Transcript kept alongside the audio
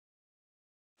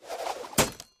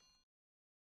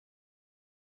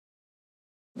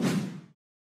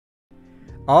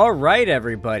All right,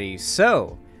 everybody.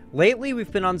 So, lately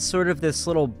we've been on sort of this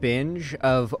little binge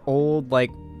of old,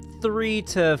 like, 3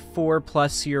 to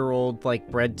 4+ year old, like,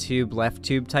 bread tube, left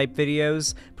tube type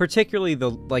videos, particularly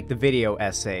the video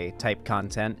essay type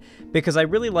content, because I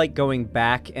really like going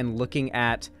back and looking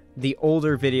at the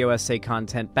older video essay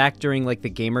content back during, like,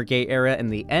 the Gamergate era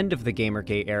and the end of the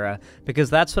Gamergate era, because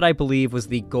that's what I believe was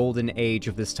the golden age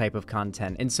of this type of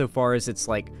content, insofar as it's,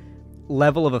 like,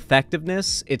 level of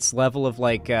effectiveness, its level of,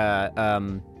 like,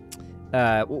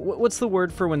 what's the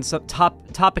word for when some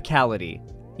topicality?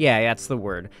 Yeah, that's the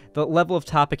word. The level of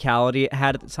topicality it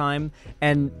had at the time,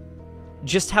 and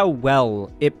just how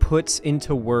well it puts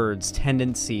into words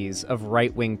tendencies of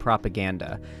right-wing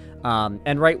propaganda,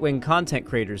 and right-wing content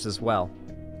creators as well.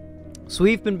 So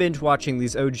we've been binge-watching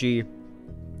these OG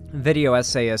video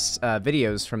essayist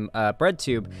videos from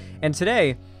BreadTube, and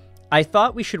today I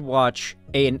thought we should watch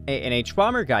an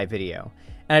H-Bomber Guy video,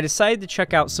 and I decided to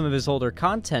check out some of his older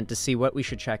content to see what we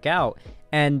should check out,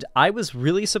 and I was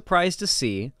really surprised to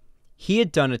see he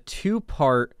had done a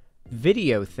 2-part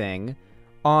video thing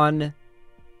on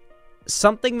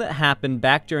something that happened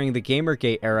back during the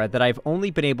Gamergate era that I've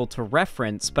only been able to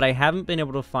reference, but I haven't been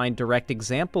able to find direct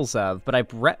examples of, but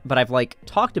I've like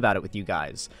talked about it with you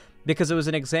guys, because it was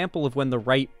an example of when the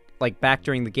right, like back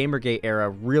during the Gamergate era,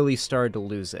 really started to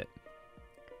lose it.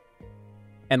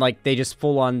 And, like, they just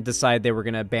full-on decided they were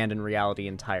going to abandon reality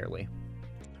entirely.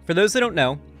 For those that don't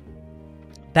know,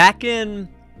 back in,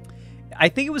 I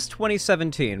think it was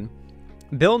 2017,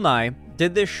 Bill Nye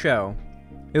did this show.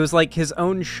 It was, like, his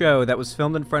own show that was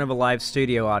filmed in front of a live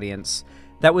studio audience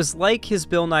that was like his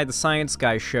Bill Nye the Science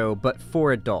Guy show, but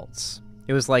for adults.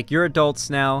 It was like, you're adults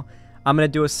now, I'm going to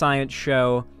do a science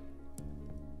show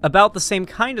about the same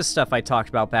kind of stuff I talked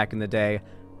about back in the day,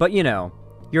 but, you know,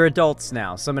 you're adults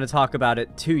now, so I'm going to talk about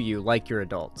it to you like you're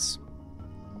adults.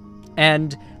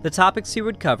 And the topics he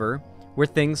would cover were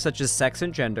things such as sex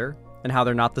and gender, and how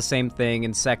they're not the same thing,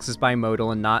 and sex is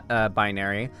bimodal and not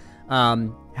binary.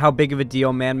 How big of a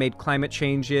deal man-made climate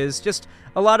change is. Just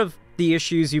a lot of the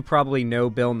issues you probably know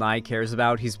Bill Nye cares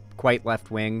about. He's quite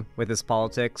left-wing with his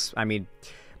politics. I mean,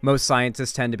 most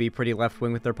scientists tend to be pretty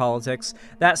left-wing with their politics.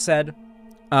 That said,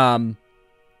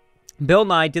 Bill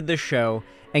Nye did this show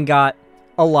and got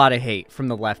a lot of hate from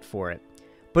the left for it.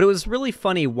 But it was really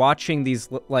funny watching these,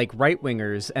 like,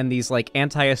 right-wingers and these, like,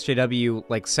 anti-SJW,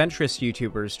 like, centrist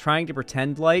YouTubers trying to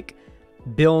pretend like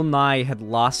Bill Nye had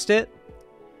lost it,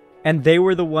 and they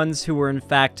were the ones who were, in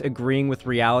fact, agreeing with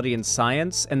reality and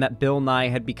science, and that Bill Nye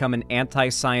had become an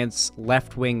anti-science,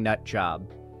 left-wing nut job.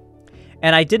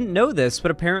 And I didn't know this,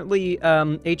 but apparently,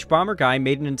 H-Bomber Guy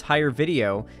made an entire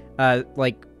video,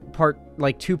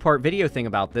 two-part video thing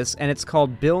about this, and it's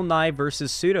called Bill Nye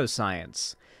versus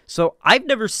Pseudoscience. So I've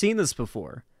never seen this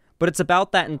before, but it's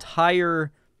about that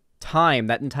entire time,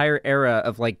 that entire era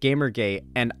of, like, Gamergate,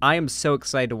 and I am so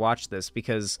excited to watch this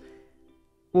because,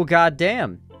 well,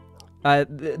 goddamn,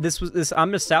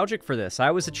 I'm nostalgic for this.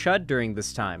 I was a chud during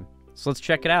this time, so let's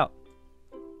check it out.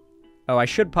 Oh, I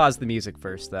should pause the music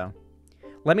first, though.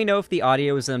 Let me know if the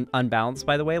audio is unbalanced,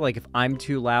 by the way, like if I'm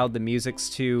too loud, the music's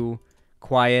too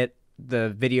quiet,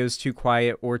 the video's too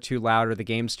quiet or too loud, or the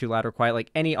game's too loud or quiet, like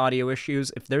any audio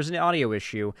issues. If there's an audio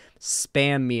issue,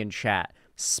 spam me in chat.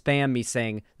 Spam me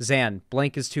saying, Zan,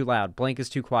 blank is too loud, blank is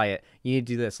too quiet, you need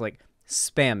to do this. Like,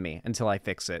 spam me until I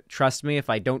fix it. Trust me, if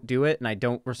I don't do it and I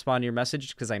don't respond to your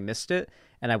message because I missed it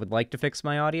and I would like to fix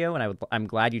my audio, and I'm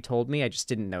glad you told me, I just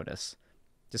didn't notice.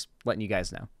 Just letting you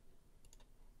guys know.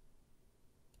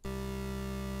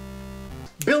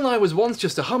 Bill Nye was once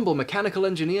just a humble mechanical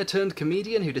engineer turned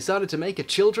comedian who decided to make a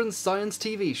children's science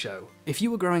TV show. If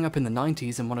you were growing up in the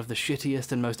 90s in one of the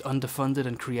shittiest and most underfunded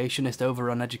and creationist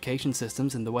overrun education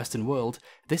systems in the Western world,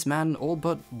 this man all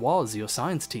but was your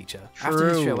science teacher. True. After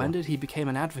his show ended, he became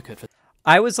an advocate for...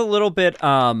 I was a little bit,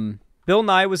 Bill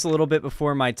Nye was a little bit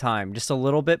before my time. Just a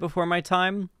little bit before my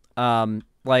time.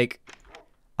 Like,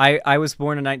 I was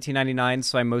born in 1999,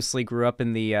 so I mostly grew up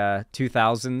in the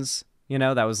 2000s. You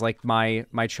know, that was like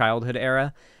my childhood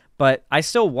era. But I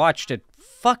still watched a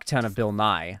fuck ton of Bill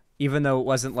Nye, even though it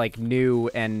wasn't like new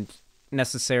and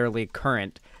necessarily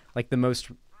current. Like the most,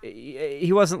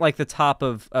 he wasn't like the top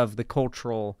of the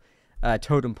cultural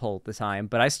totem pole at the time.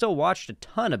 But I still watched a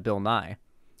ton of Bill Nye.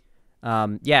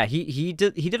 Yeah, he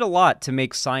did a lot to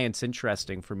make science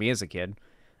interesting for me as a kid.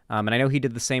 And I know he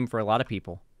did the same for a lot of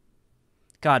people.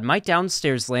 God, my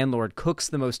downstairs landlord cooks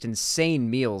the most insane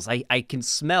meals. I can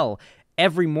smell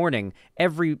every morning,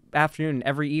 every afternoon,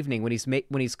 every evening when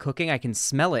he's cooking. I can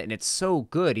smell it, and it's so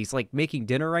good. He's like making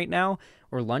dinner right now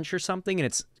or lunch or something, and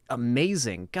it's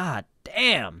amazing. God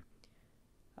damn.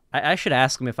 I should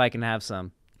ask him if I can have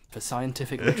some. For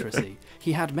scientific literacy.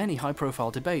 He had many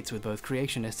high-profile debates with both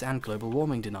creationists and global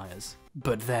warming deniers.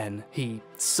 But then, he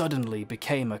suddenly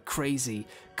became a crazy,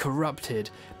 corrupted,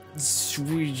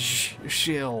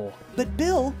 shill. But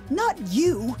Bill, not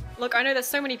you! Look, I know that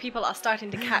so many people are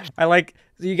starting to catch.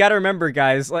 You gotta remember,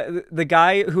 guys, the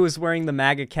guy who was wearing the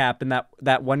MAGA cap in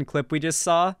that one clip we just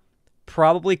saw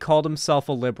probably called himself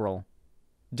a liberal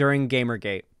during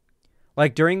Gamergate.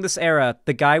 Like, during this era,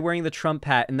 the guy wearing the Trump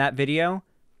hat in that video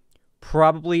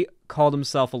probably called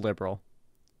himself a liberal.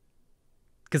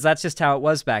 Because that's just how it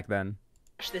was back then.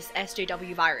 This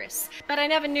SJW virus. But I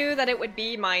never knew that it would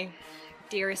be my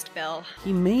dearest Bill.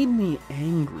 He made me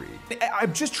angry.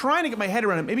 I'm just trying to get my head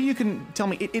around it. Maybe you can tell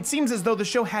me. It seems as though the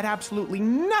show had absolutely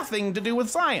nothing to do with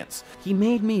science. He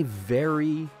made me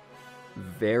very,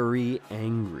 very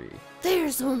angry.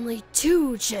 There's only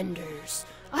 2 genders.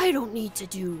 I don't need to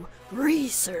do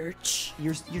research.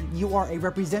 You are a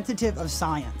representative of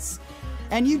science.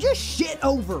 And you just shit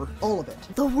over all of it.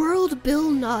 The world Bill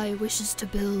Nye wishes to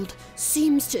build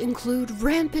seems to include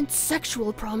rampant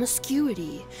sexual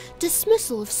promiscuity,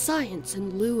 dismissal of science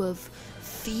in lieu of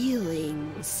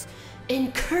feelings,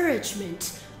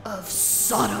 encouragement of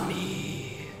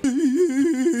sodomy.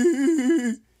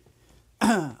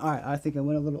 Alright, I think I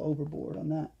went a little overboard on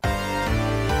that.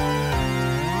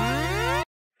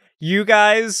 You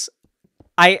guys,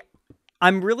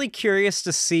 I'm really curious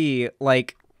to see,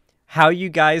 like, how you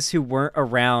guys who weren't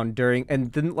around during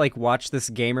and didn't like watch this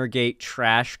Gamergate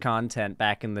trash content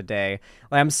back in the day.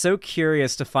 Like, I'm so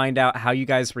curious to find out how you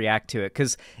guys react to it,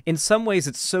 because in some ways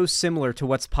it's so similar to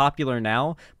what's popular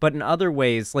now, but in other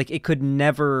ways, like, you could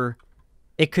never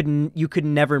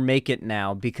make it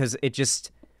now, because it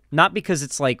just, not because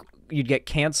it's like you'd get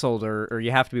canceled or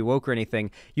you have to be woke or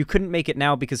anything. You couldn't make it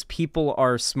now because people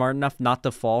are smart enough not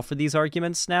to fall for these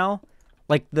arguments now.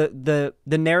 Like, the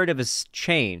narrative has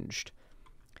changed.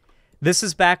 This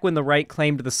is back when the right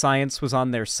claimed the science was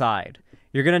on their side.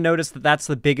 You're going to notice that that's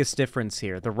the biggest difference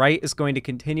here. The right is going to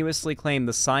continuously claim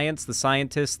the science, the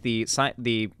scientists,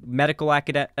 the medical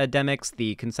academics,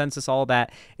 the consensus, all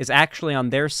that is actually on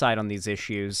their side on these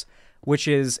issues, which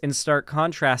is in stark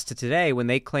contrast to today when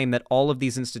they claim that all of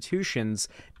these institutions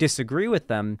disagree with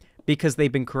them because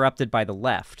they've been corrupted by the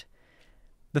left.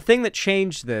 The thing that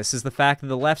changed this is the fact that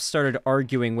the left started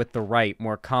arguing with the right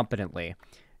more competently.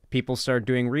 People started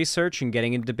doing research and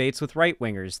getting in debates with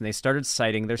right-wingers, and they started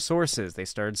citing their sources. They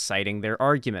started citing their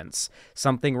arguments,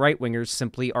 something right-wingers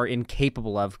simply are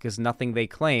incapable of because nothing they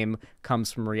claim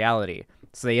comes from reality.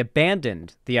 So they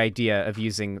abandoned the idea of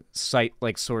using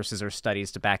sources or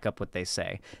studies to back up what they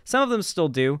say. Some of them still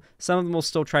do. Some of them will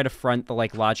still try to front the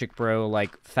logic bro,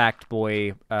 fact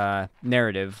boy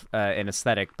narrative and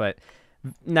aesthetic, but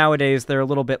nowadays they're a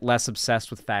little bit less obsessed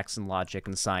with facts and logic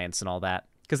and science and all that,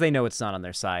 because they know it's not on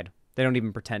their side. They don't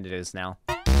even pretend it is now.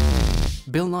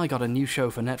 Bill Nye got a new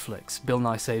show for Netflix, Bill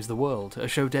Nye Saves the World, a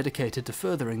show dedicated to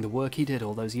furthering the work he did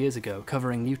all those years ago,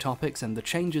 covering new topics and the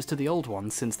changes to the old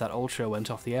ones since that old show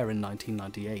went off the air in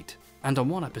 1998. And on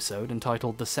one episode,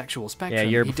 entitled The Sexual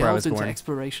Spectrum, he delves into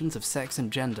explorations of sex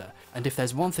and gender, and if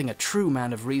there's one thing a true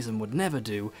man of reason would never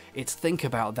do, it's think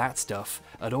about that stuff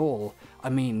at all.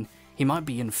 I mean, he might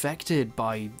be infected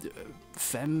by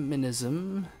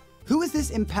feminism. Who is this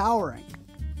empowering?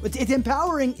 It's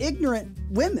empowering ignorant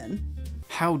women.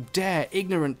 How dare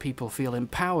ignorant people feel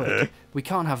empowered? We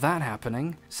can't have that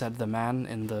happening, said the man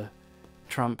in the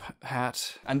Trump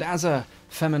hat. And as a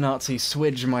feminazi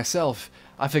swidge myself,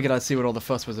 I figured I'd see what all the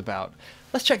fuss was about.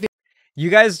 Let's check the... You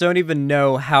guys don't even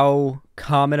know how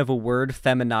common of a word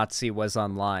feminazi was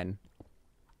online.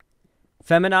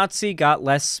 Feminazi got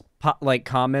less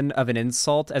common of an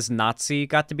insult as Nazi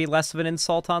got to be less of an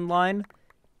insult online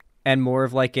and more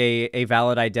of a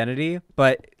valid identity,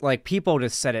 but people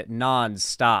just said it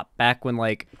non-stop back when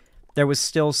there was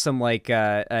still some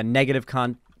a negative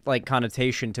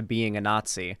connotation to being a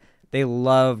Nazi. They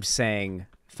loved saying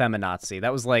feminazi.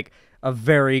 That was a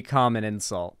very common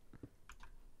insult.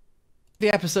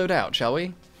 The episode out, shall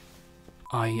we?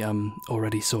 I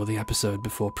already saw the episode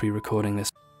before pre-recording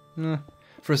this.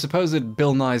 For a supposed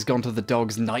Bill Nye's Gone to the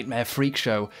Dogs nightmare freak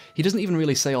show, he doesn't even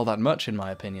really say all that much in my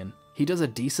opinion. He does a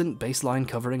decent baseline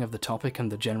covering of the topic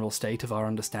and the general state of our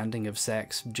understanding of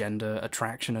sex, gender,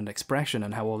 attraction, and expression,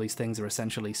 and how all these things are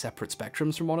essentially separate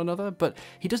spectrums from one another, but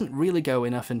he doesn't really go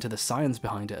enough into the science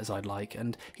behind it as I'd like,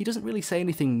 and he doesn't really say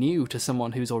anything new to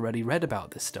someone who's already read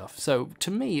about this stuff, so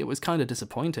to me it was kind of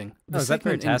disappointing. The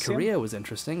segment in Korea was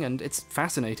interesting, and it's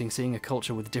fascinating seeing a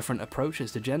culture with different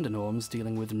approaches to gender norms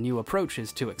dealing with new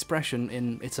approaches to expression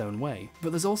in its own way.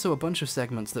 But there's also a bunch of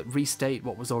segments that restate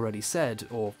what was already said,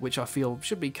 or which I feel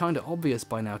should be kinda obvious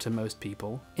by now to most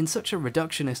people, in such a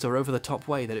reductionist or over-the-top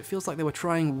way that it feels like they were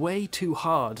trying way too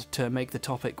hard to make the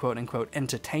topic quote-unquote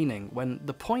entertaining, when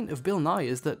the point of Bill Nye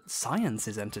is that science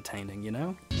is entertaining, you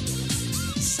know?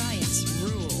 Science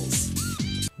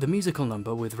rules. The musical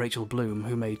number with Rachel Bloom,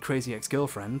 who made Crazy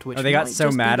Ex-Girlfriend, which they got might so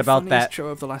just mad be the about funniest that show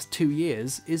of the last 2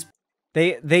 years, is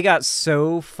They got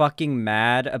so fucking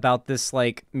mad about this,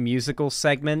 like, musical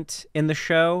segment in the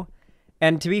show.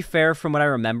 And to be fair, from what I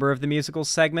remember of the musical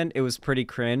segment, it was pretty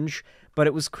cringe. But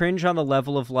it was cringe on the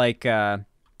level of, like,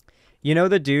 you know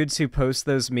the dudes who post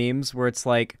those memes where it's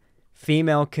like,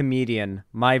 female comedian,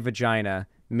 my vagina,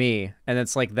 me. And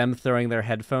it's like them throwing their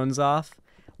headphones off.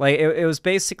 Like, it was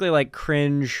basically like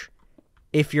cringe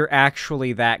if you're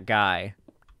actually that guy.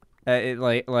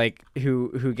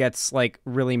 Who gets, like,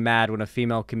 really mad when a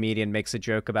female comedian makes a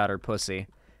joke about her pussy,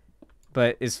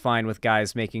 but is fine with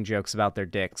guys making jokes about their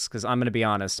dicks. Because I'm going to be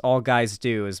honest, all guys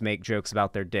do is make jokes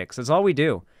about their dicks. That's all we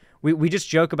do. We just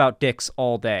joke about dicks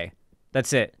all day.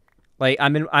 That's it. Like,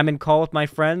 I'm in call with my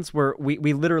friends where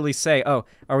we literally say, oh,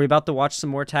 are we about to watch some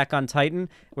more Attack on Titan?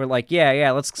 We're like,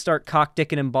 yeah, let's start cock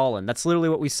dicking and ballin'. That's literally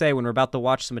what we say when we're about to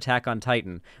watch some Attack on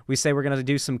Titan. We say we're going to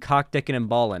do some cock dicking and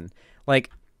ballin'. Like,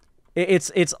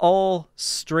 it's all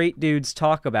straight dudes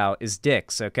talk about is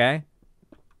dicks, okay?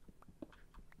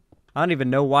 I don't even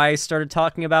know why I started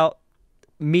talking about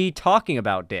me talking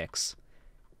about dicks.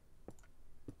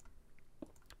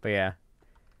 But yeah.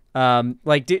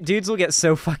 Like, dudes will get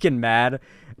so fucking mad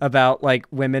about, like,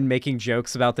 women making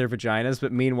jokes about their vaginas,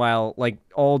 but meanwhile, like,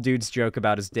 all dudes joke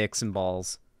about is dicks and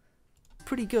balls.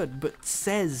 pretty good, but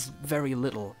says very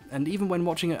little. And even when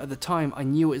watching it at the time, I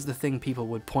knew it was the thing people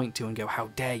would point to and go, how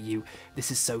dare you,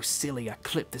 this is so silly, I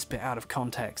clipped this bit out of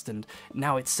context, and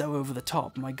now it's so over the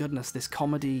top. My goodness, this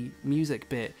comedy music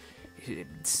bit,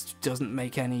 it doesn't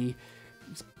make any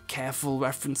careful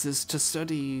references to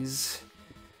studies.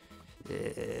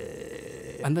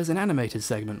 And there's an animated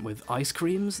segment with ice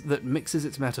creams that mixes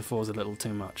its metaphors a little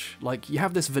too much. Like, you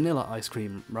have this vanilla ice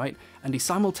cream, right? And he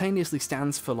simultaneously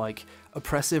stands for, like,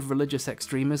 oppressive religious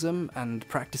extremism and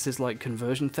practices like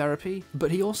conversion therapy,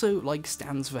 but he also, like,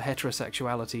 stands for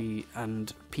heterosexuality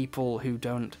and people who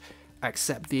don't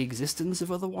accept the existence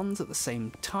of other ones at the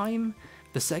same time.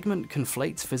 The segment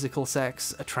conflates physical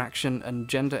sex, attraction, and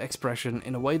gender expression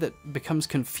in a way that becomes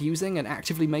confusing and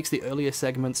actively makes the earlier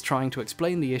segments trying to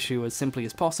explain the issue as simply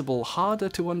as possible harder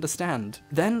to understand.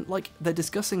 Then, like, they're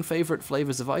discussing favourite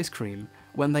flavours of ice cream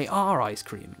when they are ice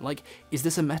cream. Like, is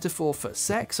this a metaphor for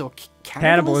sex or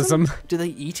cannibalism? Do they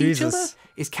eat each other?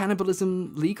 Is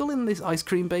cannibalism legal in this ice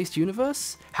cream-based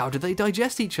universe? How do they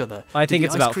digest each other? I think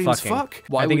it's about fucking. Fuck?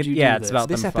 Why would you do this? It's about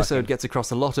This episode fucking. gets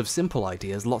across a lot of simple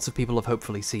ideas lots of people have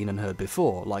hopefully seen and heard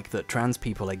before, like that trans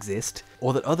people exist,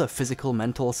 or that other physical,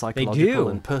 mental, psychological,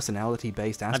 and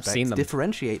personality-based aspects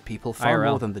differentiate people far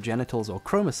more than the genitals or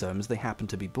chromosomes they happen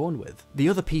to be born with. The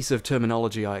other piece of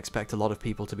terminology I expect a lot of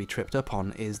people to be tripped up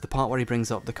on is the part where he brings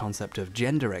up the concept of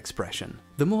gender expression.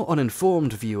 The more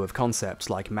uninformed view of concepts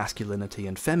like masculinity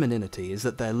and femininity is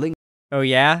that they're linked. Oh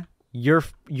yeah? You're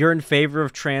in favor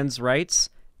of trans rights?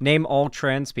 Name all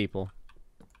trans people.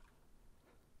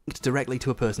 Directly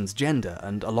to a person's gender,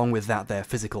 and along with that their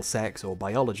physical sex or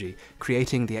biology,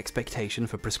 creating the expectation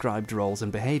for prescribed roles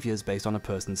and behaviours based on a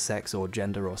person's sex or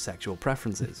gender or sexual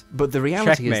preferences. But the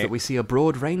reality is that we see a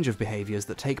broad range of behaviours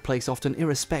that take place often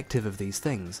irrespective of these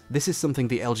things. This is something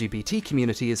the LGBT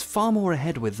community is far more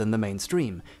ahead with than the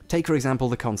mainstream. Take for example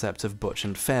the concept of butch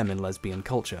and femme in lesbian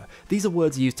culture. These are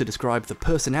words used to describe the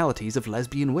personalities of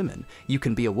lesbian women. You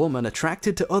can be a woman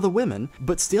attracted to other women,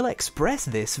 but still express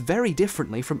this very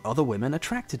differently from other women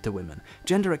attracted to women.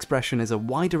 Gender expression is a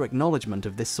wider acknowledgement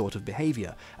of this sort of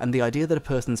behaviour, and the idea that a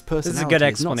person's personality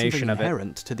is not something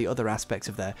inherent to the other aspects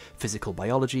of their physical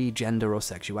biology, gender, or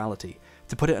sexuality.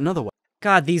 To put it another way,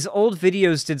 God, these old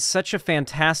videos did such a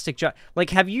fantastic job. Like,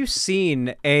 have you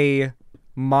seen a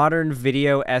modern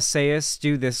video essayist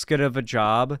do this good of a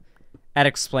job at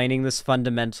explaining this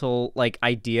fundamental, like,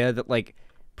 idea that, like,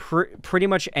 pretty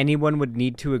much anyone would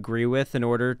need to agree with in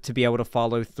order to be able to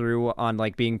follow through on,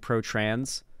 like, being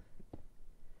pro-trans?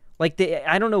 Like,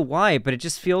 I don't know why, but it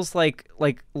just feels like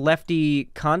lefty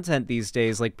content these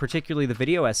days, like, particularly the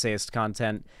video essayist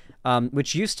content,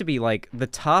 which used to be, like, the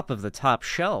top of the top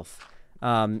shelf.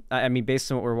 I mean,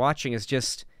 based on what we're watching, is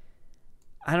just,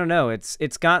 I don't know,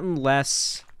 it's gotten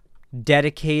less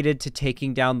dedicated to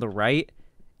taking down the right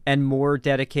and more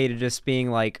dedicated to just being,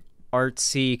 like,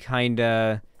 artsy kind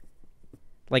of,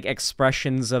 like,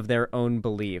 expressions of their own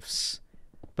beliefs.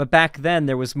 But back then,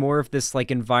 there was more of this,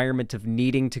 like, environment of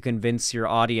needing to convince your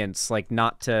audience, like,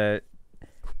 not to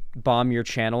bomb your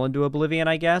channel into oblivion,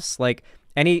 I guess. Like,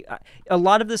 a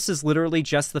lot of this is literally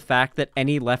just the fact that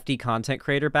any lefty content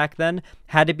creator back then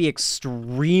had to be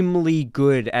extremely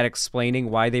good at explaining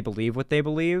why they believe what they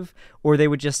believe, or they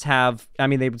would just have, I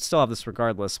mean, they would still have this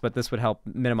regardless, but this would help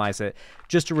minimize it,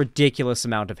 just a ridiculous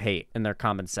amount of hate in their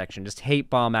comment section, just hate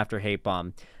bomb after hate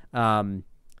bomb.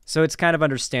 So it's kind of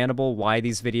understandable why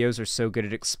these videos are so good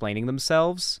at explaining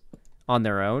themselves on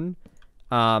their own.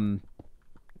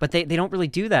 But they don't really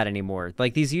do that anymore.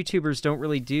 Like, these YouTubers don't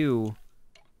really do...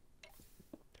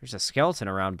 There's a skeleton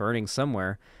around burning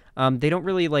somewhere. They don't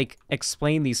really, like,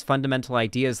 explain these fundamental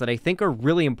ideas that I think are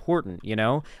really important, you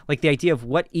know? Like, the idea of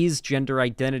what is gender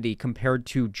identity compared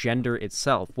to gender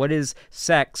itself. What is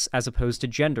sex as opposed to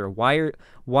gender?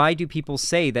 Why do people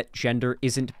say that gender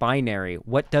isn't binary?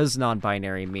 What does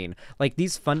non-binary mean? Like,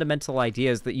 these fundamental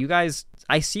ideas that you guys...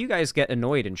 I see you guys get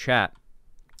annoyed in chat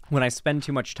when I spend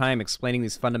too much time explaining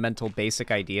these fundamental basic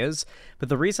ideas, but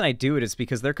the reason I do it is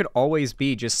because there could always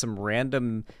be just some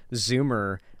random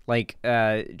Zoomer, like,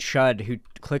 Chud, who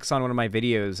clicks on one of my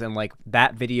videos, and, like,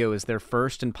 that video is their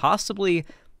first and possibly,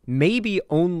 maybe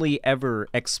only ever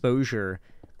exposure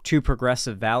to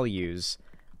progressive values,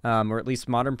 or at least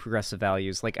modern progressive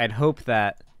values. Like, I'd hope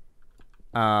that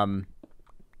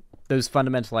those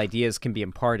fundamental ideas can be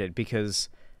imparted, because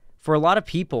for a lot of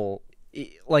people,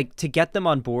 like, to get them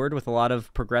on board with a lot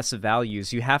of progressive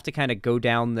values, you have to kind of go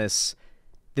down this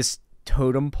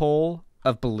totem pole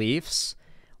of beliefs.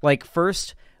 Like,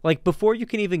 first, like, before you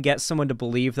can even get someone to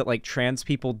believe that, like, trans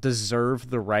people deserve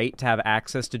the right to have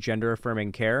access to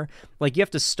gender-affirming care, like, you have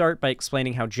to start by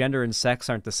explaining how gender and sex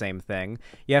aren't the same thing.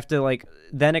 You have to, like,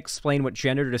 then explain what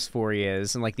gender dysphoria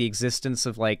is, and, like, the existence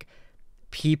of, like,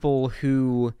 people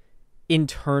who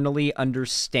internally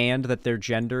understand that their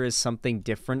gender is something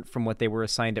different from what they were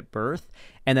assigned at birth,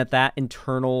 and that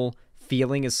internal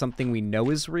feeling is something we know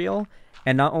is real,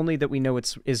 and not only that we know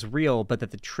is real, but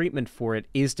that the treatment for it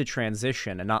is to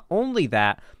transition, and not only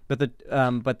that, but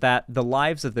that the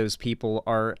lives of those people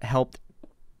are helped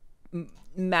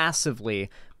massively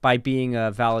by being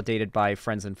validated by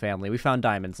friends and family. We found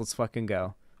diamonds. Let's fucking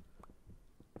go.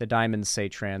 The diamonds say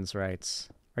trans rights.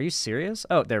 Are you serious?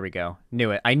 Oh, there we go.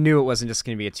 Knew it. I knew it wasn't just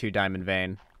going to be a 2-diamond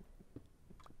vein.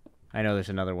 I know there's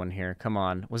another one here. Come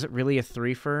on. Was it really a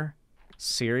 3-fer?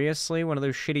 Seriously? One of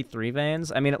those shitty 3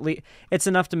 veins? I mean, at least it's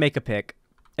enough to make a pick.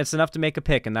 It's enough to make a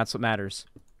pick, and that's what matters.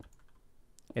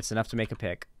 It's enough to make a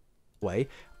pick. Way,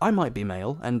 I might be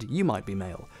male and you might be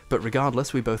male, but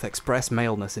regardless, we both express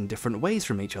maleness in different ways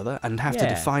from each other and have to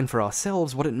define for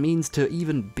ourselves what it means to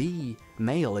even be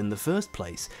male in the first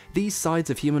place. These sides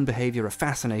of human behavior are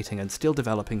fascinating and still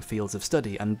developing fields of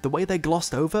study, and the way they're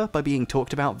glossed over by being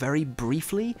talked about very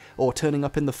briefly or turning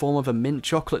up in the form of a mint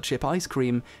chocolate chip ice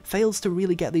cream fails to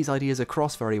really get these ideas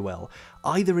across very well,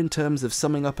 either in terms of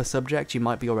summing up a subject you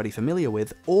might be already familiar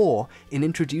with, or in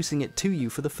introducing it to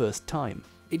you for the first time.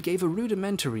 It gave a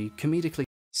rudimentary, comedically...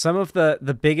 Some of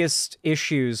the biggest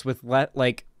issues with,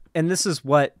 like, and this is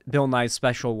what Bill Nye's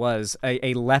special was,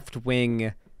 a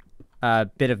left-wing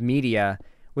bit of media,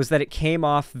 was that it came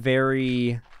off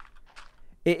very...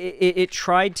 It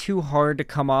tried too hard to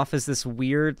come off as this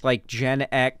weird, like, Gen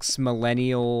X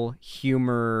millennial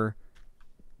humor,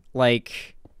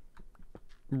 like,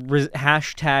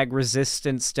 hashtag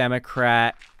resistance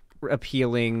Democrat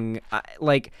appealing,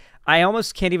 like... I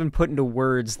almost can't even put into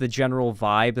words the general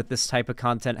vibe that this type of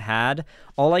content had.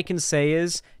 All I can say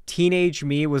is teenage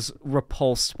me was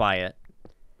repulsed by it.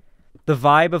 The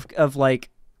vibe of like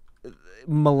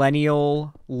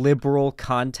millennial liberal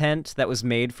content that was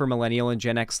made for millennial and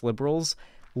Gen X liberals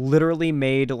literally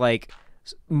made like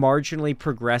marginally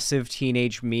progressive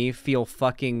teenage me feel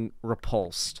fucking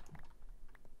repulsed.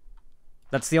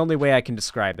 That's the only way I can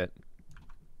describe it.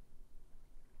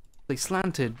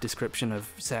 Slanted description of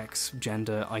sex,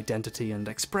 gender, identity, and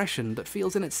expression that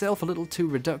feels in itself a little too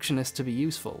reductionist to be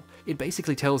useful. It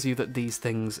basically tells you that these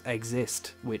things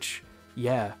exist, which,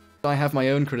 yeah. I have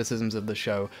my own criticisms of the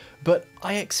show, but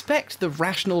I expect the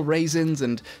rational raisins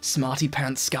and smarty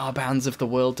pants scarbands of the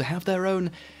world to have their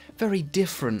own very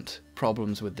different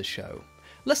problems with the show.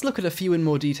 Let's look at a few in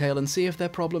more detail and see if their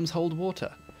problems hold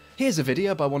water. Here's a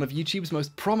video by one of YouTube's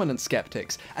most prominent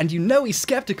skeptics, and you know he's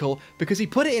skeptical because he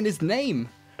put it in his name,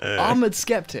 Armored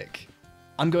Skeptic.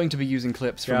 I'm going to be using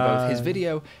clips from both his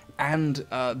video and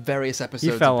various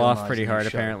episodes. You fell of off pretty hard,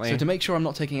 apparently. So to make sure I'm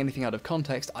not taking anything out of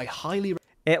context, I highly...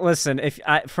 Listen,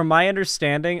 from my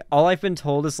understanding, all I've been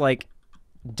told is, like,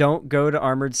 don't go to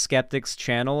Armored Skeptic's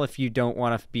channel if you don't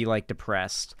want to be, like,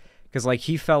 depressed. Because, like,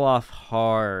 he fell off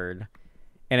hard.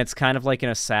 And it's kind of, like, in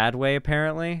a sad way,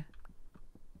 apparently.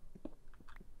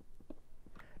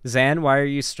 Zan, why are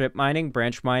you strip mining?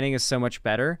 Branch mining is so much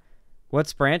better.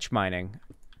 What's branch mining?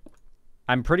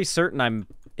 I'm pretty certain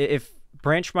if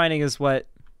branch mining is what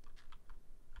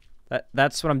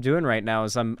that's what I'm doing right now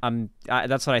is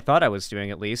that's what I thought I was doing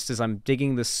at least is I'm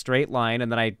digging this straight line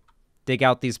and then I dig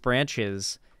out these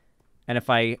branches, and if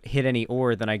I hit any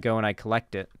ore then I go and I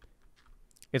collect it.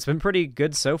 It's been pretty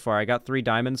good so far. I got 3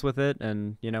 diamonds with it,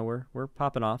 and you know we're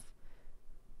popping off.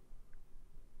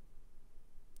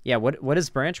 Yeah, what is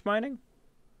branch mining?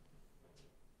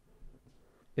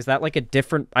 Is that like a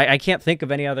different... I can't think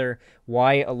of any other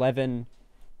Y11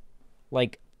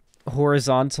 like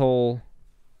horizontal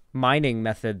mining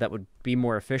method that would be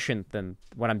more efficient than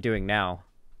what I'm doing now.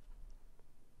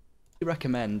 I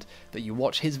recommend that you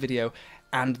watch his video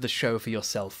and the show for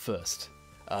yourself first.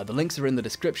 The links are in the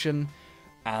description,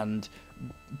 and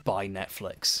buy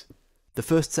Netflix. The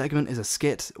first segment is a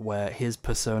skit where his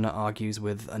persona argues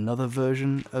with another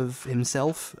version of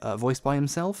himself, voiced by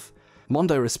himself.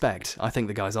 Mondo respect, I think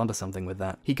the guy's onto something with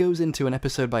that. He goes into an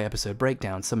episode-by-episode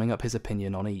breakdown, summing up his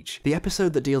opinion on each. The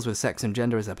episode that deals with sex and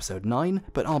gender is episode 9,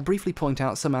 but I'll briefly point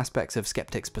out some aspects of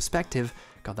Skeptic's perspective,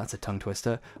 God that's a tongue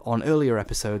twister, on earlier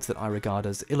episodes that I regard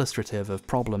as illustrative of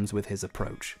problems with his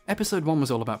approach. Episode 1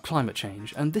 was all about climate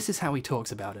change, and this is how he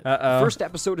talks about it. First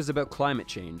episode is about climate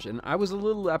change, and I was a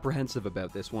little apprehensive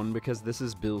about this one because this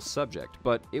is Bill's subject,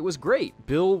 but it was great.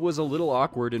 Bill was a little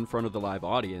awkward in front of the live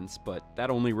audience, but that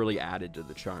only really added to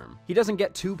the charm. He doesn't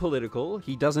get too political,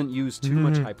 he doesn't use too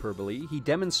much hyperbole, he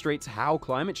demonstrates how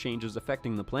climate change is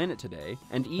affecting the planet today,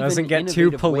 and even doesn't get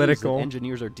innovative too political. ways that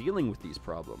engineers are dealing with these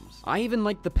problems. I even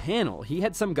liked the panel. He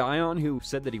had some guy on who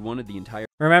said that he wanted the entire...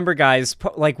 Remember, guys,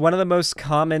 like one of the most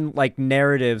common like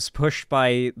narratives pushed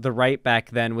by the right back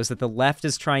then was that the left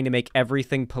is trying to make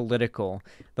everything political.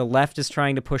 The left is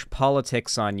trying to push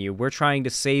politics on you. We're trying to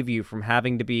save you from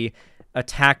having to be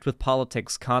attacked with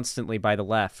politics constantly by the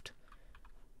left.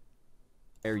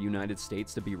 United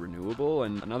States to be renewable,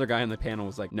 and another guy on the panel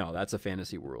was like, no, that's a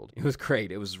fantasy world. It was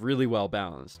great. It was really well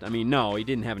balanced. I mean, no, he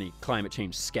didn't have any climate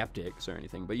change skeptics or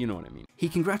anything, but you know what I mean. He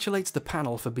congratulates the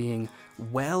panel for being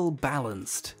well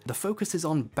balanced. The focus is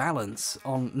on balance,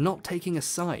 on not taking a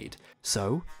side.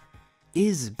 So,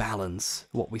 is balance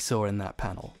what we saw in that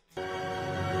panel?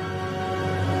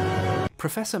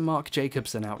 Professor Mark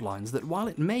Jacobson outlines that while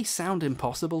it may sound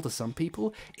impossible to some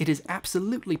people, it is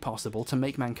absolutely possible to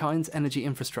make mankind's energy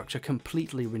infrastructure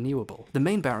completely renewable. The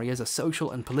main barriers are social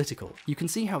and political. You can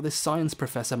see how this science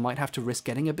professor might have to risk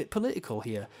getting a bit political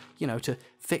here, you know, to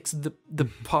fix the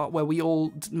part where we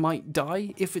all might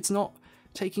die if it's not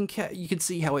taking care. You can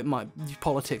see how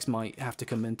politics might have to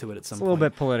come into it at some point. It's a little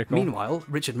bit political. Meanwhile,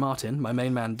 Richard Martin, my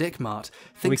main man Dick Mart,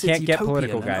 thinks we can't it's get utopian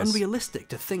political, guys. and unrealistic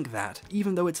to think that,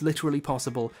 even though it's literally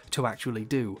possible to actually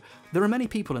do. There are many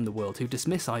people in the world who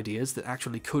dismiss ideas that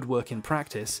actually could work in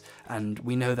practice, and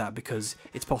we know that because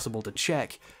it's possible to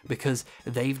check, because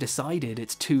they've decided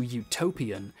it's too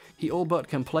utopian. He all but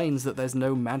complains that there's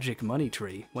no magic money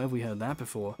tree. Where have we heard that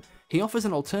before? He offers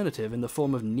an alternative in the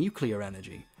form of nuclear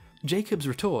energy. Jacobs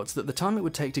retorts that the time it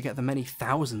would take to get the many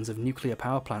thousands of nuclear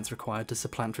power plants required to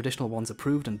supplant traditional ones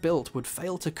approved and built would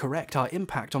fail to correct our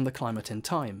impact on the climate in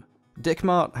time. Dick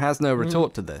Mart has no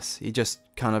retort to this. He just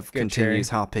kind of continues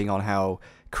harping on how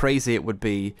crazy it would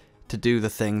be to do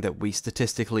the thing that we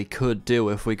statistically could do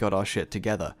if we got our shit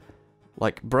together.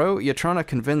 Like, bro, you're trying to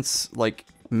convince, like,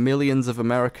 millions of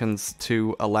Americans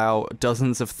to allow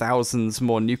dozens of thousands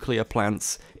more nuclear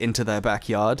plants into their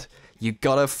backyard. You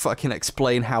gotta fucking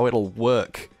explain how it'll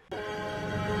work.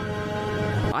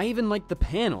 I even liked the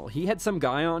panel. He had some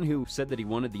guy on who said that he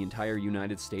wanted the entire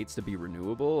United States to be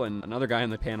renewable, and another guy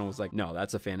on the panel was like, no,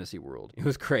 that's a fantasy world. It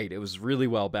was great. It was really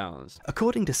well balanced.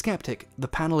 According to Skeptic, the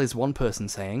panel is one person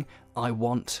saying, I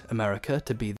want America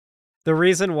to be... The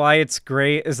reason why it's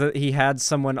great is that he had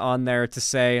someone on there to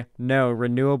say, no,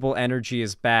 renewable energy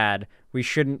is bad. We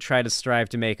shouldn't try to strive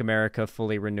to make America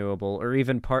fully renewable, or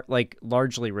even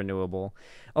largely renewable.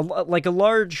 A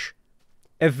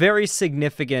very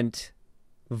significant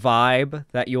vibe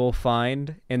that you'll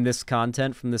find in this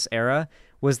content from this era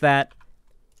was that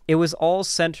it was all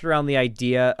centered around the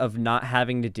idea of not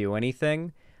having to do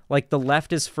anything. Like, the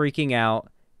left is freaking out,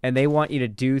 and they want you to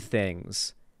do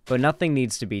things, but nothing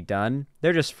needs to be done.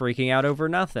 They're just freaking out over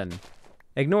nothing.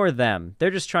 Ignore them. They're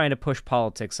just trying to push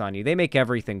politics on you. They make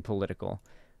everything political.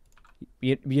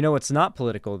 You know what's not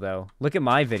political, though? Look at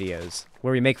my videos,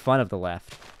 where we make fun of the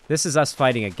left. This is us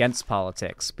fighting against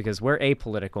politics, because we're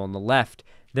apolitical, and the left,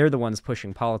 they're the ones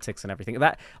pushing politics and everything.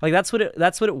 That's what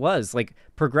it was. Like,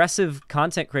 progressive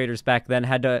content creators back then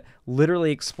had to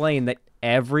literally explain that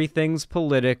everything's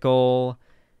political,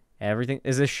 Everything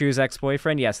is this Shu's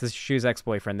ex-boyfriend? Yes, this is Shu's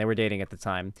ex-boyfriend. They were dating at the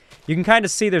time. You can kind of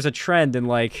see there's a trend in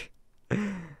like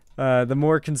the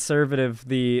more conservative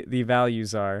the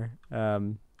values are.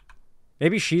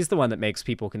 Maybe she's the one that makes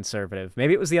people conservative.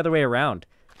 Maybe it was the other way around.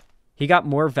 He got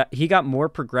more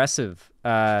progressive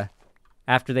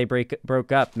after they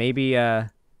broke up.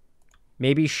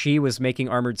 Maybe she was making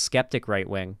Armored Skeptic right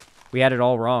wing. We had it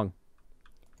all wrong.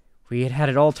 We had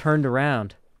it all turned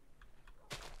around.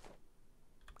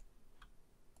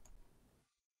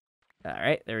 All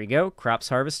right, there we go. Crops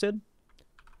harvested.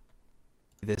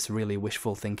 This really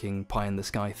wishful thinking, pie in the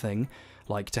sky thing,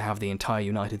 like to have the entire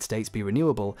United States be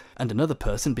renewable, and another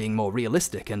person being more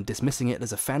realistic and dismissing it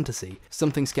as a fantasy,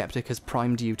 something Skeptic has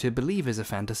primed you to believe is a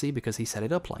fantasy because he set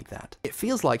it up like that. It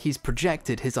feels like he's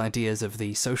projected his ideas of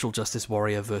the social justice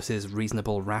warrior versus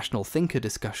reasonable rational thinker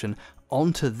discussion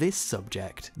onto this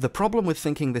subject. The problem with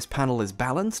thinking this panel is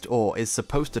balanced, or is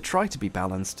supposed to try to be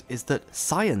balanced, is that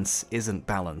science isn't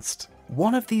balanced.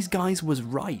 One of these guys was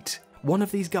right. One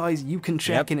of these guys you can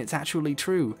check and it's actually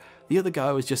true. The other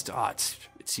guy was just,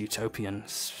 it's utopian,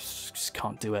 just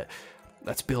can't do it.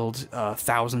 Let's build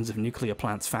thousands of nuclear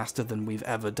plants faster than we've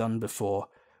ever done before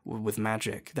with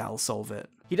magic. That'll solve it.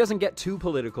 He doesn't get too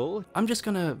political. I'm just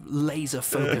gonna laser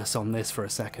focus on this for a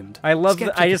second. I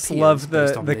just love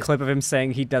the clip of him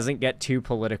saying he doesn't get too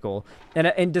political.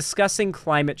 And in discussing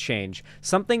climate change,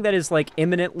 something that is like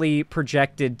imminently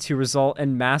projected to result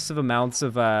in massive amounts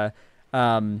of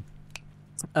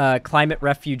climate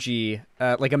refugee,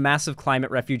 like a massive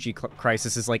climate refugee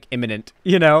crisis is like imminent,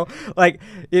 you know? Like,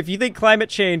 if you think climate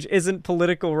change isn't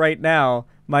political right now,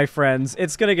 my friends,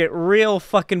 it's gonna get real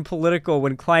fucking political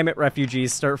when climate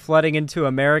refugees start flooding into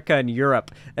America and Europe,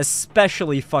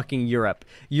 especially fucking Europe.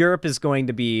 Europe is going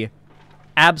to be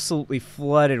absolutely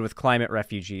flooded with climate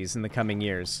refugees in the coming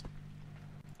years.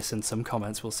 And some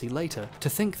comments we'll see later, to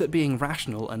think that being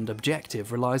rational and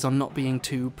objective relies on not being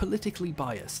too politically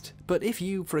biased. But if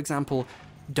you, for example,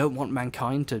 don't want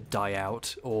mankind to die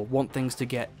out, or want things to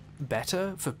get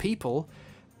better for people,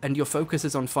 and your focus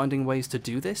is on finding ways to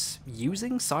do this,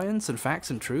 using science and facts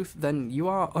and truth, then you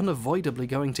are unavoidably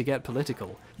going to get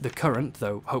political. The current,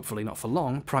 though hopefully not for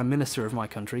long, Prime Minister of my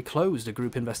country closed a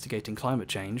group investigating climate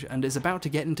change and is about to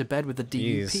get into bed with the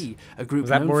DUP, a group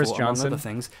known for, among other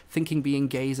things, thinking being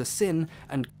gay is a sin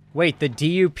and... Wait, the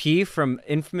DUP from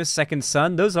infamous Second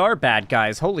Son? Those are bad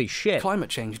guys, holy shit. Climate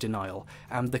change denial,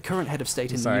 and the current head of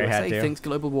state in the USA thinks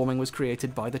global warming was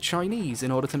created by the Chinese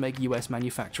in order to make US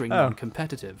manufacturing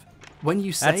non-competitive. When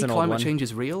you say climate change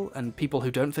is real, and people who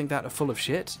don't think that are full of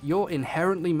shit, you're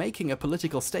inherently making a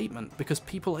political statement, because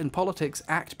people in politics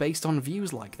act based on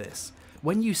views like this.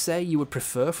 When you say you would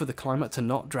prefer for the climate to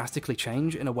not drastically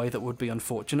change in a way that would be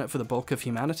unfortunate for the bulk of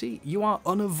humanity, you are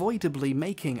unavoidably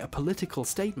making a political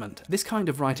statement. This kind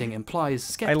of writing implies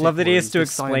Skeptic. I love that he has to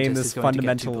explain this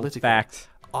fundamental fact.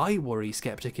 I worry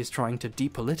Skeptic is trying to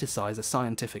depoliticize a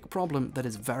scientific problem that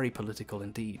is very political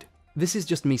indeed. This is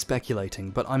just me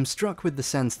speculating, but I'm struck with the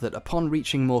sense that upon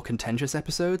reaching more contentious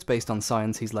episodes based on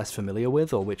science he's less familiar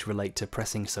with or which relate to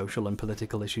pressing social and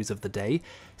political issues of the day,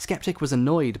 Skeptic was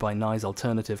annoyed by Nye's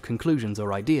alternative conclusions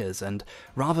or ideas, and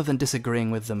rather than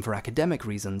disagreeing with them for academic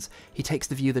reasons, he takes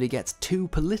the view that he gets too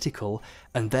political,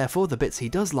 and therefore the bits he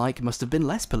does like must have been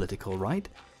less political, right?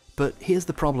 But here's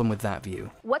the problem with that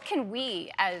view. What can we,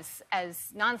 as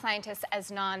non-scientists, as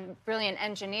non-brilliant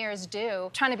engineers do,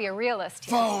 trying to be a realist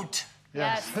here? Vote!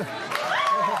 Yes. If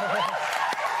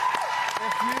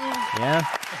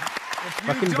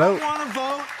you don't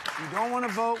want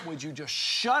to vote, would you just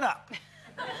shut up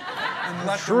and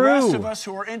let the rest of us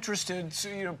who are interested,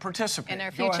 participate? In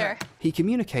our future. He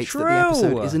communicates that the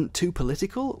episode isn't too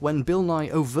political when Bill Nye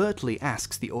overtly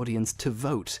asks the audience to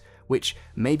vote, which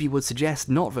maybe would suggest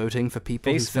not voting for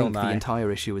people who think the entire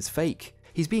issue is fake.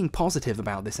 He's being positive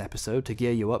about this episode to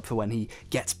gear you up for when he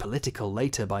gets political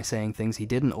later by saying things he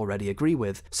didn't already agree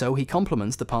with, so he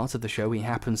compliments the parts of the show he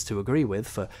happens to agree with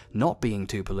for not being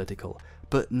too political.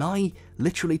 But Nye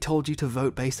literally told you to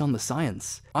vote based on the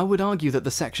science. I would argue that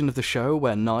the section of the show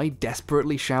where Nye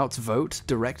desperately shouts vote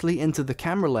directly into the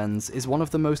camera lens is one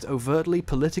of the most overtly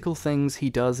political things he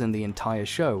does in the entire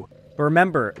show. But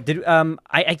remember,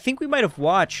 I think we might have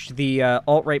watched the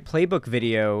alt-right playbook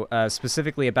video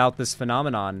specifically about this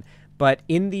phenomenon, but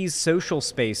in these social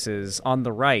spaces on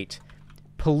the right,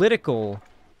 political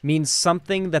means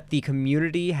something that the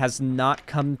community has not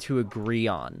come to agree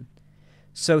on.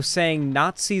 So saying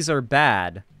Nazis are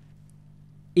bad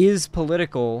is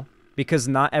political because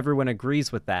not everyone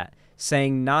agrees with that.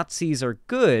 Saying Nazis are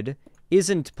good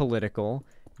isn't political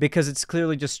because it's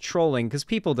clearly just trolling, because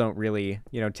people don't really,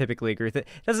 typically agree with it.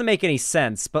 It doesn't make any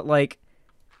sense, but, like,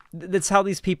 that's how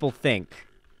these people think.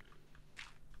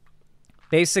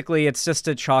 Basically, it's just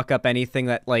to chalk up anything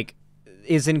that, like,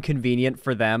 is inconvenient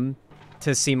for them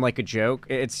to seem like a joke.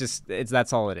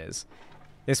 That's all it is.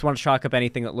 They just want to chalk up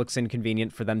anything that looks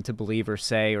inconvenient for them to believe or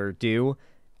say or do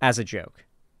as a joke.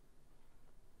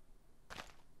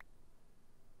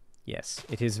 Yes,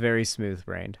 it is very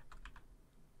smooth-brained.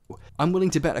 I'm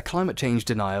willing to bet a climate change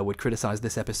denier would criticize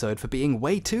this episode for being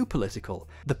way too political.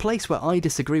 The place where I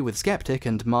disagree with Skeptic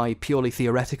and my purely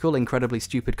theoretical, incredibly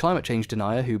stupid climate change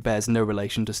denier who bears no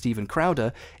relation to Steven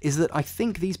Crowder is that I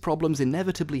think these problems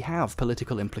inevitably have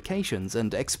political implications,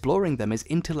 and exploring them is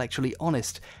intellectually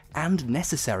honest and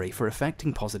necessary for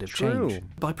effecting positive change.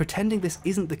 By pretending this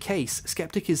isn't the case,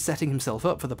 Skeptic is setting himself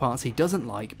up for the parts he doesn't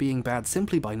like being bad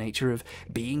simply by nature of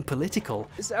being political.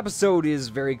 This episode is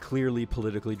very clearly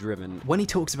politically driven. When he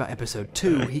talks about episode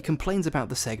 2, he complains about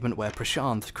the segment where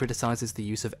Prashanth criticizes the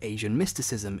use of Asian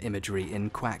mysticism imagery in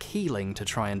quack healing to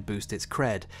try and boost its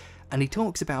cred, and he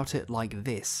talks about it like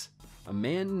this. A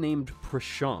man named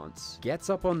Prashanth gets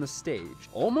up on the stage,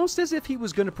 almost as if he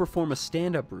was going to perform a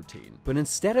stand-up routine, but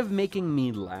instead of making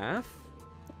me laugh,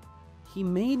 he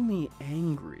made me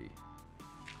angry.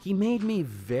 He made me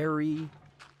very,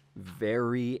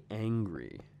 very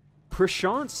angry.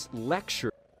 Prashanth's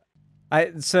lecture...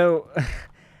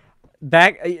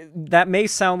 That may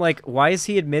sound like, why is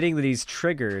he admitting that he's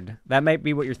triggered? That might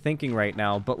be what you're thinking right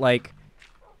now, but, like,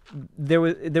 there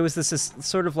was this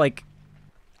sort of, like,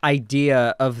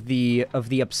 idea of the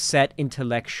upset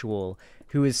intellectual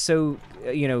who is so,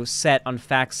 you know, set on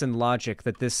facts and logic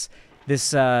that this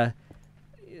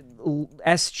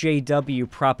SJW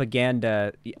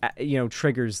propaganda, you know,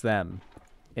 triggers them,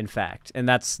 in fact. And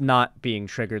that's not being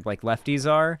triggered like lefties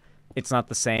are. It's not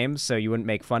the same, so you wouldn't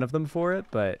make fun of them for it,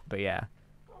 but yeah.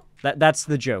 That's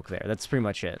the joke there. That's pretty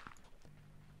much it.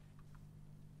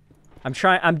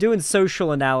 I'm doing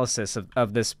social analysis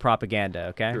of this propaganda,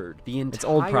 okay? The entire it's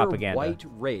old propaganda. White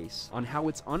race on how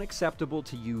it's unacceptable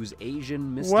to use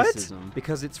Asian mysticism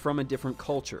because it's from a different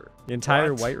culture. The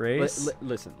entire white race?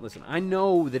 Listen. I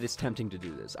know that it's tempting to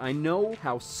do this. I know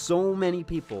how so many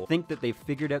people think that they've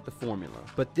figured out the formula,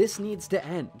 but this needs to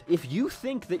end. If you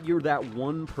think that you're that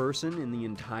one person in the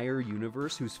entire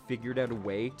universe who's figured out a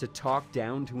way to talk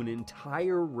down to an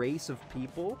entire race of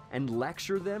people and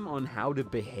lecture them on how to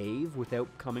behave without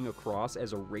coming across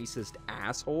as a racist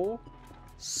asshole,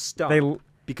 stop.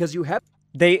 Because you have...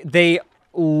 They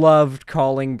loved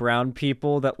calling brown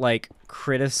people that, like,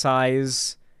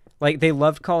 criticize... Like, they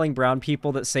loved calling brown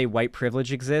people that say white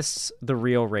privilege exists the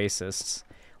real racists.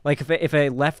 Like, if a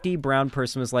lefty brown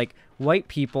person was like, white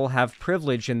people have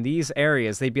privilege in these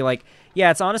areas, they'd be like, yeah,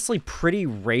 it's honestly pretty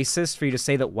racist for you to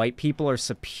say that white people are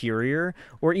superior,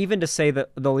 or even to say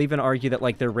that they'll even argue that,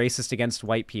 like, they're racist against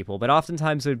white people. But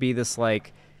oftentimes it would be this,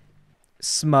 like,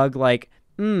 smug, like,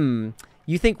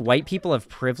 you think white people have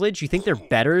privilege? You think they're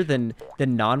better than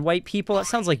non-white people? That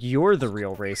sounds like you're the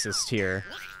real racist here.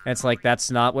 And it's like,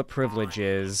 that's not what privilege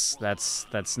is. That's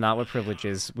not what privilege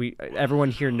is.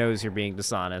 Everyone here knows you're being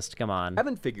dishonest. Come on.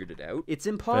 Haven't figured it out. It's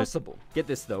impossible. Get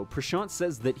this, though. Prashanth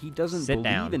says that he doesn't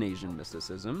believe in Asian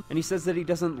mysticism, and he says that he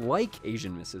doesn't like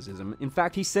Asian mysticism. In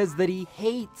fact, he says that he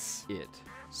hates it.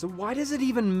 So why does it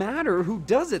even matter who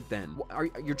does it then?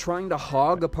 You're trying to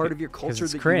hog a part of your culture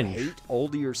that cringe. You hate all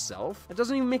to yourself? That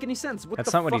doesn't even make any sense.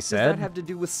 That's not what he said. What does that have to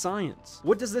do with science?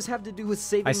 What does this have to do with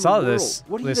saving the world? I saw this.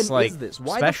 What even like, is this?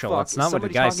 Why special. the fuck That's not is what the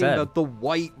somebody guy talking said. about the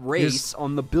white race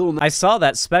on the bill? I saw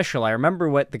that special. I remember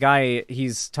what the guy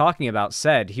he's talking about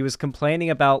said. He was complaining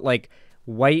about, like,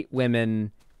 white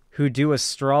women who do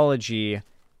astrology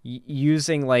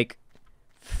using, like,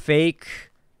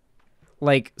 fake,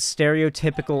 like,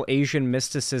 stereotypical Asian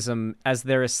mysticism as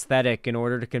their aesthetic in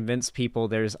order to convince people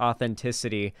there's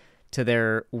authenticity to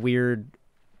their weird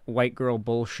white girl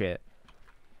bullshit.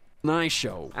 Nice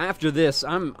show. After this,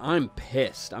 I'm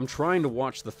pissed. I'm trying to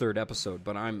watch the third episode,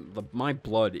 but my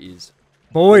blood is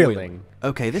boiling.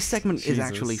 Okay, this segment is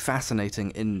actually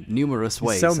fascinating in numerous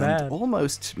ways, and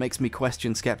almost makes me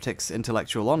question Skeptic's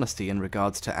intellectual honesty in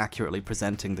regards to accurately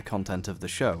presenting the content of the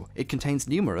show. It contains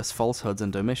numerous falsehoods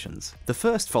and omissions. The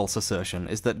first false assertion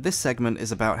is that this segment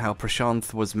is about how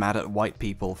Prashanth was mad at white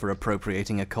people for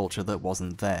appropriating a culture that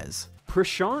wasn't theirs.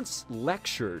 Prashanth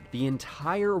lectured the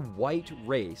entire white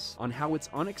race on how it's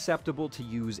unacceptable to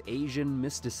use Asian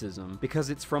mysticism because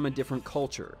it's from a different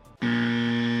culture.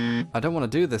 I don't want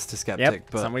to do this to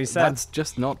Skeptic, but that's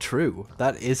just not true.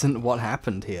 That isn't what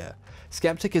happened here.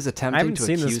 Skeptic is attempting to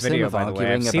accuse him of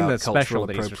arguing about cultural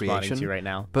appropriation, right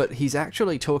now. but he's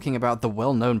actually talking about the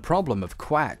well-known problem of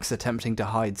quacks attempting to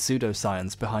hide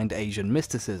pseudoscience behind Asian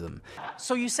mysticism.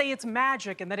 So you say it's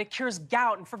magic and that it cures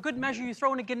gout, and for good measure you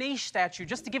throw in a Ganesh statue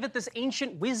just to give it this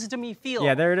ancient wisdom-y feel.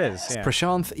 Yeah, there it is. Yeah.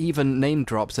 Prashanth even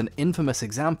name-drops an infamous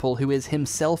example who is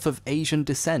himself of Asian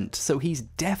descent, so he's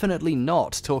definitely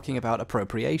not talking about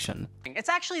appropriation. It's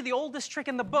actually the oldest trick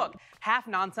in the book. Half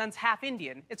nonsense, half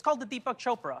Indian. It's called the Deepak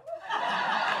Chopra.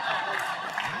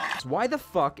 Why the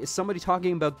fuck is somebody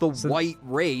talking about the white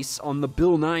race on the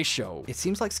Bill Nye show? It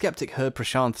seems like Skeptic heard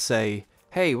Prashanth say,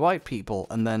 "Hey, white people,"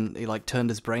 and then he like turned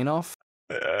his brain off.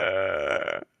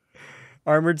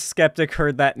 Armored Skeptic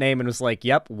heard that name and was like,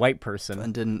 "Yep, white person,"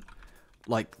 and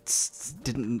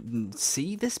didn't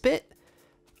see this bit.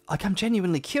 Like, I'm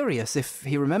genuinely curious if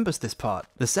he remembers this part.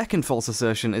 The second false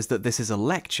assertion is that this is a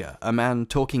lecture, a man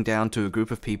talking down to a group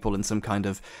of people in some kind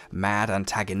of mad,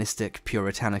 antagonistic,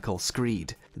 puritanical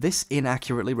screed. This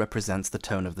inaccurately represents the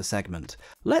tone of the segment.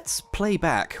 Let's play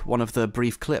back one of the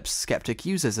brief clips Skeptic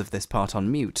uses of this part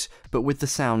on mute, but with the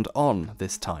sound on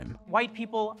this time. White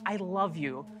people, I love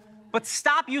you. But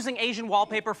stop using Asian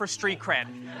wallpaper for street cred.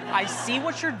 I see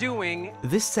what you're doing.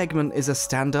 This segment is a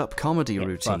stand-up comedy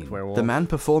routine. The man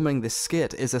performing this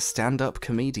skit is a stand-up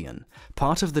comedian.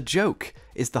 Part of the joke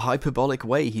is the hyperbolic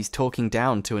way he's talking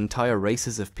down to entire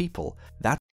races of people.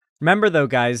 Remember though,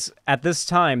 guys, at this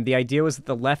time, the idea was that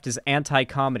the left is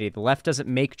anti-comedy. The left doesn't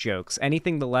make jokes.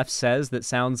 Anything the left says that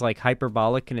sounds like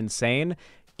hyperbolic and insane,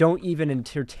 don't even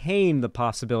entertain the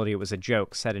possibility it was a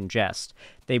joke said in jest.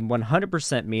 They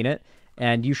 100% mean it,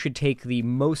 and you should take the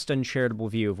most uncharitable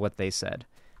view of what they said.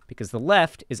 Because the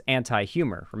left is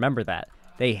anti-humor. Remember that.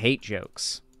 They hate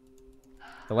jokes.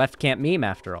 The left can't meme,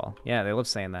 after all. Yeah, they love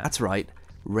saying that. That's right.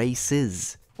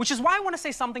 Races. Which is why I want to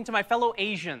say something to my fellow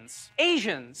Asians.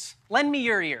 Asians, lend me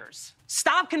your ears.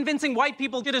 Stop convincing white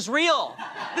people it is real.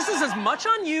 This is as much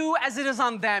on you as it is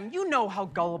on them. You know how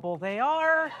gullible they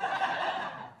are.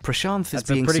 Prashanth is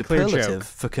being superlative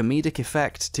for comedic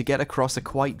effect to get across a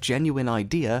quite genuine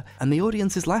idea, and the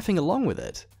audience is laughing along with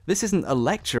it. This isn't a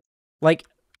lecture. Like,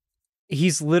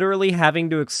 he's literally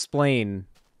having to explain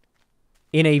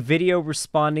in a video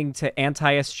responding to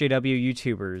anti-SJW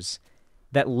YouTubers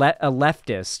that a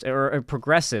leftist or a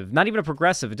progressive, not even a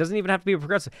progressive, it doesn't even have to be a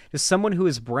progressive, just someone who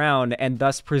is brown and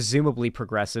thus presumably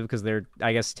progressive, because they're,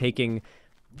 I guess, taking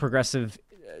progressive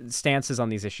stances on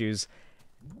these issues.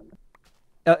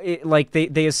 Like,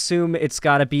 they assume it's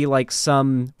got to be like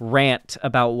some rant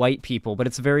about white people, but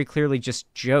it's very clearly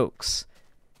just jokes.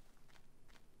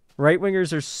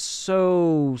 Right-wingers are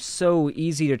so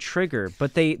easy to trigger,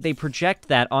 but they project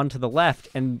that onto the left,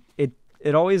 and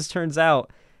it always turns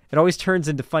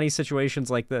into funny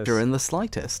situations like this. In the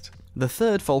slightest. The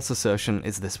third false assertion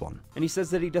is this one. And he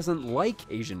says that he doesn't like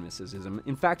Asian mysticism.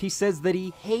 In fact, he says that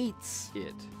he hates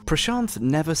it. Prashanth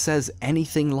never says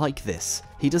anything like this.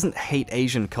 He doesn't hate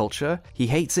Asian culture. He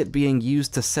hates it being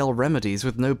used to sell remedies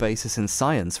with no basis in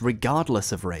science,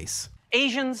 regardless of race.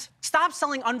 Asians, stop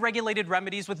selling unregulated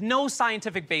remedies with no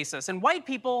scientific basis. And white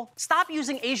people, stop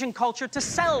using Asian culture to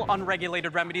sell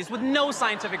unregulated remedies with no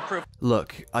scientific proof.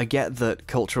 Look, I get that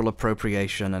cultural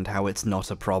appropriation and how it's not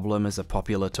a problem is a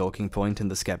popular talking point in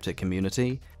the skeptic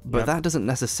community, but that doesn't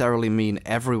necessarily mean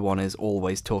everyone is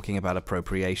always talking about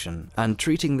appropriation. And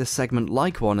treating this segment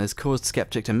like one has caused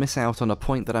Skeptic to miss out on a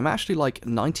point that I'm actually like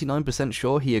 99%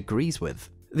 sure he agrees with.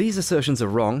 These assertions are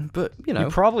wrong, but, you know, he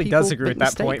probably does agree with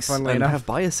that point, funnily enough. Have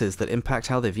biases that impact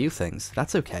how they view things.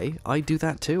 That's okay. I do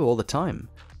that too all the time.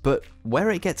 But where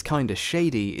it gets kinda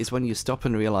shady is when you stop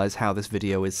and realize how this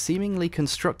video is seemingly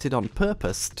constructed on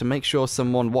purpose to make sure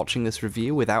someone watching this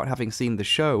review without having seen the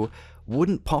show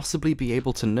wouldn't possibly be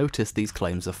able to notice these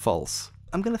claims are false.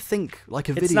 I'm gonna think like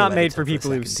a video It's not made editor for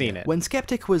people who've seen it. When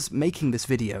Skeptic was making this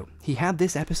video, he had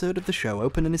this episode of the show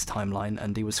open in his timeline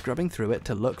and he was scrubbing through it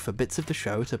to look for bits of the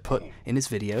show to put in his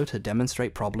video to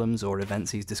demonstrate problems or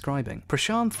events he's describing.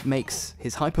 Prashanth makes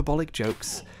his hyperbolic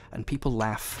jokes and people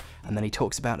laugh, and then he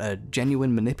talks about a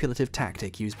genuine manipulative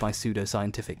tactic used by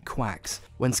pseudoscientific quacks.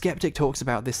 When Skeptic talks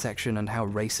about this section and how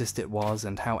racist it was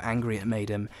and how angry it made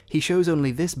him, he shows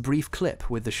only this brief clip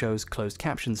with the show's closed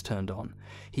captions turned on.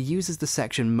 He uses the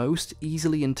section most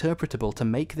easily interpretable to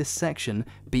make this section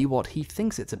be what he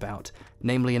thinks it's about,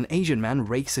 namely an Asian man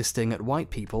racisting at white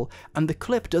people, and the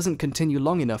clip doesn't continue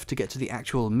long enough to get to the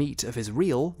actual meat of his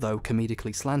real, though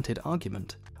comedically slanted,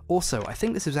 argument. Also, I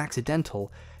think this is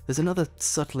accidental. There's another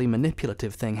subtly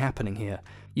manipulative thing happening here.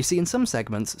 You see, in some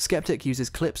segments, Skeptic uses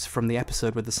clips from the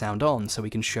episode with the sound on so he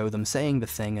can show them saying the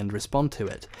thing and respond to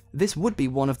it. This would be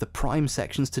one of the prime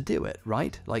sections to do it,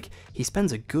 right? Like, he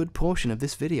spends a good portion of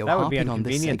this video harping on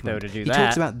this segment. Though, to do he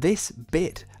talks about this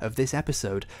bit of this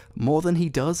episode more than he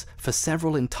does for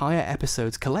several entire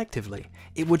episodes collectively.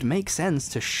 It would make sense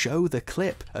to show the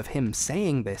clip of him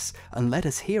saying this and let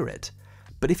us hear it.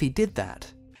 But if he did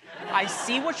that, I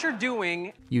see what you're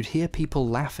doing. You'd hear people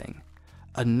laughing.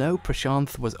 And no,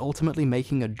 Prashanth was ultimately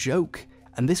making a joke,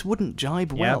 and this wouldn't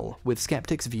jibe well with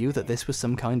Skeptic's view that this was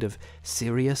some kind of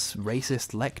serious,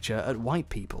 racist lecture at white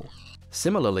people.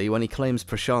 Similarly, when he claims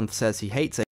Prashanth says he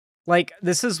hates it. Like,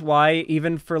 this is why,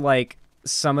 even for, like,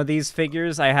 some of these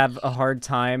figures, I have a hard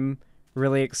time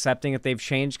really accepting that they've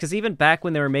changed, because even back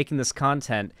when they were making this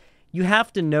content, you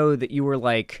have to know that you were,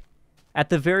 like, at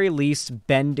the very least,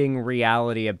 bending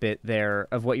reality a bit there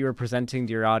of what you were presenting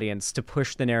to your audience to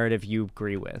push the narrative you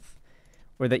agree with.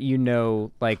 Or that you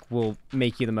know, like, will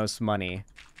make you the most money.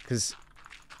 Because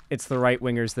it's the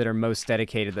right-wingers that are most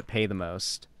dedicated that pay the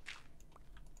most.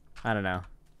 I don't know.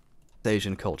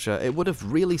 Asian culture, it would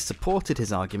have really supported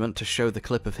his argument to show the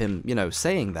clip of him, you know,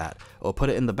 saying that, or put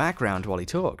it in the background while he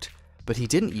talked. But he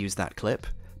didn't use that clip,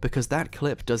 because that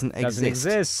clip doesn't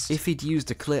exist. If he'd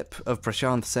used a clip of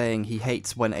Prashanth saying he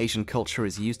hates when Asian culture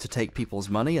is used to take people's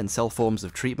money and sell forms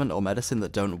of treatment or medicine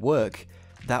that don't work,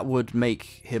 that would make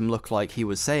him look like he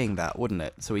was saying that, wouldn't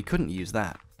it? So he couldn't use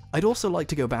that. I'd also like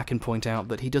to go back and point out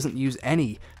that he doesn't use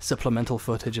any supplemental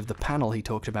footage of the panel he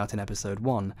talked about in episode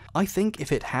 1. I think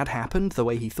if it had happened the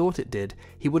way he thought it did,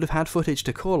 he would have had footage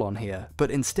to call on here,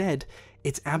 but instead,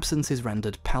 its absence is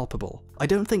rendered palpable. I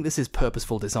don't think this is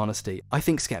purposeful dishonesty. I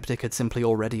think Skeptic had simply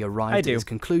already arrived at his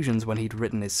conclusions when he'd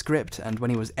written his script, and when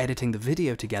he was editing the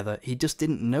video together, he just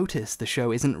didn't notice the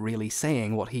show isn't really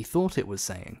saying what he thought it was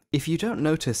saying. If you don't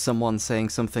notice someone saying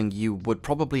something you would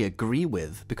probably agree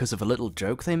with because of a little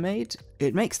joke they made,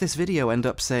 it makes this video end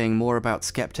up saying more about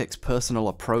Skeptic's personal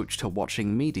approach to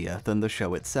watching media than the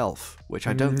show itself, which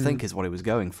I don't think is what he was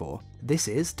going for. This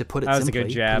is, to put it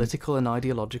simply, political and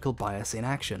ideological bias in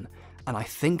action, and I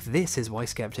think this is why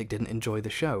Skeptic didn't enjoy the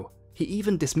show. He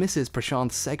even dismisses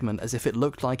Prashanth's segment as if it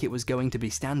looked like it was going to be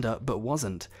stand-up but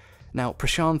wasn't. Now,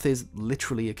 Prashanth is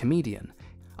literally a comedian.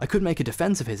 I could make a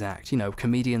defense of his act, you know,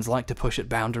 comedians like to push at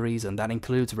boundaries, and that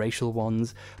includes racial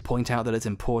ones, point out that it's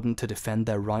important to defend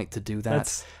their right to do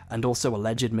that, and also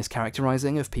alleged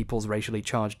mischaracterizing of people's racially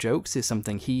charged jokes is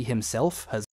something he himself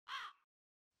has.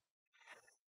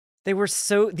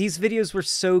 These videos were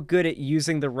so good at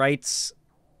using the rights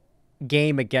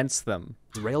game against them.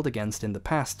 Railed against in the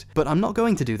past, but I'm not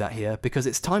going to do that here because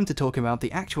it's time to talk about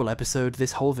the actual episode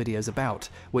this whole video's about,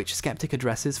 which Skeptic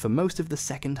addresses for most of the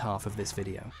second half of this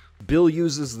video. Bill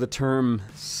uses the term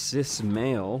cis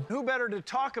male. Who better to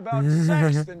talk about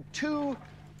sex than two?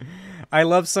 I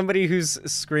love somebody who's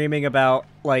screaming about,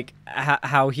 like,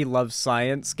 how he loves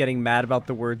science, getting mad about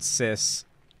the word cis.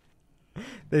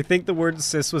 They think the word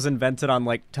cis was invented on,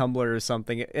 like, Tumblr or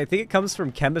something. I think it comes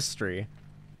from chemistry.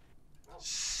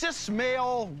 Cis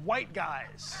male white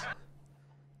guys.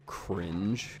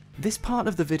 Cringe. This part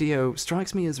of the video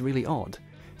strikes me as really odd.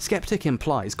 Skeptic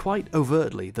implies quite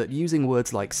overtly that using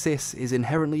words like cis is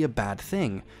inherently a bad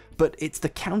thing, but it's the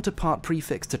counterpart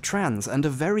prefix to trans and a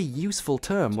very useful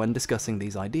term when discussing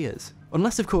these ideas.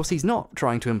 Unless, of course, he's not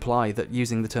trying to imply that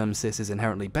using the term cis is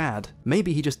inherently bad.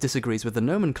 Maybe he just disagrees with the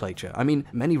nomenclature. I mean,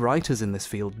 many writers in this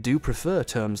field do prefer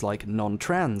terms like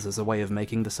non-trans as a way of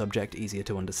making the subject easier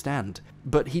to understand.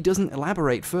 But he doesn't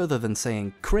elaborate further than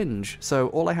saying cringe, so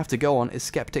all I have to go on is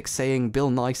Skeptic saying Bill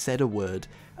Nye said a word,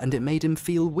 and it made him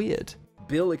feel weird.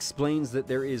 Bill explains that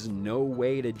there is no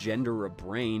way to gender a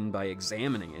brain by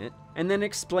examining it, and then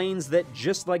explains that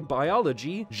just like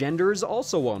biology, gender is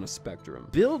also on a spectrum.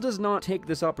 Bill does not take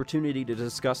this opportunity to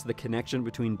discuss the connection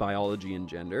between biology and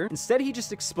gender. Instead, he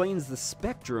just explains the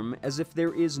spectrum as if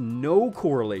there is no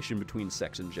correlation between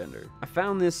sex and gender. I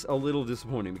found this a little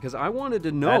disappointing because I wanted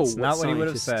to know what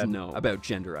scientists know about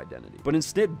gender identity. But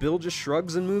instead, Bill just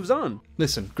shrugs and moves on.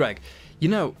 Listen, Greg, you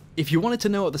know, if you wanted to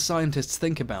know what the scientists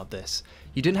think about this,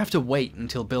 you didn't have to wait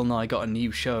until Bill Nye got a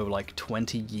new show like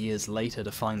 20 years later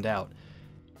to find out.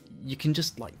 You can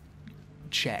just, like,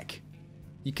 check.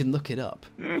 You can look it up.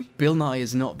 Bill Nye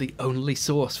is not the only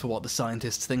source for what the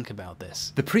scientists think about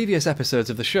this. The previous episodes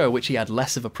of the show, which he had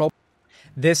less of a problem.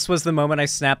 This was the moment I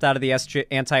snapped out of the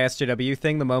anti-SJW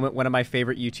thing, the moment one of my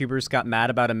favorite YouTubers got mad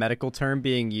about a medical term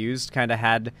being used, kind of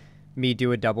had me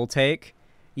do a double take.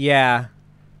 Yeah,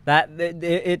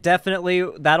 it definitely,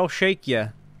 that'll shake you.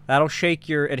 That'll shake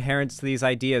your adherence to these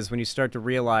ideas when you start to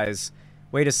realize,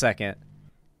 wait a second,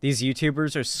 these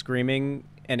YouTubers are screaming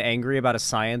and angry about a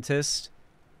scientist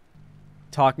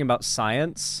talking about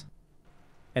science,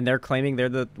 and they're claiming they're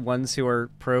the ones who are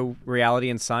pro-reality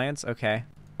and science? Okay.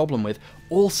 Problem with.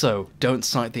 Also, don't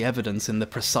cite the evidence in the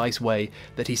precise way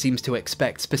that he seems to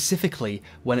expect, specifically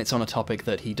when it's on a topic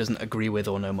that he doesn't agree with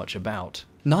or know much about.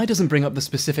 Nye doesn't bring up the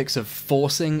specifics of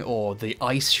forcing or the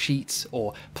ice sheets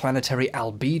or planetary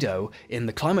albedo in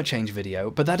the climate change video,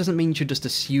 but that doesn't mean you should just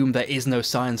assume there is no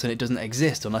science and it doesn't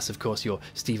exist, unless of course you're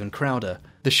Steven Crowder.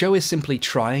 The show is simply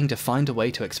trying to find a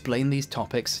way to explain these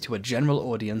topics to a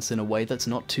general audience in a way that's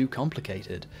not too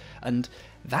complicated, and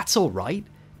that's alright.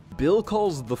 Bill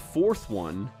calls the fourth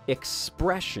one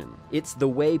expression. It's the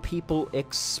way people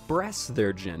express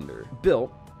their gender. Bill,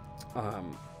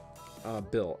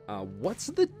 what's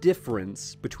the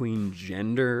difference between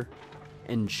gender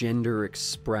and gender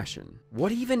expression?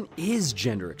 What even is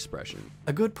gender expression?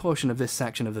 A good portion of this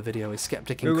section of the video is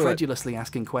Skeptic incredulously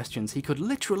asking questions he could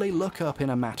literally look up in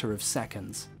a matter of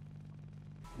seconds.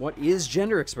 What is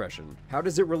gender expression? How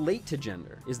does it relate to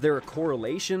gender? Is there a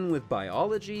correlation with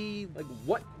biology? Like,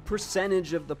 what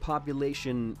percentage of the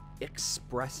population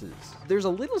expresses? There's a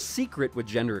little secret with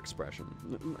gender expression.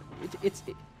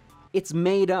 It's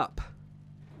made up.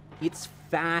 It's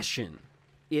fashion.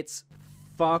 It's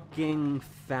fucking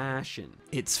fashion.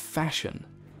 It's fashion.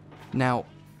 Now,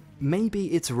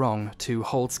 maybe it's wrong to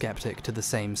hold Skeptic to the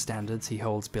same standards he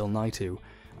holds Bill Nye to.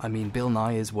 I mean, Bill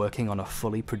Nye is working on a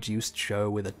fully produced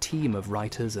show with a team of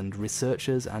writers and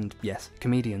researchers and, yes,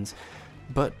 comedians.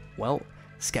 But, well,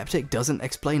 Skeptic doesn't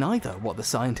explain either what the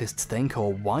scientists think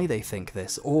or why they think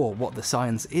this, or what the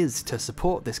science is to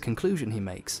support this conclusion he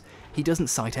makes. He doesn't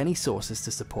cite any sources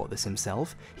to support this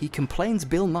himself, he complains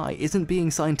Bill Nye isn't being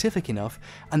scientific enough,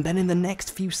 and then in the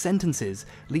next few sentences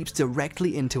leaps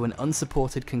directly into an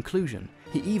unsupported conclusion.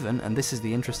 He even, and this is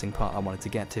the interesting part I wanted to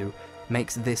get to,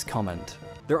 makes this comment.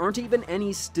 There aren't even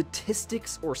any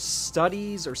statistics or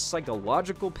studies or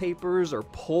psychological papers or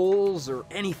polls or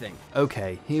anything.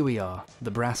 Okay, here we are,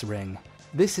 the brass ring.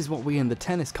 This is what we in the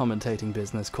tennis commentating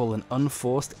business call an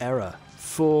unforced error.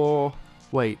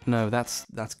 Wait, no, that's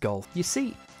golf. You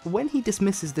see, when he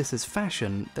dismisses this as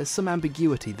fashion, there's some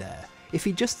ambiguity there. If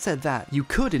he just said that, you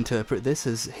could interpret this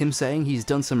as him saying he's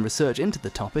done some research into the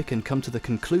topic and come to the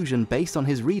conclusion based on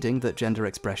his reading that gender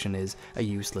expression is a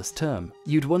useless term.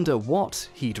 You'd wonder what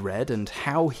he'd read and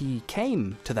how he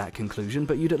came to that conclusion,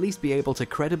 but you'd at least be able to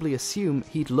credibly assume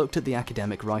he'd looked at the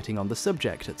academic writing on the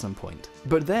subject at some point.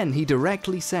 But then he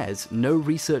directly says no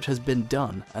research has been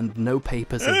done and no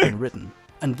papers have been written.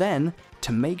 And then,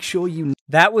 to make sure you...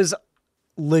 That was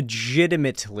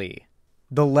legitimately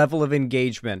the level of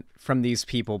engagement from these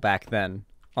people back then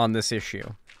on this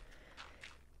issue.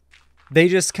 They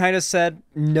just kind of said,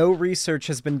 no research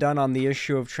has been done on the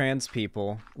issue of trans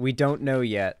people. We don't know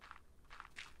yet.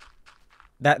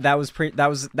 That was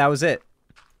it.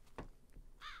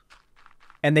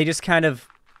 And they just kind of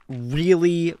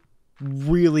really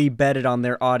betted on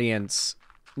their audience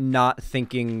not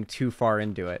thinking too far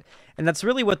into it. And that's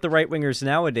really what the right-wingers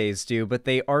nowadays do, but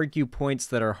they argue points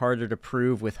that are harder to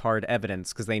prove with hard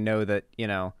evidence, because they know that, you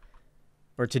know,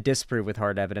 or to disprove with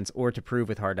hard evidence, or to prove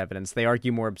with hard evidence. They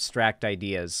argue more abstract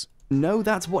ideas. No,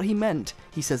 that's what he meant.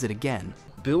 He says it again.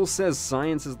 Bill says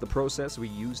science is the process we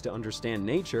use to understand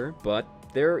nature, but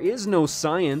there is no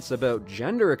science about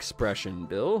gender expression,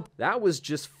 Bill. That was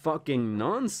just fucking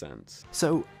nonsense.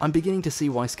 So, I'm beginning to see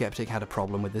why Skeptic had a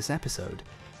problem with this episode.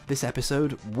 This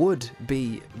episode would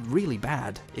be really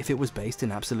bad if it was based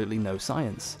in absolutely no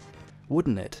science,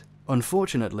 wouldn't it?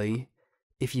 Unfortunately,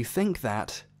 if you think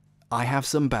that, I have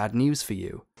some bad news for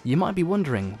you. You might be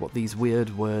wondering what these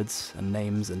weird words and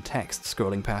names and text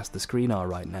scrolling past the screen are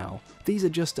right now. These are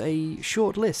just a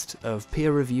short list of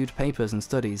peer-reviewed papers and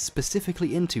studies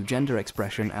specifically into gender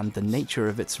expression and the nature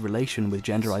of its relation with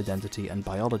gender identity and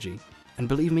biology. And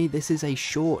believe me, this is a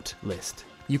short list.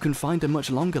 You can find a much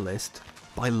longer list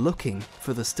by looking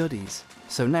for the studies.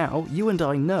 So now, you and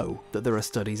I know that there are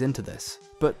studies into this,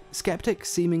 but Skeptic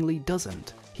seemingly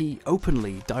doesn't. He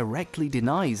openly, directly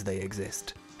denies they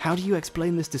exist. How do you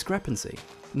explain this discrepancy?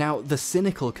 Now, the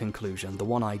cynical conclusion, the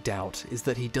one I doubt, is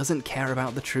that he doesn't care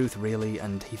about the truth really,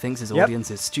 and he thinks his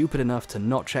audience is stupid enough to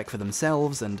not check for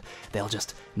themselves, and they'll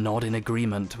just nod in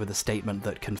agreement with a statement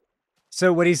that can...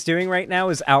 So what he's doing right now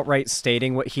is outright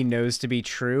stating what he knows to be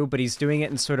true, but he's doing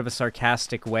it in sort of a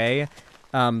sarcastic way.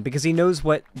 Because he knows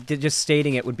what just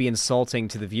stating it would be insulting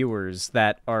to the viewers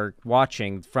that are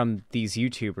watching from these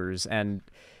YouTubers, and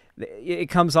it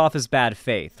comes off as bad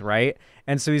faith, right?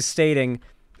 And so he's stating,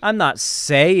 I'm not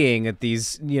saying that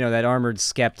that armored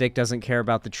skeptic doesn't care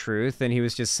about the truth and he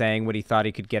was just saying what he thought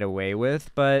he could get away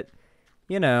with, but,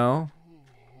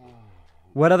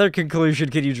 what other conclusion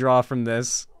could you draw from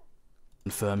this?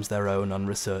 Confirms their own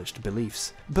unresearched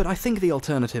beliefs. But I think the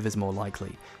alternative is more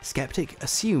likely. Skeptic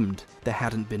assumed there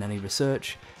hadn't been any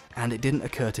research, and it didn't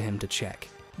occur to him to check.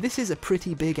 This is a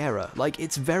pretty big error. Like,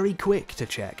 it's very quick to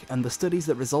check, and the studies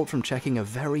that result from checking are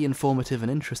very informative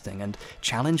and interesting, and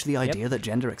challenge the idea that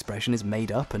gender expression is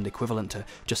made up and equivalent to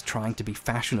just trying to be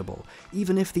fashionable.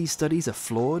 Even if these studies are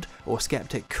flawed, or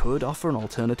Skeptic could offer an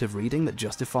alternative reading that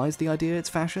justifies the idea it's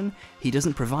fashion, he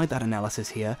doesn't provide that analysis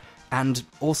here, and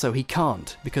also he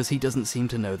can't, because he doesn't seem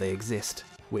to know they exist,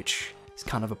 which is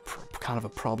kind of a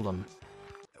problem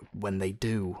when they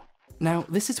do. Now,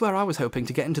 this is where I was hoping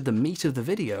to get into the meat of the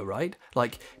video, right?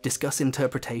 Like, discuss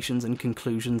interpretations and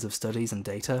conclusions of studies and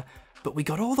data, but we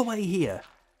got all the way here,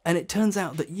 and it turns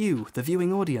out that you, the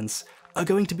viewing audience, are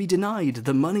going to be denied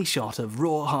the money shot of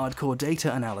raw, hardcore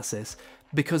data analysis,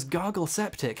 because Gargle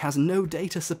Septic has no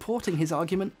data supporting his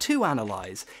argument to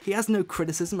analyze. He has no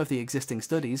criticism of the existing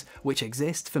studies, which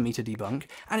exist for me to debunk,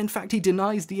 and in fact he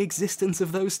denies the existence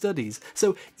of those studies.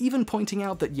 So even pointing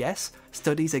out that yes,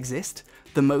 studies exist,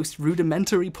 the most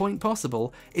rudimentary point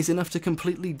possible, is enough to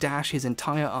completely dash his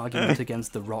entire argument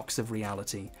against the rocks of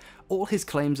reality. All his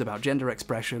claims about gender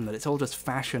expression, that it's all just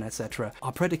fashion, etc.,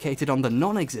 are predicated on the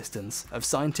non-existence of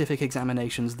scientific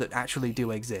examinations that actually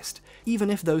do exist. Even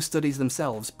if those studies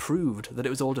themselves proved that it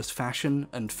was all just fashion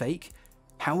and fake,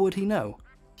 how would he know?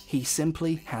 He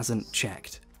simply hasn't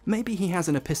checked. Maybe he has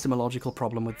an epistemological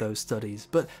problem with those studies,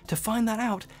 but to find that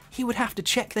out, he would have to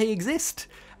check they exist,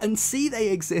 and see they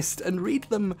exist, and read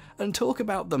them, and talk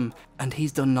about them, and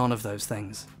he's done none of those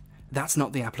things. That's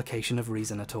not the application of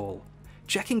reason at all.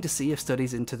 Checking to see if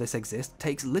studies into this exist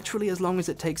takes literally as long as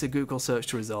it takes a Google search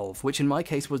to resolve, which in my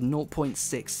case was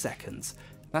 0.6 seconds.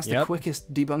 That's the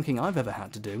quickest debunking I've ever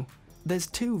had to do. There's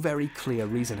two very clear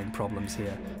reasoning problems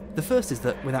here. The first is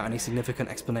that, without any significant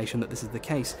explanation that this is the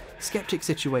case, Skeptic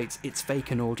situates it's fake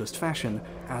and all just fashion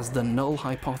as the null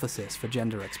hypothesis for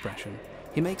gender expression.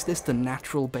 He makes this the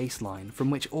natural baseline from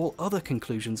which all other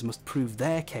conclusions must prove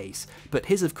their case, but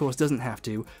his of course doesn't have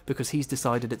to because he's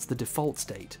decided it's the default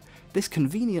state. This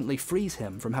conveniently frees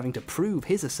him from having to prove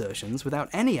his assertions without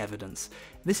any evidence.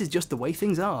 This is just the way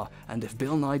things are, and if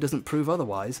Bill Nye doesn't prove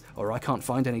otherwise, or I can't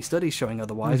find any studies showing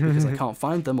otherwise because I can't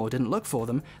find them or didn't look for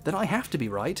them, then I have to be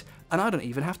right, and I don't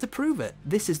even have to prove it.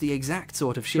 This is the exact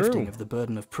sort of shifting of the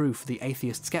burden of proof the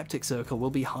atheist skeptic circle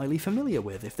will be highly familiar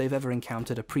with if they've ever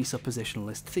encountered a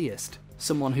presuppositionalist theist.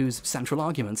 Someone whose central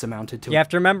arguments amounted to— You have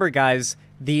to remember, guys,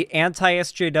 the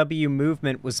anti-SJW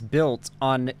movement was built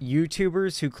on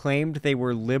YouTubers who claimed they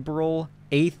were liberal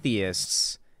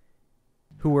atheists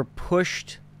who were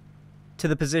pushed to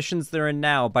the positions they're in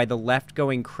now by the left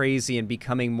going crazy and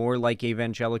becoming more like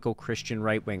evangelical Christian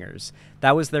right-wingers.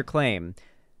 That was their claim.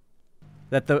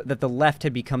 That the left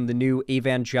had become the new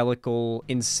evangelical,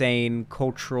 insane,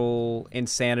 cultural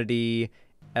insanity,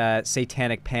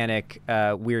 satanic panic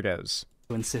weirdos.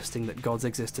 Insisting that God's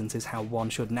existence is how one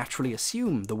should naturally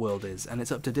assume the world is, and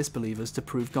it's up to disbelievers to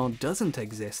prove God doesn't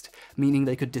exist, meaning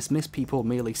they could dismiss people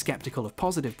merely skeptical of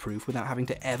positive proof without having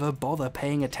to ever bother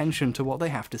paying attention to what they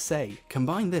have to say.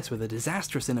 Combine this with a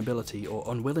disastrous inability or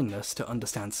unwillingness to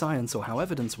understand science or how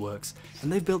evidence works,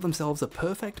 and they've built themselves a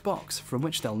perfect box from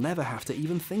which they'll never have to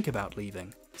even think about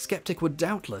leaving. Skeptic would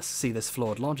doubtless see this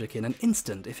flawed logic in an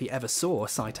instant if he ever saw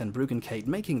Cy ten Bruggencate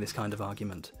making this kind of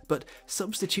argument, but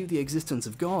substitute the existence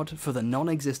of God for the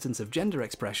non-existence of gender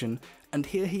expression, and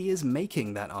here he is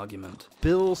making that argument.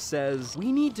 Bill says,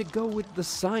 we need to go with the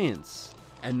science,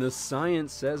 and the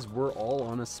science says we're all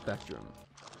on a spectrum.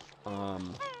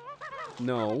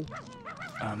 No.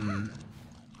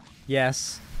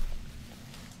 Yes.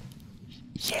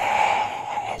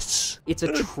 Yes! It's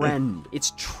a trend.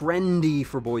 It's trendy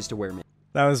for boys to wear makeup.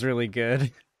 That was really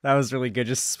good. That was really good,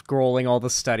 just scrolling all the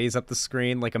studies up the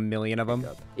screen, like a million of them.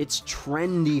 It's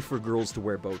trendy for girls to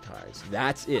wear bow ties.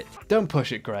 That's it. Don't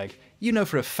push it, Greg. You know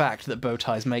for a fact that bow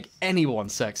ties make anyone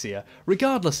sexier,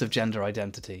 regardless of gender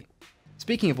identity.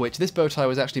 Speaking of which, this bow tie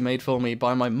was actually made for me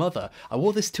by my mother. I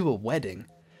wore this to a wedding.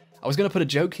 I was going to put a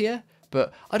joke here,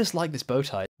 but I just like this bow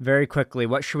tie. Very quickly,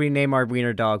 what should we name our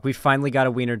wiener dog? We finally got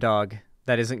a wiener dog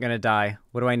that isn't gonna die.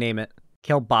 What do I name it?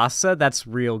 Kielbasa? That's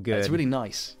real good. It's really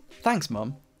nice. Thanks,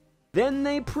 Mum. Then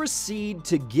they proceed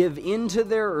to give in to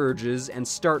their urges and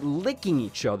start licking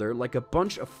each other like a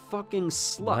bunch of fucking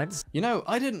sluts. What? You know,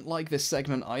 I didn't like this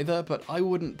segment either, but I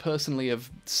wouldn't personally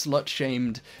have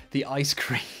slut-shamed the ice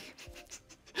cream.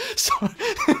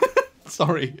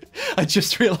 Sorry, I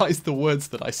just realized the words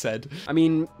that I said. I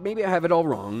mean, maybe I have it all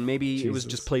wrong. Maybe it was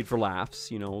just played for laughs,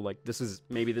 you know, like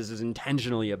maybe this is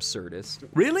intentionally absurdist.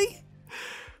 Really?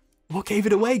 What gave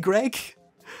it away, Greg?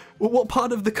 What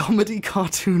part of the comedy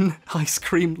cartoon ice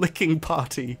cream licking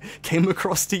party came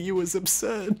across to you as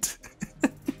absurd?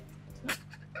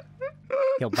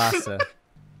 Kielbasa.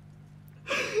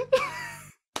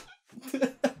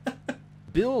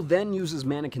 Bill then uses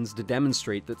mannequins to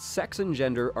demonstrate that sex and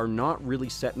gender are not really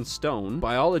set in stone,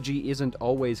 biology isn't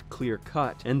always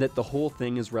clear-cut, and that the whole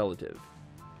thing is relative.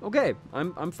 Okay,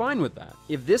 I'm fine with that.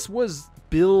 If this was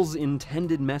Bill's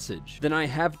intended message, then I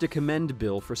have to commend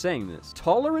Bill for saying this.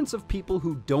 Tolerance of people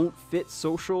who don't fit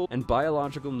social and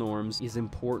biological norms is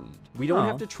important. We don't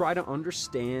have to try to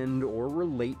understand or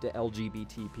relate to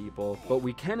LGBT people, but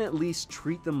we can at least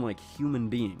treat them like human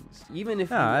beings. Even if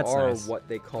you are what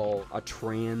they call a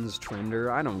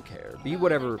trans-trender, I don't care. Be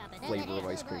whatever flavor of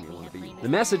ice cream you want to be. The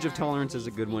message of tolerance is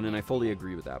a good one, and I fully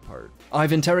agree with that part.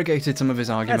 I've interrogated some of his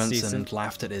arguments and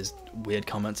laughed at his weird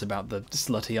comments about the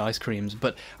slutty ice creams,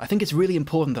 but I think it's really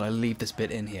important that I leave this bit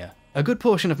in here. A good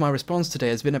portion of my response today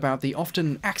has been about the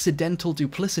often accidental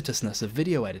duplicitousness of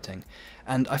video editing,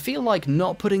 and I feel like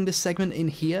not putting this segment in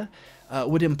here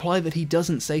would imply that he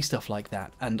doesn't say stuff like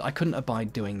that, and I couldn't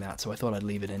abide doing that, so I thought I'd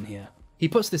leave it in here. He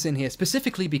puts this in here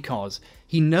specifically because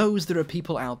he knows there are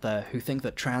people out there who think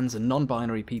that trans and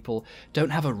non-binary people don't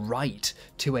have a right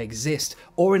to exist,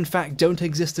 or in fact don't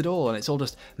exist at all, and it's all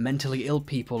just mentally ill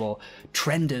people or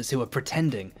trenders who are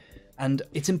pretending. And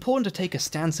it's important to take a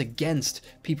stance against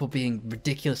people being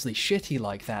ridiculously shitty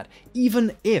like that,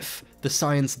 even if the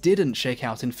science didn't shake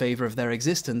out in favor of their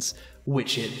existence,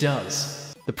 which it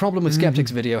does. The problem with Skeptic's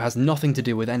video has nothing to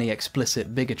do with any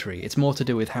explicit bigotry, it's more to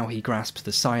do with how he grasped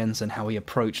the science and how he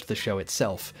approached the show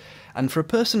itself. And for a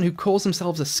person who calls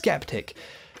themselves a skeptic,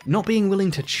 not being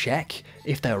willing to check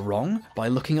if they're wrong by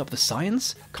looking up the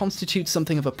science constitutes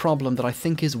something of a problem that I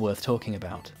think is worth talking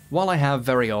about. While I have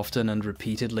very often and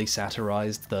repeatedly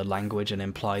satirized the language and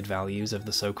implied values of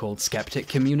the so-called skeptic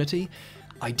community,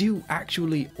 I do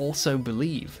actually also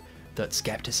believe that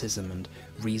skepticism and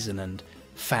reason and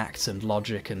facts and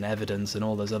logic and evidence and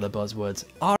all those other buzzwords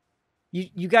are...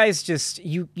 You guys just...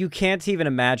 You can't even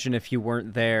imagine if you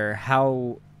weren't there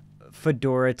how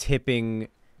fedora tipping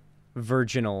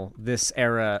virginal this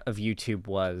era of YouTube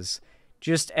was.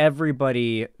 Just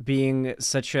everybody being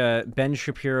such a Ben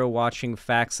Shapiro watching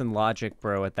facts and logic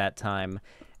bro at that time,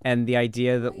 and the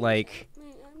idea that like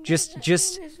just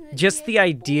the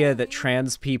idea that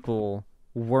trans people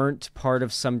weren't part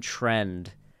of some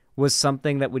trend was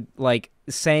something that would like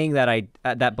saying that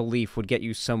that belief would get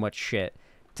you so much shit.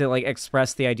 To like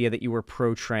express the idea that you were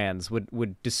pro-trans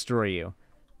would destroy you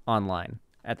online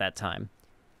at that time.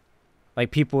 Like,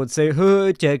 people would say,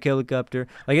 "Oh, tech helicopter."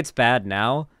 Like, it's bad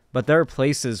now, but there are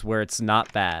places where it's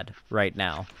not bad right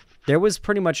now. There was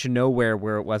pretty much nowhere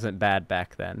where it wasn't bad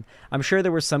back then. I'm sure there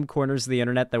were some corners of the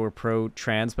internet that were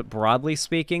pro-trans, but broadly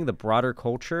speaking, the broader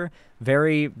culture,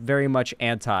 very, very much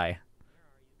anti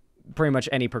pretty much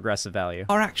any progressive value.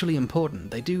 Are actually important.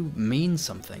 They do mean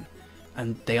something,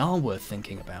 and they are worth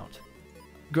thinking about.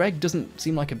 Greg doesn't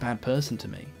seem like a bad person to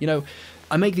me. You know,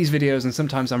 I make these videos and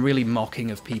sometimes I'm really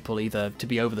mocking of people, either to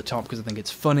be over the top because I think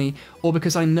it's funny, or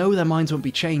because I know their minds won't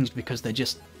be changed because they're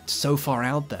just so far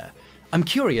out there. I'm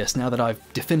curious, now that I've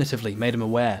definitively made him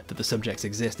aware that the subjects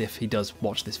exist if he does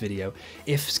watch this video,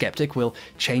 if Skeptic will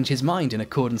change his mind in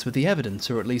accordance with the evidence,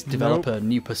 or at least develop a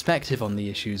new perspective on the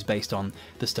issues based on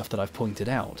the stuff that I've pointed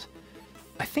out.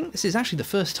 I think this is actually the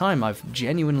first time I've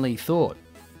genuinely thought,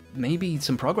 maybe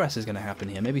some progress is going to happen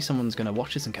here. Maybe someone's going to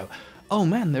watch this and go, "Oh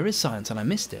man, there is science and I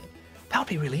missed it." That would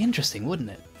be really interesting, wouldn't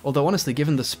it? Although honestly,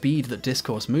 given the speed that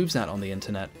discourse moves at on the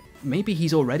internet, maybe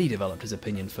he's already developed his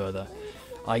opinion further.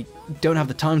 I don't have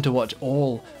the time to watch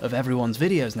all of everyone's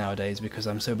videos nowadays because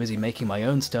I'm so busy making my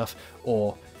own stuff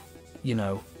or, you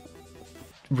know,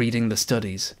 reading the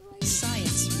studies.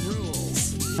 Science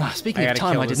rules. Speaking of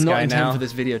time, I did not intend for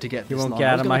this video to get this long.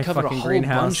 I was going to cover a whole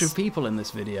bunch of people in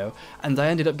this video, and I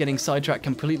ended up getting sidetracked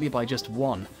completely by just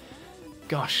one.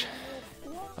 Gosh,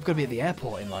 I've got to be at the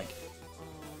airport in like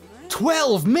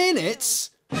 12 minutes!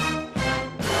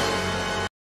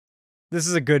 This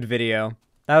is a good video.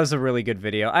 That was a really good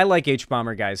video. I like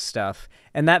H-Bomber Guy's stuff,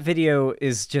 and that video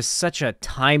is just such a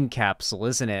time capsule,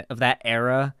 isn't it, of that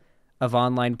era of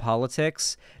online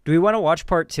politics. Do we want to watch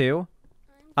part 2?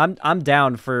 I'm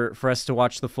down for us to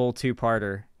watch the full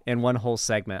 2-parter in one whole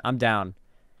segment. I'm down.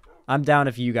 I'm down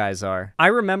if you guys are. I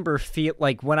remember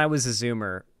like when I was a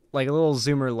Zoomer, like a little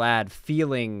Zoomer lad,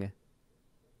 feeling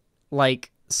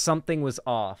like something was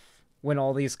off when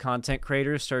all these content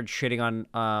creators started shitting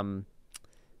on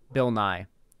Bill Nye.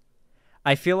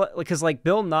 I feel because like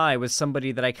Bill Nye was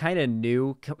somebody that I kind of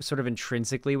knew sort of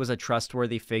intrinsically was a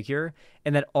trustworthy figure,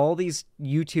 and that all these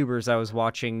YouTubers I was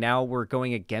watching now were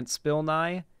going against Bill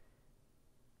Nye.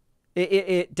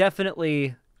 It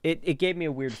definitely it gave me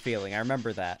a weird feeling. I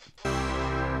remember that.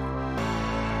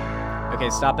 Okay,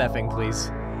 stop effing,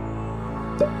 please.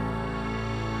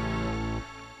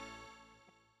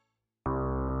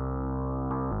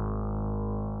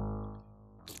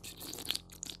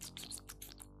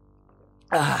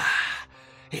 Ah,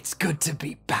 it's good to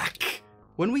be back.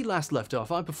 When we last left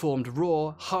off, I performed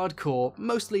raw, hardcore,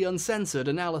 mostly uncensored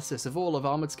analysis of all of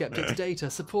Armored Skeptic's data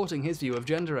supporting his view of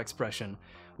gender expression,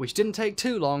 which didn't take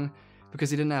too long because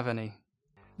he didn't have any.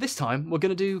 This time, we're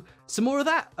going to do some more of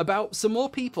that about some more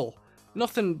people.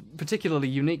 Nothing particularly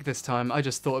unique this time, I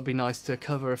just thought it'd be nice to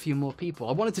cover a few more people.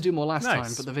 I wanted to do more last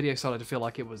time, but the video started to feel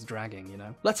like it was dragging, you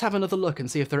know? Let's have another look and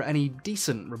see if there are any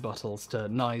decent rebuttals to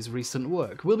Nye's recent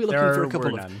work. We'll be looking for a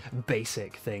couple of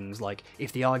basic things, like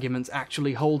if the arguments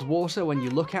actually hold water when you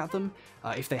look at them,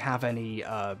 if they have any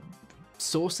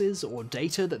sources or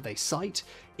data that they cite,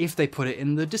 if they put it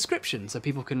in the description so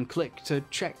people can click to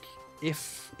check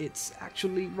if it's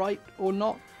actually right or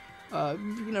not.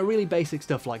 You know, really basic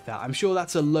stuff like that. I'm sure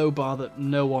that's a low bar that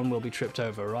no one will be tripped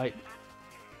over, right?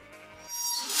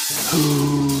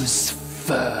 Who's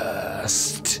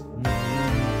first?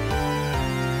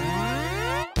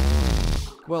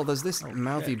 Well, there's this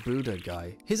mouthy Buddha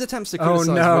guy. His attempts to criticize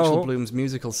Rachel Bloom's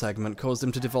musical segment caused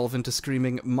him to devolve into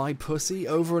screaming "my pussy"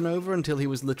 over and over until he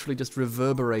was literally just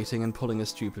reverberating and pulling a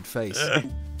stupid face.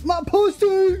 My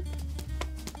pussy!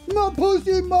 My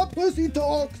pussy, my pussy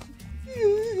talks!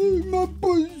 My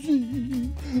pussy,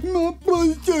 my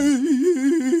pussy.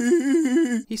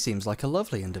 He seems like a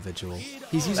lovely individual.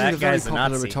 He's using the very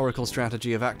popular rhetorical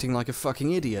strategy of acting like a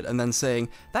fucking idiot and then saying,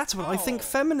 "That's what I think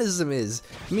feminism is.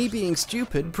 Me being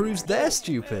stupid proves they're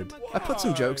stupid." I put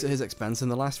some jokes at his expense in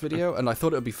the last video, and I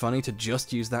thought it would be funny to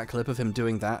just use that clip of him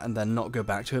doing that and then not go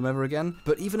back to him ever again.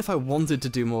 But even if I wanted to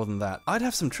do more than that, I'd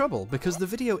have some trouble, because the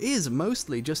video is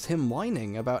mostly just him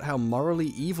whining about how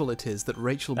morally evil it is that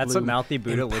Rachel Bloom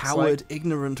empowered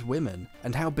ignorant women,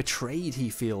 and how betrayed he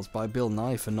feels by Bill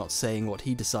Nye for not saying what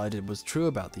he decided was true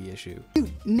about the issue.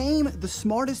 Dude, name the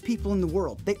smartest people in the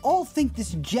world. They all think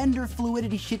this gender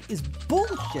fluidity shit is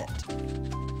bullshit.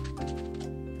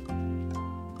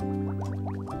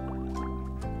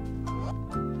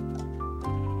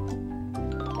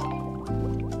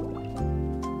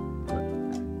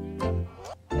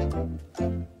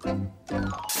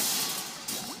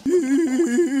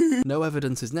 No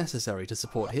evidence is necessary to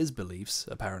support his beliefs,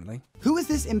 apparently. Who is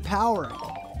this empowering?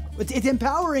 It's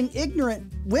empowering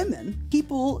ignorant women.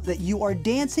 People that you are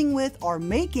dancing with are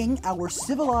making our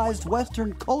civilized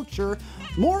Western culture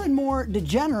more and more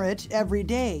degenerate every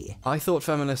day. I thought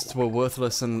feminists were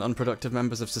worthless and unproductive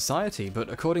members of society, but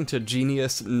according to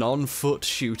genius, non-foot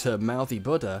shooter Mouthy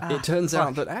Buddha, it turns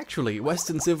out that actually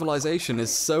Western civilization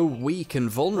is so weak and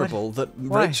vulnerable that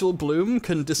Rachel Bloom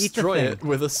can destroy it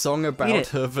with a song about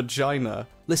her vagina.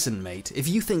 Listen, mate, if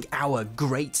you think our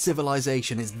great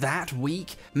civilization is that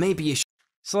weak, maybe you should...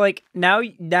 So, like, now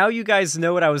you guys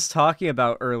know what I was talking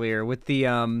about earlier with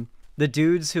the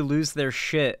dudes who lose their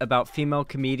shit about female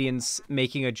comedians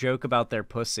making a joke about their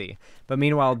pussy. But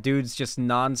meanwhile, dudes just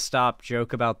non-stop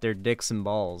joke about their dicks and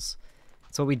balls.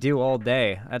 That's what we do all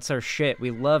day. That's our shit.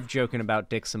 We love joking about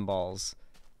dicks and balls.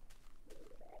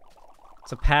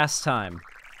 It's a pastime.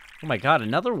 Oh my god,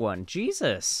 another one.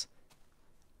 Jesus.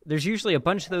 There's usually a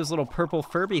bunch of those little purple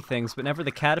Furby things, but never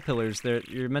the caterpillars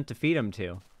you're meant to feed them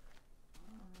to.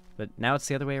 But now it's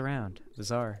the other way around.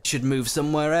 Bizarre. Should move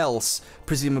somewhere else,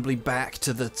 presumably back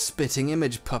to the spitting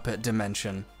image puppet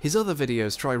dimension. His other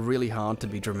videos try really hard to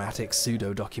be dramatic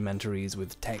pseudo-documentaries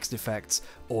with text effects,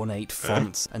 ornate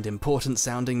fonts, and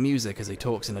important-sounding music as he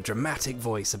talks in a dramatic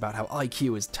voice about how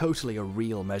IQ is totally a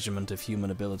real measurement of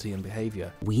human ability and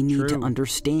behavior. We need to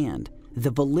understand the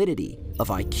validity of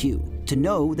IQ, to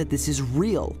know that this is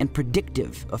real and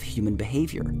predictive of human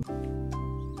behavior.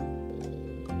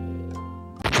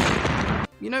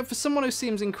 You know, for someone who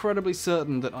seems incredibly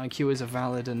certain that IQ is a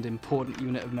valid and important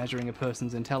unit of measuring a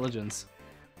person's intelligence,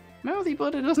 Mouthy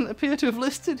Buddha doesn't appear to have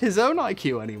listed his own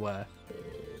IQ anywhere.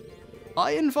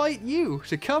 I invite you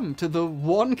to come to the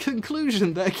one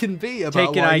conclusion there can be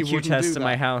about take an why IQ test in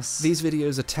my house. These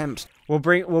videos attempt. We'll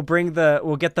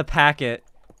get the packet.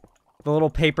 The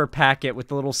little paper packet with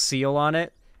the little seal on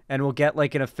it, and we'll get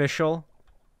like an official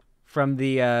from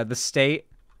the state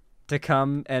to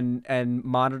come and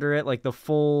monitor it, like the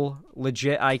full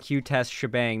legit IQ test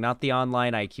shebang, not the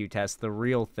online IQ test, the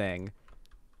real thing.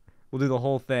 We'll do the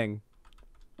whole thing.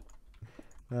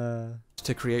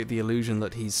 To create the illusion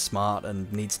that he's smart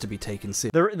and needs to be taken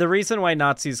seriously. The reason why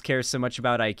Nazis care so much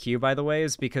about IQ, by the way,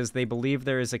 is because they believe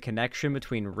there is a connection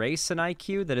between race and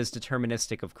IQ that is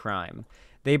deterministic of crime.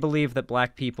 They believe that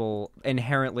black people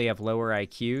inherently have lower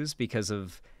IQs because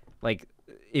of, like,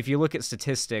 if you look at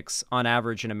statistics, on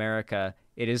average in America,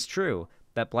 it is true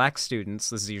that black students,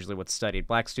 this is usually what's studied,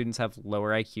 black students have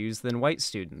lower IQs than white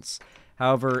students.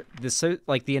 However,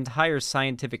 the entire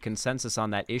scientific consensus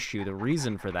on that issue, the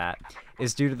reason for that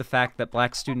is due to the fact that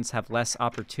black students have less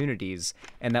opportunities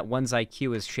and that one's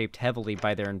IQ is shaped heavily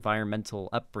by their environmental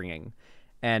upbringing.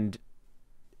 And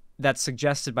that's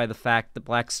suggested by the fact that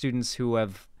black students who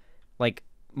have, like,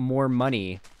 more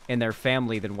money in their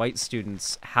family than white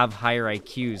students have higher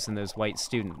IQs than those white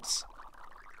students.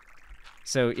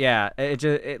 So yeah, they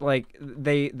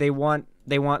want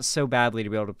so badly to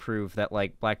be able to prove that,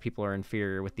 like, black people are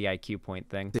inferior with the IQ point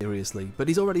thing. Seriously, but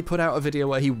he's already put out a video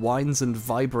where he whines and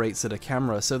vibrates at a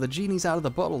camera, so the genie's out of the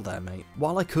bottle there, mate.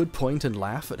 While I could point and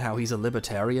laugh at how he's a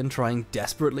libertarian trying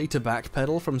desperately to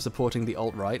backpedal from supporting the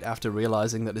alt-right after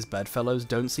realizing that his bedfellows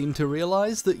don't seem to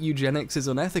realize that eugenics is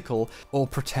unethical, or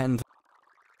pretend.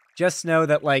 Just know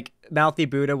that, like, Mouthy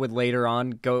Buddha would later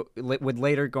go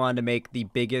on to make the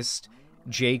biggest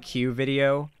JQ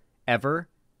video ever.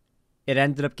 It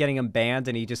ended up getting him banned,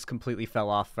 and he just completely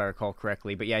fell off, if I recall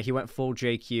correctly. But yeah, he went full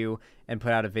JQ and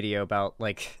put out a video about,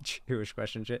 like, Jewish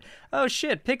question shit. Oh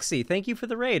shit, Pixie, thank you for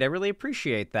the raid. I really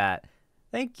appreciate that.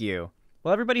 Thank you.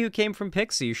 Well, everybody who came from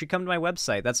Pixie, you should come to my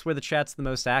website. That's where the chat's the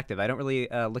most active. I don't really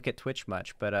look at Twitch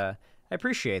much, but I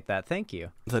appreciate that. Thank you.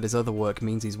 That his other work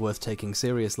means he's worth taking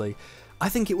seriously. I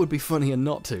think it would be funnier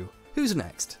not to. Who's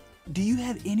next? Do you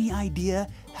have any idea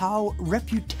how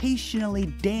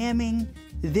reputationally damning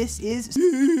this is?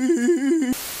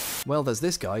 Well, there's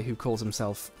this guy who calls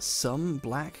himself Some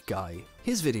Black Guy.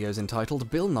 His video's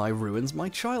entitled Bill Nye Ruins My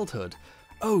Childhood.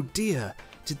 Oh dear,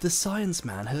 did the science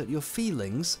man hurt your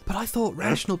feelings? But I thought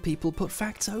rational people put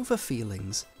facts over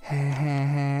feelings.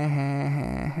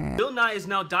 Bill Nye is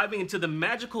now diving into the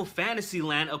magical fantasy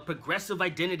land of progressive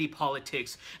identity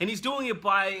politics, and he's doing it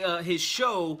by his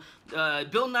show,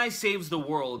 Bill Nye Saves the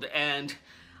World, and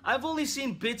I've only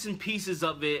seen bits and pieces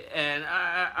of it, and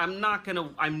I'm not gonna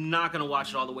watch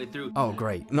it all the way through. Oh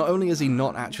great, not only has he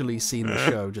not actually seen the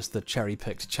show, just the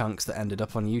cherry-picked chunks that ended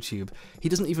up on YouTube, he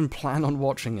doesn't even plan on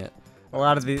watching it. A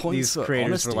lot of these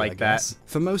creators were like that.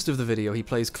 For most of the video, he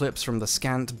plays clips from the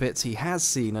scant bits he has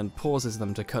seen and pauses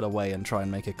them to cut away and try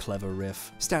and make a clever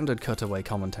riff. Standard cutaway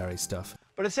commentary stuff.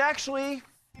 But it's actually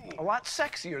a lot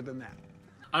sexier than that.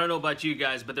 I don't know about you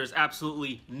guys, but there's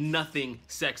absolutely nothing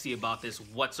sexy about this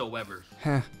whatsoever.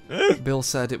 Heh. Bill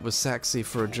said it was sexy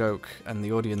for a joke, and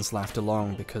the audience laughed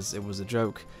along because it was a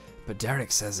joke. But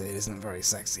Derek says it isn't very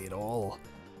sexy at all.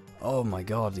 Oh my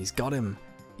god, he's got him.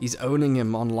 He's owning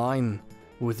him online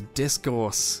with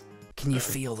discourse. Can you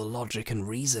feel the logic and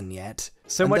reason yet?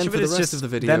 So much of it is just the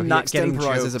video, them not getting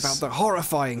extemporizes jokes. about the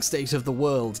horrifying state of the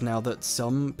world now that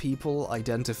some people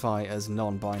identify as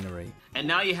non-binary. And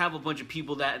now you have a bunch of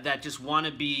people that just want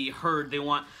to be heard. They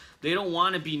don't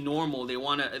want to be normal. They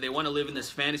want to live in this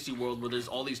fantasy world where there's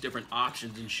all these different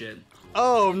options and shit.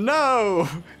 Oh no!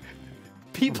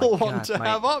 People want to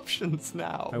have options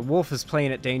now. My wolf is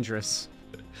playing it dangerous.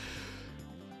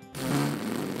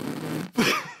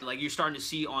 Like you're starting to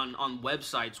see on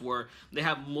websites where they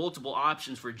have multiple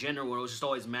options for gender, where it was just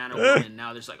always man or woman, and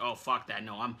now there's like, oh fuck that,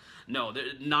 no,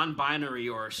 non-binary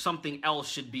or something else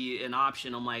should be an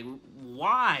option. I'm like,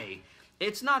 why?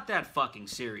 It's not that fucking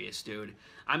serious, dude.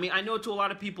 I mean, I know to a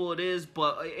lot of people it is,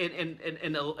 but in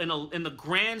the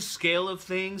grand scale of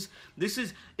things, this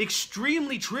is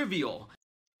extremely trivial.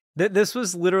 This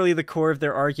was literally the core of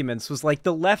their arguments, was like,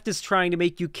 the left is trying to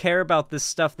make you care about this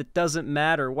stuff that doesn't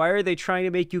matter. Why are they trying to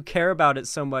make you care about it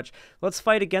so much? Let's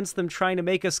fight against them trying to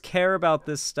make us care about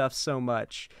this stuff so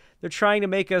much. They're trying to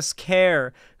make us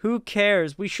care. Who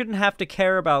cares? We shouldn't have to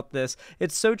care about this.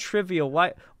 It's so trivial.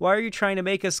 Why are you trying to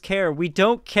make us care? We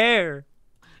don't care.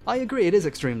 I agree, it is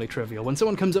extremely trivial. When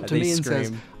someone comes up to me and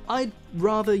says, I'd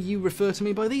rather you refer to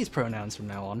me by these pronouns from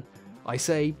now on, I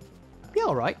say, yeah,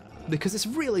 all right. Because it's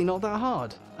really not that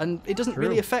hard, and it doesn't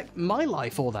really affect my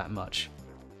life all that much.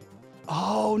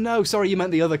 Oh no, sorry, you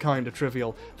meant the other kind of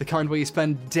trivial. The kind where you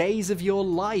spend days of your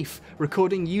life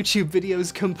recording YouTube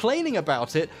videos complaining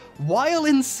about it while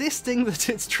insisting that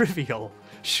it's trivial.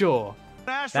 Sure.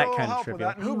 That kind of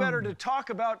trivial. And who better to talk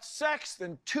about sex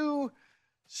than two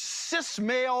cis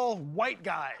male white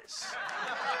guys.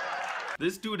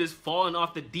 This dude is falling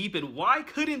off the deep end. Why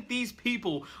couldn't these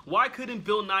people, why couldn't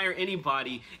Bill Nye or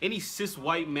anybody, any cis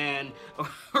white man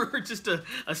or just a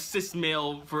cis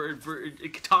male for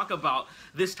talk about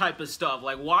this type of stuff?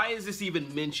 Like, why is this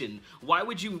even mentioned? Why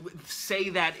would you say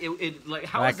that? Like,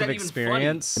 how is that even funny?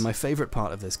 And my favorite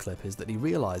part of this clip is that he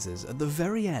realizes at the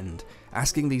very end,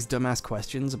 asking these dumbass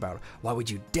questions about why would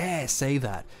you dare say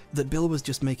that Bill was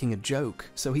just making a joke.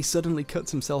 So he suddenly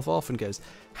cuts himself off and goes,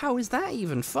 how is that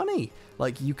even funny?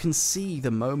 Like, you can see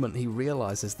the moment he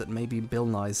realizes that maybe Bill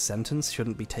Nye's sentence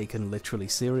shouldn't be taken literally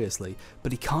seriously,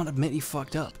 but he can't admit he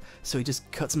fucked up, so he just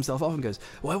cuts himself off and goes,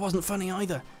 well, it wasn't funny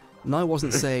either. Nye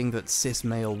wasn't saying that cis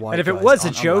male white and if it guys was a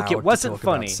aren't joke, it allowed wasn't to talk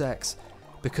funny. about sex,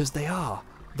 because they are.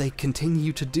 They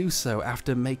continue to do so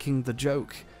after making the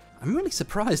joke. I'm really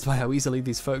surprised by how easily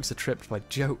these folks are tripped by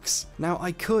jokes. Now,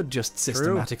 I could just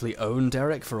systematically own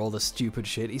Derek for all the stupid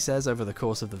shit he says over the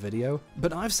course of the video,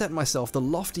 but I've set myself the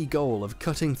lofty goal of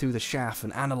cutting through the chaff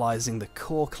and analysing the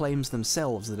core claims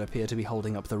themselves that appear to be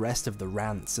holding up the rest of the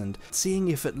rants, and seeing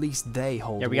if at least they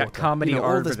hold water. Yeah, we got comedy all this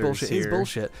arbiters bullshit here. is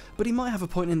bullshit, but he might have a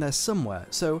point in there somewhere,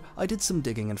 so I did some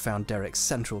digging and found Derek's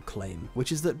central claim,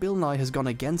 which is that Bill Nye has gone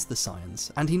against the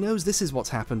science, and he knows this is what's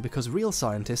happened because real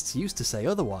scientists used to say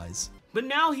otherwise. But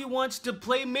now he wants to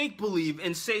play make-believe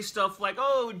and say stuff like,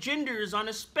 oh, gender is on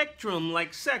a spectrum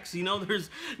like sex, you know, there's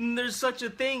such a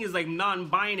thing as like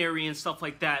non-binary and stuff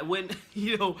like that, when,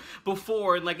 you know,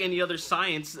 before, like any other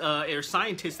science or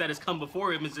scientist that has come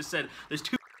before him has just said there's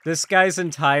two. This guy's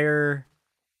entire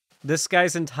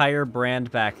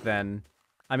brand back then,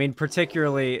 I mean,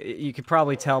 particularly, you could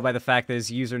probably tell by the fact that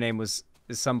his username is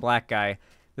some black guy.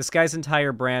 This guy's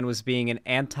entire brand was being an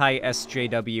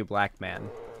anti-SJW black man.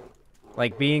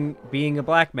 Like, being a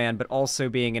black man, but also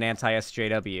being an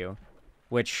anti-SJW,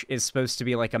 which is supposed to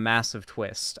be like a massive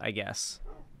twist, I guess.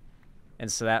 And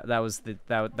so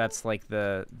that's like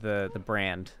the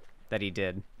brand that he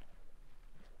did.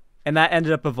 And that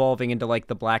ended up evolving into like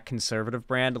the black conservative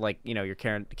brand, like, you know, your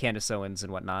Candace Owens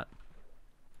and whatnot.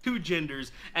 Two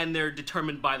genders, and they're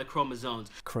determined by the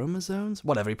chromosomes. Chromosomes?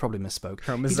 Whatever, he probably misspoke.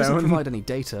 Chromosome. He doesn't provide any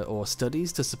data or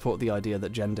studies to support the idea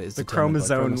that gender is determined by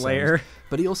chromosomes, layer.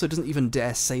 but he also doesn't even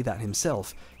dare say that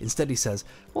himself. Instead he says,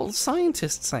 well,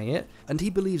 scientists say it, and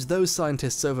he believes those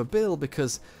scientists over Bill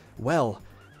because, well,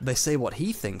 they say what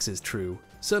he thinks is true.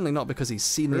 Certainly not because he's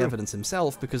seen the evidence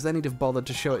himself, because then he'd have bothered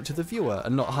to show it to the viewer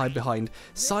and not hide behind,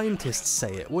 scientists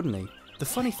say it, wouldn't he? The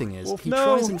funny thing is, he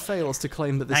tries and fails to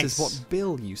claim that this is what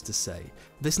Bill used to say.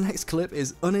 This next clip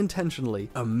is unintentionally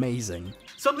amazing.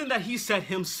 Something that he said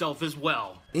himself as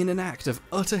well. In an act of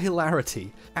utter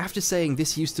hilarity, after saying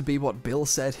this used to be what Bill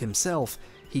said himself,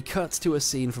 he cuts to a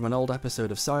scene from an old episode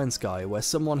of Science Guy where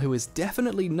someone who is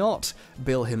definitely not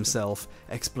Bill himself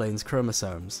explains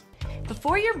chromosomes.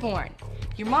 Before you're born,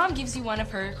 your mom gives you one of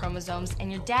her chromosomes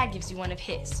and your dad gives you one of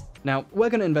his. Now, we're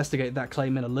going to investigate that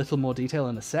claim in a little more detail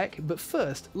in a sec, but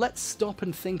first, let's stop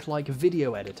and think like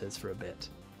video editors for a bit.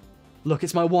 Look,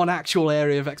 it's my one actual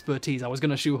area of expertise. I was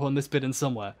going to shoehorn this bit in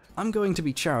somewhere. I'm going to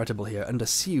be charitable here and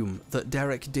assume that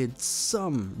Derek did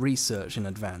some research in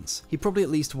advance. He probably at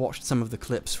least watched some of the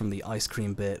clips from the ice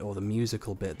cream bit or the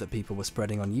musical bit that people were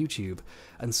spreading on YouTube,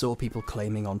 and saw people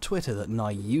claiming on Twitter that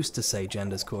Nye used to say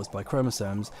gender's caused by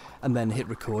chromosomes, and then hit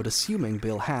record assuming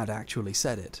Bill had actually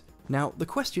said it. Now, the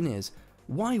question is,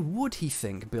 why would he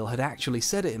think Bill had actually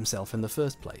said it himself in the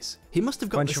first place? He must have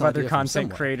got this idea from somewhere. Bunch of other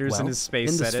content creators in his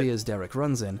space in the said it. spheres Derek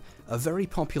runs in, a very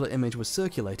popular image was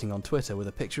circulating on Twitter with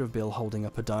a picture of Bill holding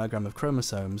up a diagram of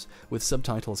chromosomes with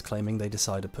subtitles claiming they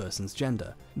decide a person's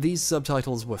gender. These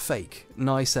subtitles were fake.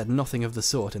 Nye said nothing of the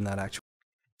sort in that actual.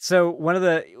 So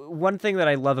one thing that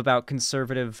I love about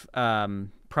conservative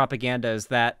propaganda is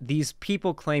that these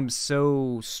people claim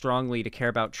so strongly to care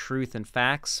about truth and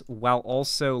facts, while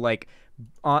also like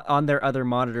on their other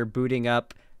monitor booting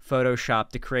up Photoshop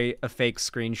to create a fake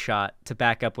screenshot to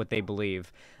back up what they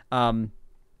believe.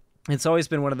 It's always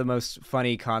been one of the most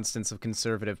funny constants of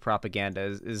conservative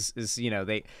propaganda is you know,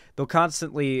 they'll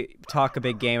constantly talk a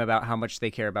big game about how much they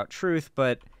care about truth,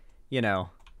 but you know,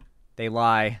 they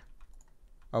lie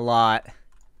a lot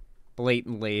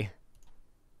blatantly.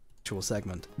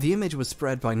 Segment. The image was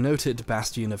spread by noted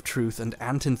bastion of truth and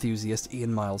ant enthusiast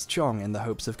Ian Miles Chong in the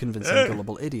hopes of convincing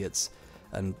gullible idiots.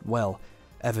 And, well,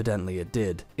 evidently it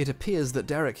did. It appears that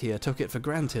Derek here took it for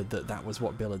granted that that was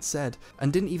what Bill had said,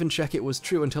 and didn't even check it was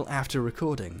true until after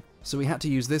recording. So we had to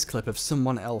use this clip of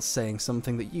someone else saying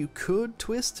something that you could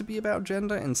twist to be about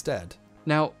gender instead.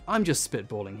 Now, I'm just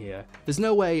spitballing here. There's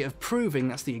no way of proving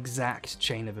that's the exact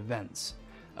chain of events.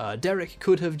 Derek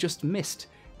could have just missed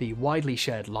the widely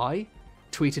shared lie,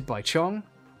 tweeted by Chong,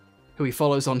 who he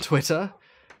follows on Twitter,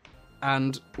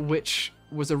 and which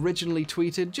was originally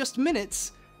tweeted just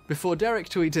minutes before Derek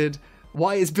tweeted,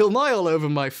 "Why is Bill Nye all over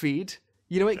my feed?"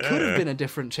 You know, it could have been a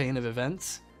different chain of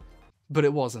events, but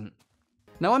it wasn't.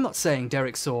 Now, I'm not saying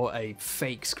Derek saw a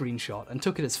fake screenshot and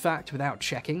took it as fact without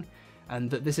checking, and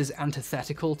that this is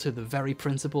antithetical to the very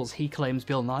principles he claims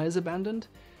Bill Nye has abandoned,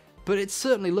 but it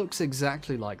certainly looks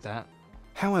exactly like that.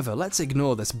 However, let's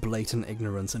ignore this blatant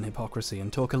ignorance and hypocrisy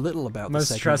and talk a little about the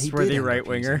segment trustworthy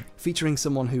right-winger, featuring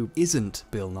someone who isn't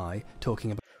Bill Nye,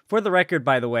 talking about... For the record,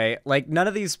 by the way, like, none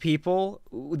of these people,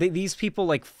 these people,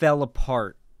 like, fell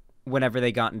apart whenever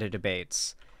they got into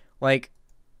debates. Like,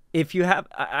 if you have...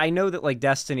 I know that, like,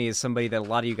 Destiny is somebody that a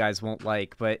lot of you guys won't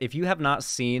like, but if you have not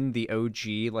seen the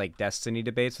OG, like, Destiny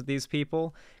debates with these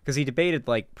people, because he debated,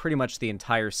 like, pretty much the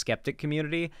entire skeptic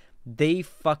community, they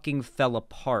fucking fell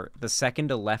apart the second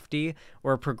a lefty,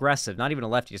 or a progressive, not even a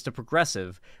lefty, just a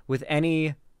progressive, with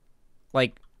any,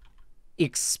 like,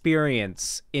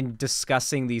 experience in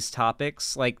discussing these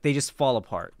topics, like, they just fall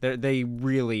apart. They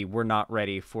really were not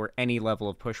ready for any level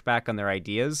of pushback on their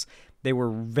ideas. They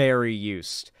were very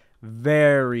used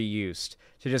to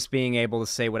just being able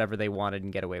to say whatever they wanted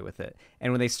and get away with it.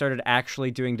 And when they started actually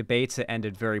doing debates, it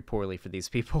ended very poorly for these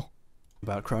people.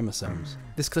 About chromosomes.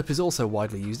 This clip is also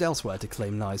widely used elsewhere to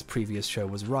claim Nye's previous show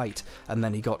was right, and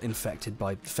then he got infected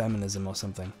by feminism or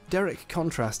something. Derek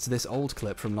contrasts this old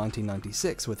clip from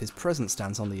 1996 with his present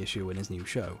stance on the issue in his new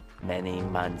show. Many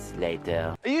months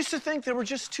later. I used to think there were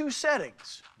just two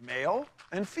settings, male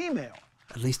and female.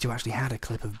 At least you actually had a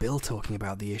clip of Bill talking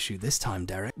about the issue this time,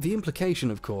 Derek. The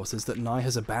implication, of course, is that Nye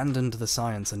has abandoned the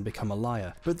science and become a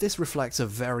liar, but this reflects a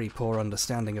very poor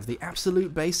understanding of the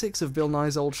absolute basics of Bill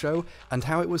Nye's old show and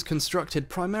how it was constructed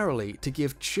primarily to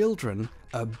give children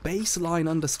a baseline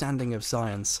understanding of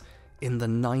science in the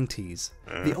 90s.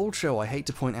 The old show, I hate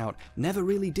to point out, never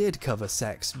really did cover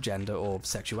sex, gender, or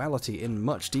sexuality in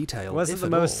much detail. Wasn't if the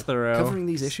at most all. thorough. Covering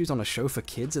these issues on a show for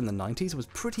kids in the 90s was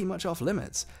pretty much off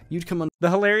limits. You'd come on.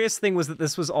 The hilarious thing was that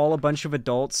this was all a bunch of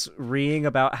adults reeing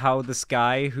about how this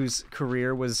guy whose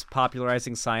career was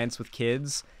popularizing science with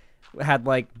kids had,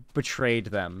 like, betrayed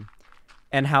them.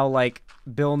 And how, like,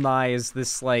 Bill Nye is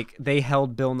this, like, they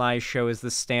held Bill Nye's show as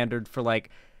the standard for, like,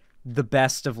 the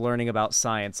best of learning about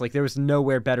science. Like, there was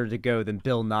nowhere better to go than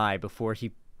Bill Nye before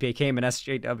he became an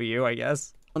SJW, I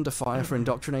guess. Under fire for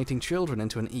indoctrinating children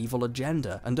into an evil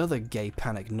agenda and other gay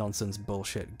panic nonsense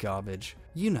bullshit garbage.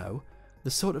 You know,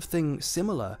 the sort of thing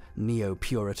similar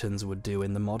neo-Puritans would do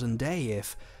in the modern day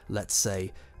if, let's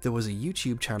say, there was a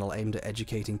YouTube channel aimed at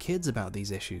educating kids about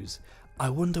these issues. I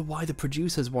wonder why the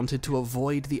producers wanted to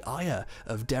avoid the ire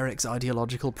of Derek's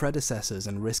ideological predecessors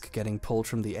and risk getting pulled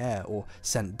from the air or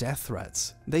sent death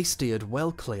threats. They steered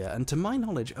well clear and, to my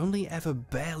knowledge, only ever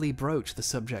barely broach the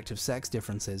subject of sex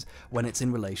differences when it's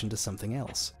in relation to something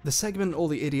else. The segment all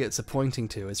the idiots are pointing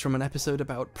to is from an episode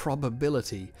about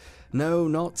probability. No,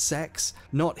 not sex,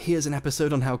 not here's an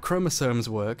episode on how chromosomes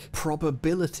work,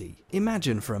 probability.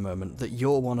 Imagine for a moment that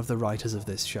you're one of the writers of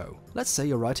this show. Let's say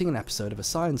you're writing an episode of a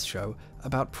science show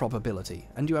about probability,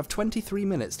 and you have 23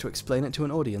 minutes to explain it to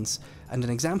an audience, and an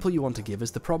example you want to give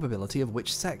is the probability of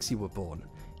which sex you were born.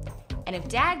 And if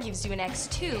Dad gives you an X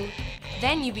too,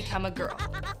 then you become a girl.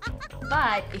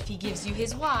 But if he gives you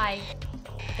his Y,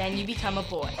 then you become a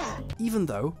boy. Even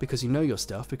though, because you know your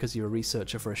stuff, because you're a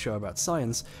researcher for a show about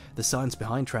science, the science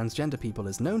behind transgender people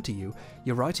is known to you,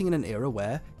 you're writing in an era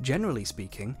where, generally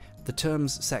speaking, the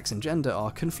terms sex and gender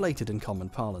are conflated in common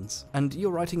parlance. And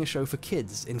you're writing a show for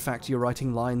kids. In fact, you're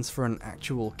writing lines for an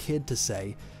actual kid to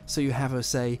say, so you have her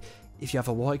say, if you have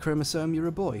a Y chromosome, you're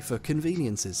a boy, for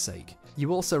convenience's sake.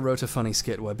 You also wrote a funny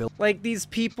skit where Bill... Like, these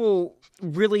people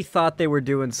really thought they were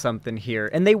doing something here,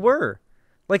 and they were.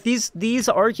 Like, these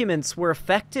arguments were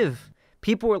effective.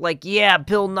 People were like, yeah,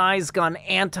 Bill Nye's gone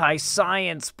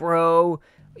anti-science, bro.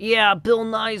 Yeah, Bill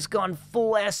Nye's gone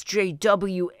full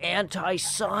SJW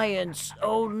anti-science.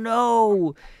 Oh,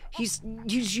 no. He's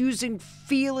using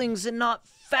feelings and not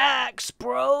facts,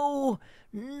 bro.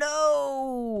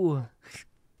 No.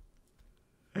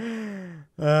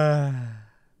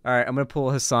 Alright, I'm gonna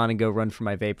pull Hassan and go run for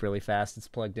my vape really fast. It's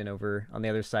plugged in over on the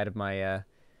other side of my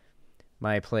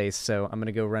my place, so I'm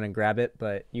gonna go run and grab it,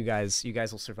 but you guys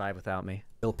will survive without me.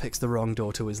 Bill picks the wrong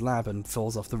door to his lab and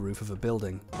falls off the roof of a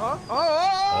building.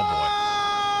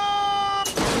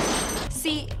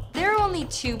 See, there are only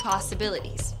two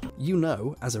possibilities. You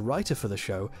know, as a writer for the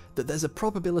show, that there's a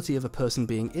probability of a person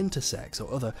being intersex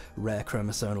or other rare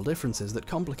chromosomal differences that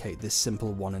complicate this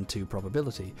simple 1 in 2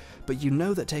 probability, but you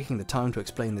know that taking the time to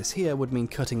explain this here would mean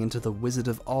cutting into the Wizard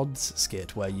of Oz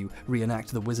skit where you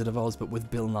reenact the Wizard of Oz but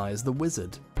with Bill Nye as the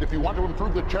wizard. If you want to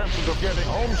improve the chances of getting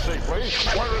home safely,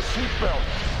 wear a seatbelt.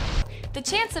 The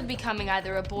chance of becoming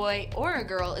either a boy or a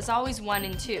girl is always 1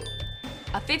 in 2.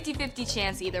 A 50-50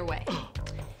 chance either way.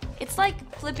 It's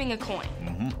like flipping a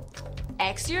coin.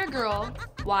 X you're a girl,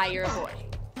 Y you're a boy.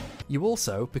 You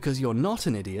also, because you're not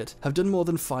an idiot, have done more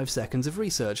than 5 seconds of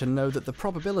research and know that the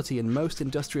probability in most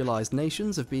industrialized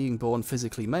nations of being born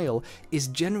physically male is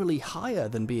generally higher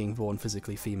than being born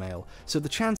physically female. So the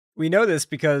chance... We know this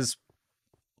because,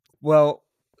 well,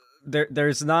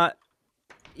 there's not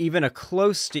even a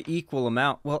close to equal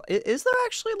amount. Well, is there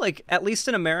actually, like, at least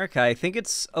in America, I think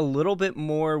it's a little bit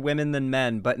more women than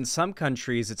men, but in some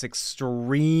countries it's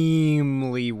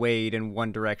extremely weighed in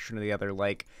one direction or the other,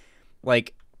 like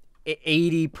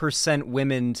 80%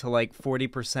 women to like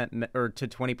 40% or to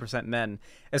 20% men,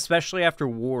 especially after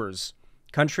wars.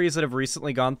 Countries that have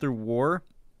recently gone through war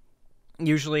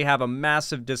usually have a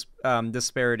massive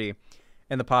disparity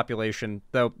in the population,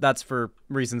 though that's for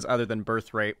reasons other than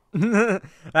birth rate. That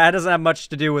doesn't have much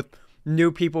to do with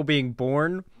new people being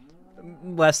born,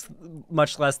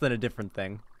 much less than a different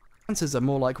thing. Chances are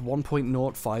more like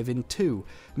 1.05 in 2,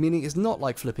 meaning it's not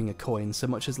like flipping a coin so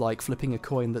much as like flipping a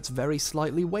coin that's very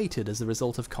slightly weighted as a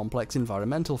result of complex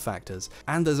environmental factors.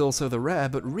 And there's also the rare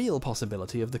but real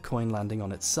possibility of the coin landing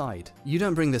on its side. You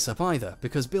don't bring this up either,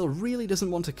 because Bill really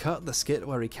doesn't want to cut the skit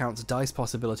where he counts dice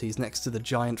possibilities next to the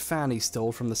giant fan he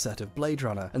stole from the set of Blade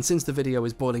Runner, and since the video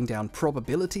is boiling down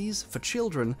probabilities for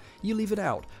children, you leave it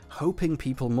out, hoping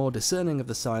people more discerning of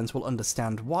the science will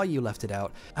understand why you left it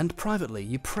out, and privately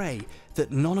you pray that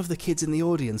none of the kids in the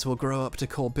audience will grow up to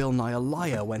call Bill Nye a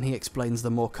liar when he explains the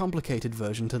more complicated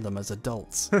version to them as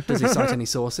adults. Does he cite any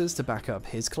sources to back up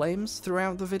his claims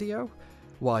throughout the video?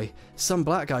 Why, some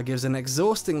black guy gives an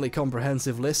exhaustingly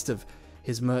comprehensive list of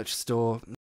his merch store,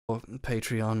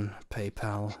 Patreon,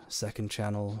 PayPal, Second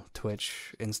Channel,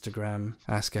 Twitch, Instagram,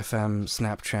 Ask.fm,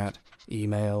 Snapchat,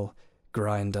 email,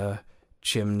 Grindr,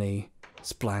 Chimney,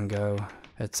 Splango,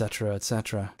 etc.,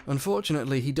 etc.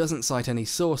 Unfortunately, he doesn't cite any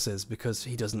sources because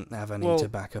he doesn't have any to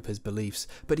back up his beliefs,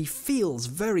 but he feels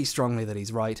very strongly that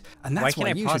he's right, and that's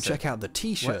why you should check out the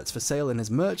t-shirts for sale in his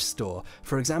merch store.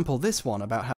 For example, this one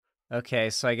about how...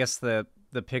 Okay, so I guess the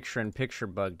picture-in-picture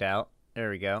bugged out. There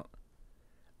we go.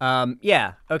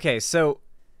 Yeah, okay, so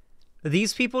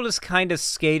these people just kind of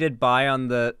skated by on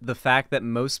the fact that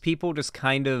most people just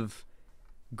kind of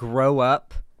grow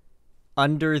up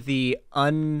under the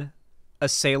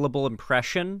unassailable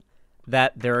impression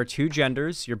that there are 2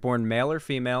 genders. You're born male or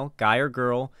female, guy or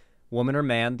girl, woman or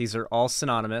man. These are all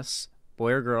synonymous,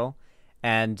 boy or girl.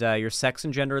 And your sex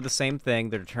and gender are the same thing.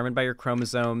 They're determined by your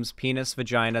chromosomes, penis,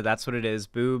 vagina, that's what it is.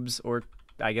 Boobs, or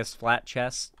I guess flat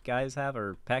chest guys have,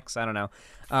 or pecs, I don't know.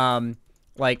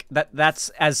 Like, that's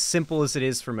as simple as it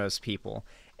is for most people.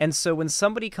 And so when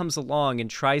somebody comes along and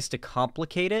tries to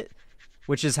complicate it,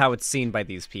 which is how it's seen by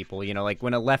these people, you know, like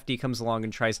when a lefty comes along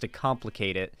and tries to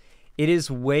complicate it, it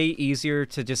is way easier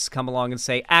to just come along and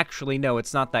say, actually, no,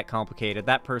 it's not that complicated,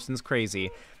 that person's crazy,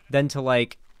 than to,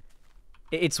 like,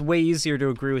 it's way easier to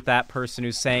agree with that person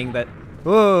who's saying that,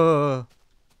 oh,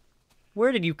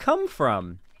 where did you come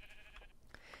from?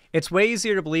 It's way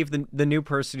easier to believe the new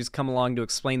person who's come along to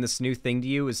explain this new thing to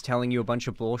you is telling you a bunch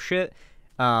of bullshit.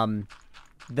 Then,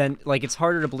 like, it's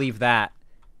harder to believe that.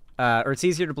 Or it's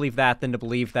easier to believe that than to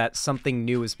believe that something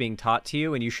new is being taught to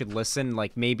you and you should listen.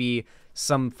 Like, maybe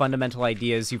some fundamental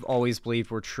ideas you've always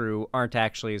believed were true aren't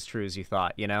actually as true as you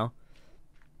thought, you know?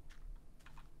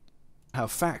 How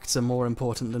facts are more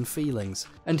important than feelings.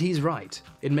 And he's right.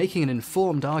 In making an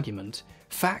informed argument,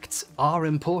 facts are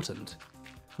important.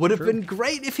 Would have been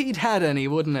great if he'd had any,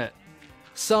 wouldn't it?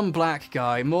 Some black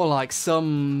guy, more like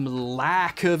some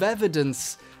lack of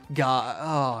evidence guy.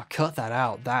 Oh, cut that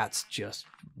out. That's just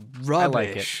rubbish. I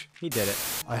like it. He did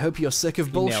it. I hope you're sick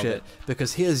of bullshit,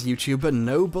 because here's YouTuber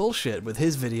No Bullshit with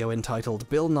his video entitled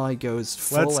Bill Nye Goes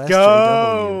Full Let's SJW,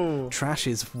 go!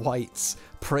 Trashes whites,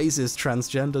 praises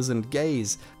transgenders and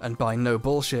gays, and by no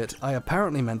bullshit, I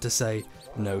apparently meant to say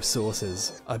no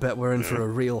sources. I bet we're in for a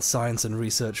real science and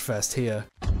research fest here.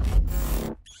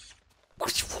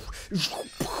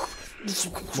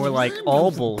 More like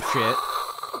all bullshit.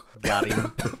 Got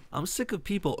him. I'm sick of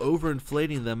people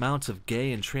overinflating the amounts of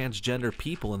gay and transgender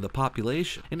people in the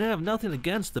population. And I have nothing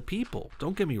against the people,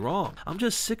 don't get me wrong. I'm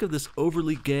just sick of this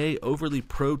overly gay, overly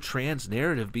pro-trans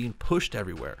narrative being pushed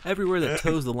everywhere. Everywhere that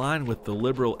toes the line with the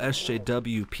liberal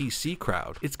SJW PC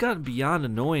crowd. It's gotten beyond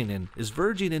annoying and is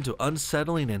verging into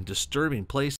unsettling and disturbing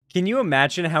places. Can you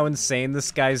imagine how insane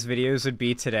this guy's videos would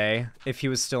be today if he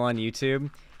was still on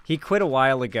YouTube? He quit a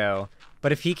while ago.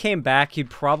 But if he came back,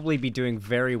 he'd probably be doing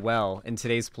very well in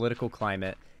today's political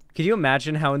climate. Could you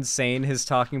imagine how insane his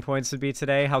talking points would be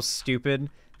today? How stupid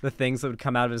the things that would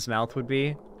come out of his mouth would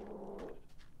be?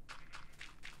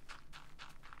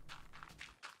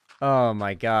 Oh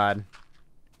my god.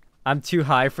 I'm too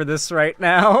high for this right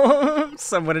now.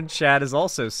 Someone in chat is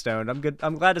also stoned. I'm good.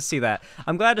 I'm glad to see that.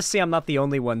 I'm glad to see I'm not the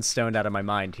only one stoned out of my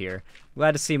mind here. I'm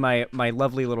glad to see my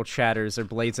lovely little chatters are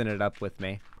blazing it up with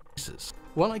me.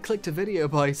 When I clicked a video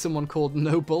by someone called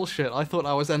No Bullshit, I thought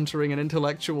I was entering an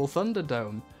intellectual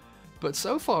thunderdome. But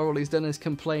so far all he's done is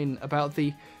complain about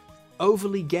the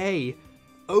overly gay,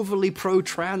 overly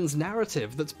pro-trans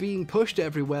narrative that's being pushed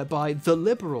everywhere by the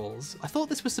liberals. I thought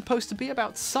this was supposed to be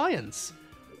about science.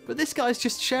 But this guy's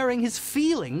just sharing his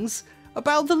feelings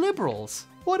about the liberals.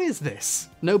 What is this?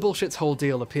 No Bullshit's whole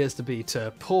deal appears to be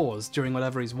to pause during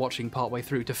whatever he's watching partway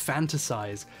through to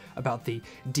fantasize about the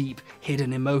deep,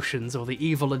 hidden emotions or the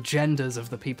evil agendas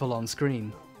of the people on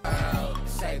screen.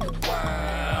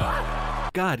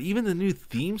 God, even the new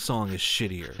theme song is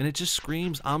shittier, and it just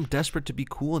screams, I'm desperate to be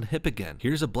cool and hip again.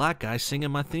 Here's a black guy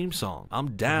singing my theme song.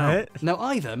 I'm down. Now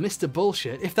either Mr.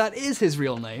 Bullshit, if that is his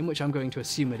real name, which I'm going to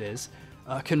assume it is,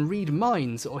 can read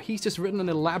minds, or he's just written an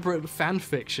elaborate fan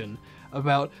fiction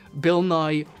about Bill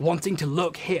Nye wanting to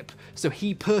look hip, so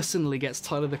he personally gets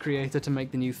Tyler the Creator to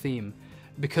make the new theme.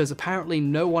 Because apparently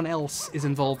no one else is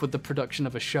involved with the production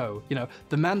of a show. You know,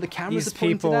 the man the cameras are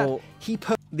pointed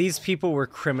at, these people were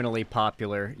criminally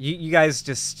popular. You guys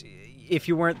just, if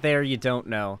you weren't there, you don't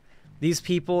know. These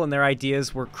people and their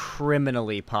ideas were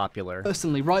criminally popular.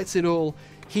 Personally writes it all.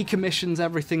 He commissions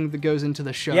everything that goes into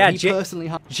the show. Yeah, he personally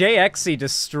JXE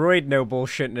destroyed No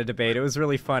Bullshit in a debate. It was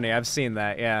really funny. I've seen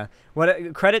that. Yeah.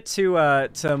 What credit to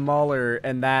Mahler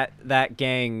and that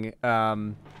gang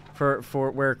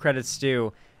for where credit's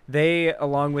due. They,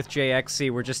 along with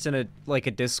JXE, were just in a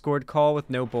Discord call with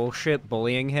No Bullshit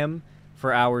bullying him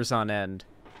for hours on end,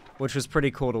 which was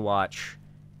pretty cool to watch.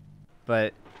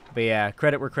 But yeah,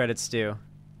 credit where credit's due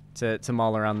to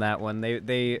Mahler on that one.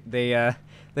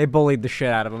 They bullied the shit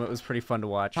out of him. It was pretty fun to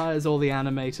watch. Hires all the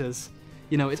animators.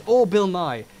 You know, it's all Bill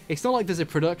Nye. It's not like there's a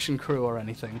production crew or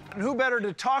anything. And who better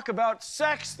to talk about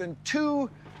sex than two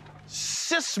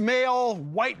cis male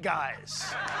white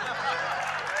guys?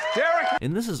 Derek.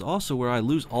 And this is also where I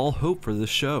lose all hope for this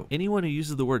show. Anyone who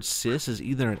uses the word cis is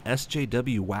either an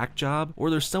SJW whack job, or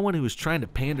there's someone who is trying to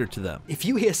pander to them. If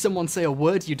you hear someone say a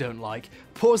word you don't like,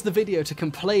 pause the video to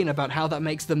complain about how that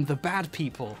makes them the bad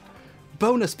people.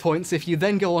 Bonus points if you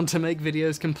then go on to make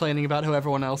videos complaining about how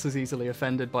everyone else is easily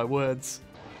offended by words.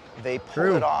 They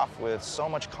pull it off with so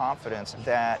much confidence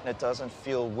that it doesn't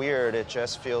feel weird, it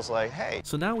just feels like, hey.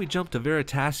 So now we jump to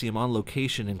Veritasium on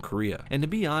location in Korea. And to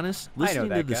be honest,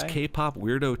 listening to this K-pop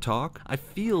weirdo talk, I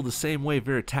feel the same way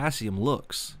Veritasium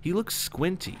looks. He looks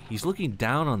squinty. He's looking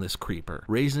down on this creeper,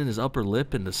 raising his upper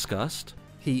lip in disgust.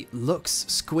 He looks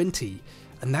squinty,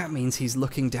 and that means he's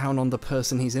looking down on the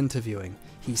person he's interviewing.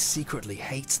 He secretly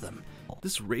hates them.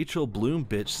 This Rachel Bloom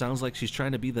bitch sounds like she's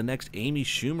trying to be the next Amy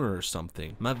Schumer or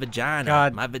something. My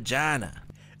vagina, my vagina.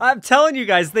 I'm telling you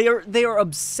guys, they are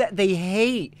upset. They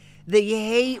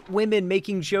hate women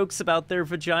making jokes about their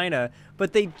vagina.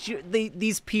 But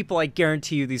these people, I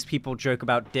guarantee you, these people joke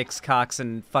about dicks, cocks,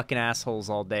 and fucking assholes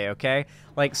all day. Okay,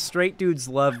 like straight dudes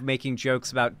love making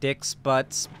jokes about dicks,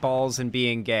 butts, balls, and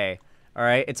being gay. All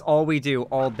right, it's all we do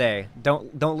all day.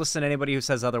 Don't listen to anybody who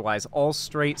says otherwise. All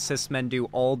straight cis men do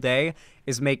all day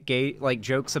is make gay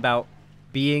jokes about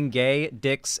being gay,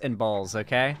 dicks, and balls.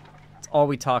 Okay, it's all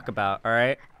we talk about. All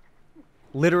right,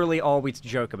 literally all we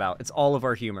joke about. It's all of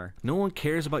our humor. No one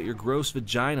cares about your gross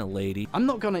vagina, lady. I'm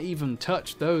not gonna even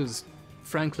touch those,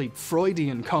 frankly,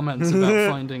 Freudian comments about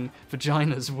finding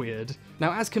vaginas weird.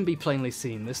 Now, as can be plainly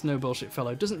seen, this No Bullshit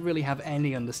fellow doesn't really have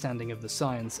any understanding of the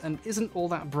science, and isn't all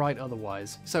that bright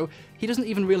otherwise. So he doesn't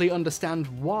even really understand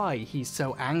why he's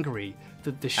so angry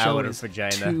that the show is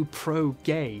too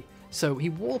pro-gay. So he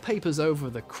wallpapers over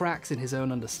the cracks in his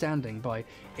own understanding by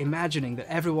imagining that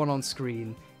everyone on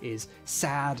screen is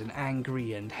sad and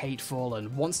angry and hateful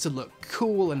and wants to look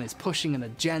cool and is pushing an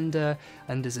agenda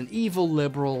and is an evil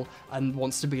liberal and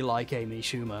wants to be like Amy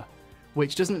Schumer.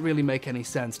 which doesn't really make any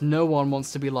sense. No one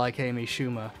wants to be like Amy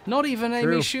Schumer. Not even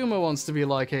Amy Schumer wants to be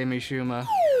like Amy Schumer.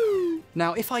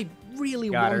 Now, if I really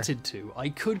wanted to, I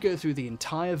could go through the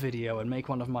entire video and make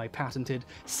one of my patented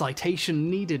citation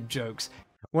needed jokes.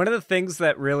 One of the things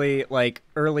that really, like,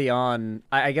 early on,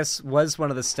 I guess was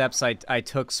one of the steps I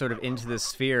took sort of into this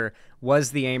sphere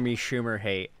was the Amy Schumer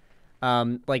hate.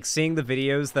 Like, seeing the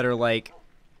videos that are, like,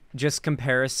 just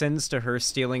comparisons to her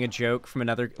stealing a joke from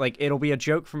another, like, it'll be a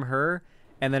joke from her,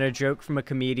 and then a joke from a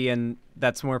comedian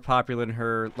that's more popular than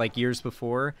her, like, years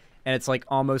before, and it's, like,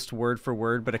 almost word for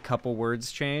word, but a couple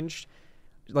words changed.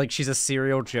 Like, she's a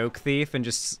serial joke thief and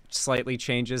just slightly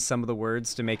changes some of the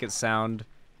words to make it sound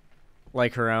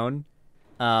like her own.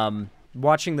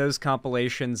 Watching those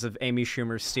compilations of Amy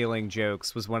Schumer stealing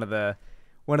jokes was one of the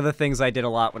things I did a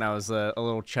lot when I was a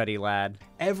little chuddy lad.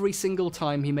 Every single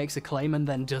time he makes a claim and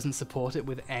then doesn't support it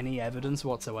with any evidence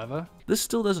whatsoever. This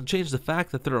still doesn't change the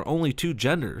fact that there are only 2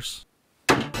 genders.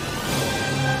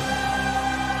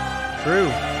 True.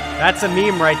 That's a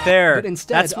meme right there. But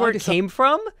instead, that's where it came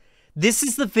from? This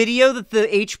is the video that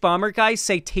the H-Bomber guy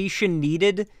citation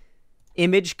needed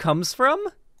image comes from?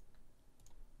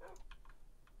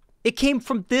 It came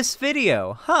from this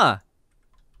video, huh?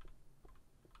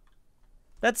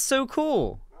 That's so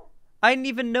cool. I didn't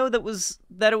even know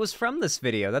that it was from this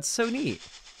video. That's so neat.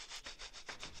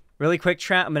 Really quick,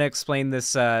 chat, I'm going to explain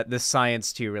this this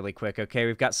science to you really quick, okay?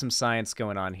 We've got some science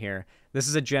going on here. This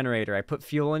is a generator. I put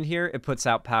fuel in here, it puts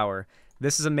out power.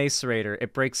 This is a macerator.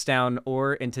 It breaks down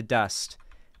ore into dust.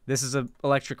 This is an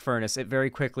electric furnace. It very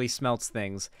quickly smelts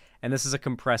things. And this is a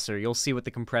compressor. You'll see what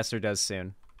the compressor does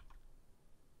soon.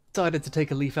 Decided to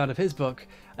take a leaf out of his book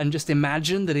and just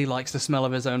imagine that he likes the smell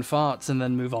of his own farts and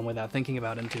then move on without thinking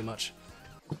about him too much.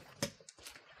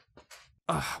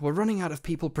 We're running out of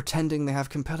people pretending they have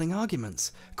compelling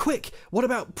arguments. Quick, what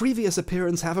about previous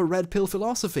appearance Have a Red Pill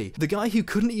Philosophy? The guy who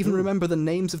couldn't even remember the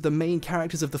names of the main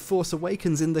characters of The Force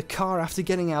Awakens in the car after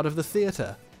getting out of the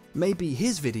theater. Maybe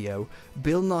his video,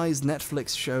 Bill Nye's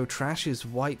Netflix show trashes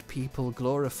white people,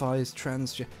 glorifies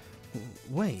trans...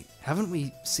 Wait, haven't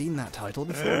we seen that title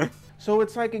before? So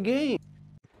it's like a game.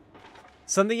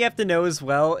 Something you have to know as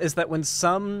well is that when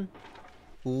some,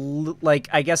 like,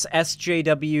 I guess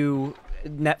SJW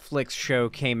Netflix show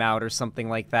came out or something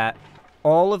like that,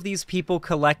 all of these people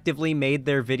collectively made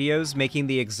their videos making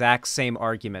the exact same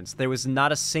arguments. There was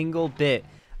not a single bit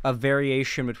of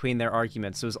variation between their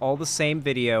arguments. It was all the same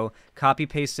video,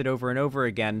 copy-pasted over and over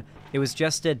again. It was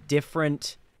just a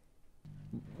different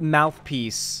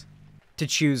mouthpiece to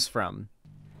choose from,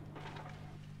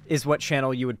 is what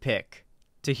channel you would pick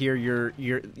to hear your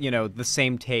you know, the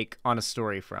same take on a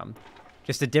story from.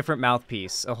 Just a different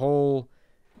mouthpiece, a whole,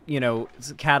 you know,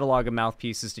 catalog of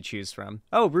mouthpieces to choose from.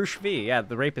 Oh, Roosh V, yeah,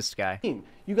 the rapist guy.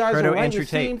 You guys are writing the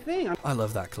same thing. I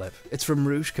love that clip. It's from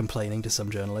Roosh complaining to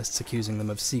some journalists, accusing them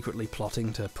of secretly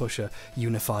plotting to push a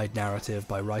unified narrative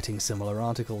by writing similar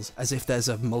articles, as if there's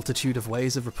a multitude of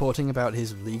ways of reporting about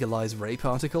his legalized rape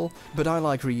article. But I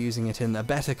like reusing it in a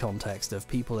better context of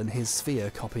people in his sphere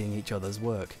copying each other's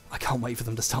work. I can't wait for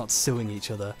them to start suing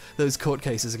each other. Those court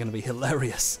cases are going to be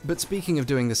hilarious. But speaking of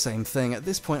doing the same thing, at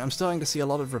this point I'm starting to see a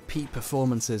lot of repeat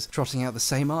performances trotting out the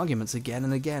same arguments again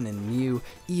and again in new,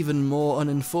 even more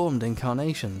uninformed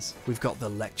incarnations. We've got the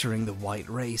lecturing the white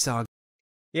race argument.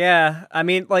 Yeah, I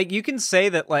mean, like, you can say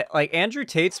that, like Andrew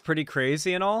Tate's pretty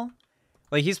crazy and all.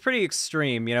 Like, he's pretty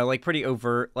extreme, you know, like, pretty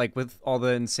overt, like, with all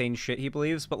the insane shit he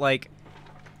believes, but, like,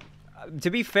 to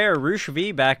be fair, Roosh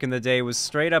V back in the day was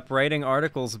straight up writing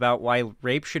articles about why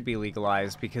rape should be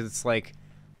legalized, because it's, like,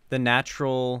 the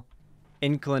natural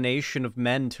inclination of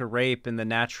men to rape and the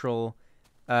natural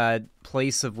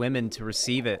place of women to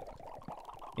receive it.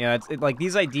 You know, like,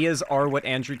 these ideas are what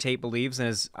Andrew Tate believes, and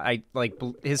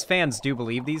his fans do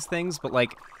believe these things, but,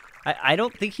 like, I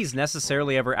don't think he's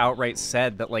necessarily ever outright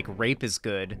said that, like, rape is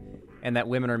good and that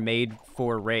women are made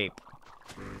for rape.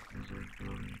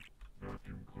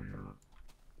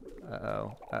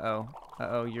 Uh-oh,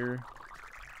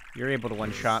 you're able to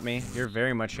one-shot me. You're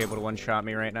very much able to one-shot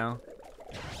me right now.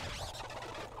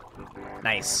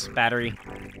 Nice. Battery.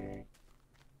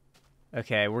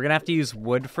 Okay, we're gonna have to use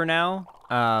wood for now,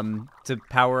 to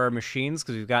power our machines,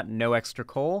 because we've got no extra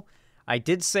coal. I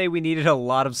did say we needed a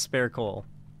lot of spare coal.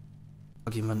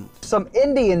 Some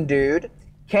Indian dude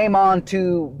came on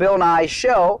to Bill Nye's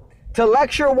show to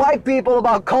lecture white people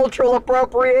about cultural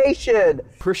appropriation.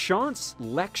 Prashant's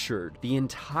lectured the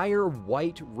entire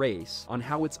white race on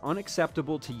how it's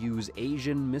unacceptable to use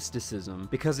Asian mysticism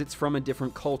because it's from a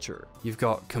different culture. You've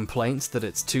got complaints that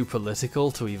it's too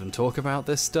political to even talk about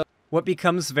this stuff. what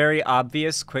becomes very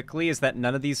obvious quickly is that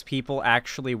none of these people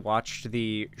actually watched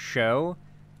the show.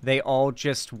 They all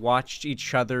just watched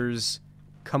each other's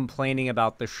complaining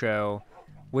about the show,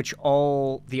 which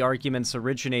all the arguments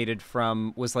originated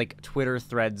from was like Twitter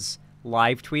threads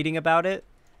live tweeting about it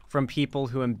from people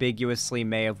who ambiguously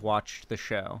may have watched the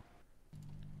show.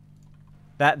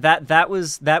 That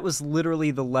was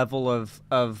literally the level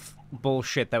of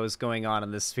bullshit that was going on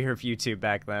in the sphere of YouTube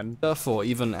back then. Or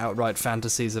even outright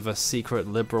fantasies of a secret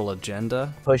liberal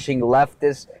agenda. Pushing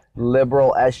leftist,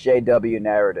 liberal SJW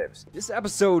narratives. This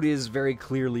episode is very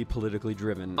clearly politically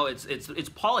driven. Oh, it's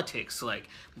politics, like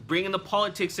bringing the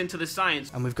politics into the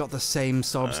science. And we've got the same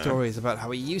sob stories about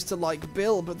how he used to like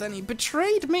Bill, but then he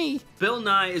betrayed me. Bill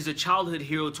Nye is a childhood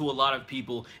hero to a lot of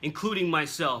people, including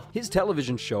myself. His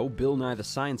television show, Bill Nye the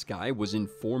Science Guy, was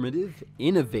informative,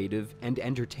 innovative, and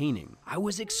entertaining. I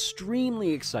was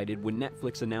extremely excited when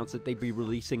Netflix announced that they'd be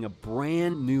releasing a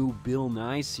brand new Bill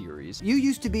Nye series. You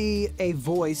used to be a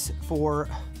voice for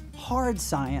hard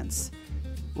science.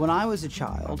 When I was a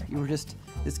child, you were just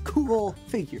this cool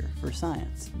figure for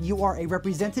science. You are a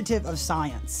representative of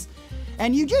science.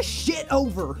 And you just shit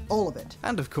over all of it.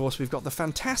 And of course, we've got the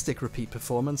fantastic repeat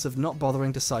performance of not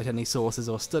bothering to cite any sources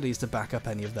or studies to back up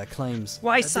any of their claims.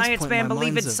 Why science man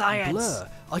believe in science? Blur.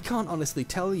 I can't honestly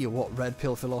tell you what Red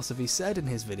Pill Philosophy said in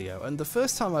his video, and the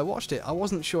first time I watched it, I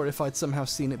wasn't sure if I'd somehow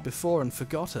seen it before and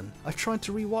forgotten. I tried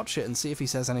to rewatch it and see if he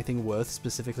says anything worth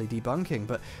specifically debunking,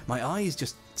 but my eyes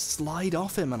just slide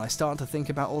off him and I start to think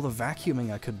about all the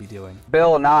vacuuming I could be doing.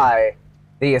 Bill Nye,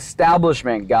 the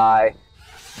establishment guy,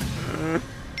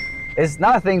 is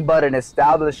nothing but an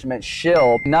establishment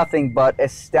shill, nothing but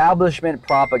establishment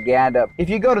propaganda. If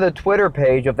you go to the Twitter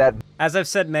page of that... As I've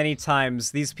said many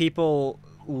times, these people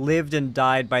lived and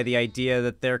died by the idea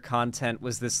that their content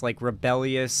was this, like,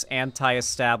 rebellious,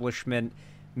 anti-establishment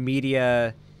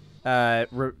media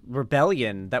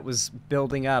rebellion that was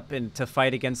building up and to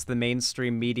fight against the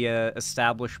mainstream media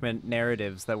establishment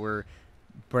narratives that were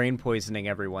brain poisoning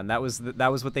everyone. That was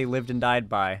what they lived and died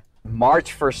by.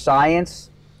 March for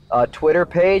Science Twitter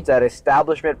page, that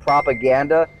establishment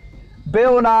propaganda.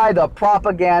 Bill Nye the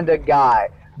propaganda guy.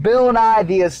 Bill Nye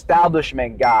the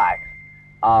establishment guy.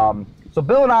 So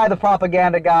Bill Nye the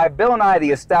propaganda guy, Bill Nye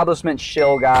the establishment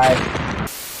shill guy.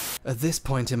 At this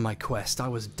point in my quest, I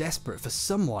was desperate for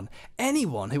someone,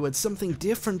 anyone who had something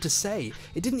different to say.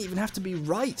 It didn't even have to be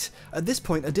right. At this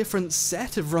point, a different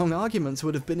set of wrong arguments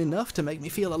would have been enough to make me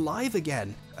feel alive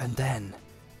again. And then,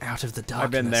 out of the darkness,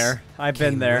 I've been there. I've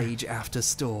been there. Rage After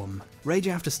Storm. Rage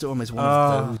After Storm is one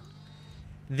of those.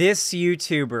 This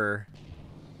YouTuber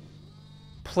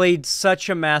played such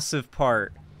a massive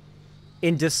part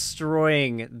in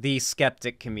destroying the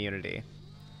skeptic community.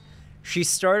 She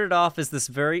started off as this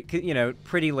very,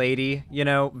 pretty lady,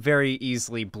 very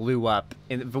easily blew up,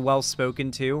 and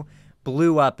well-spoken to,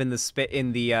 blew up in the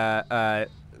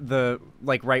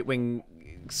like right-wing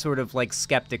sort of like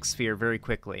skeptic sphere very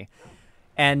quickly.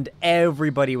 And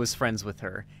everybody was friends with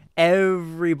her.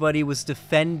 Everybody was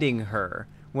defending her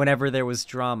whenever there was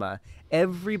drama.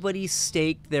 Everybody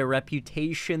staked their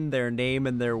reputation, their name,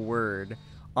 and their word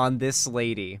on this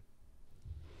lady.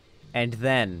 And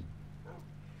then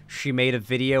she made a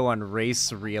video on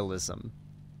race realism.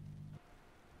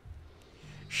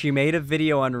 She made a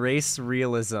video on race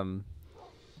realism,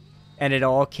 and it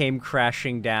all came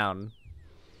crashing down.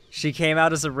 She came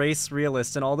out as a race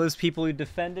realist, and all those people who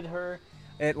defended her,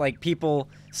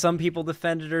 some people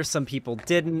defended her, some people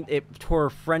didn't. It tore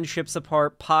friendships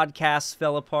apart, podcasts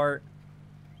fell apart.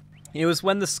 It was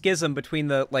when the schism between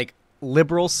the,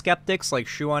 liberal skeptics, like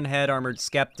Shoe on Head, Armored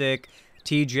Skeptic,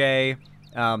 TJ,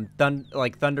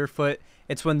 Thunderfoot,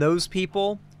 it's when those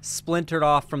people splintered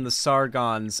off from the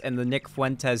Sargons and the Nick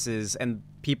Fuenteses and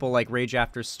people like Rage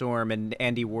After Storm and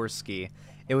Andy Worski.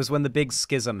 It was when the big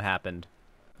schism happened.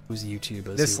 Those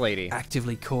YouTubers this who lady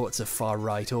actively courts a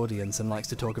far-right audience and likes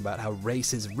to talk about how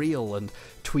race is real and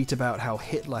tweet about how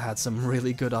Hitler had some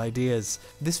really good ideas.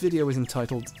 This video is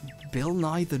entitled Bill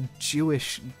Nye the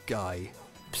Jewish Guy.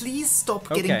 Please stop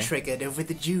getting triggered over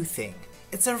the Jew thing.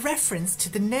 It's a reference to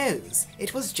the nose.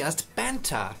 It was just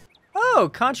banter.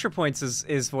 Oh, ContraPoints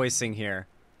is voicing here.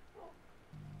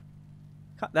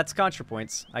 That's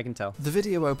ContraPoints, I can tell. The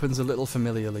video opens a little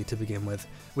familiarly to begin with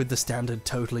the standard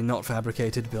totally not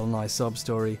fabricated Bill Nye sob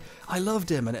story. I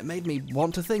loved him and it made me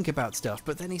want to think about stuff,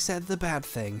 but then he said the bad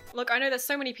thing. Look, I know that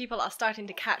so many people are starting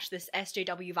to catch this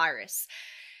SJW virus,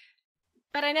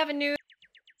 but I never knew.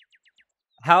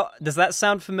 How does that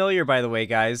sound familiar, by the way,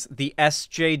 guys? The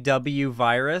SJW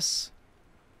virus?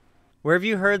 Where have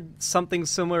you heard something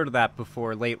similar to that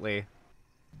before lately?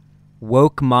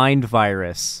 Woke mind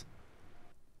virus.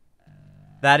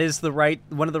 That is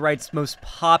one of the right's most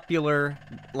popular,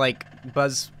 like,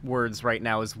 buzzwords right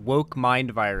now is woke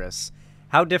mind virus.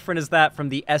 How different is that from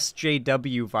the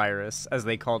SJW virus, as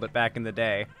they called it back in the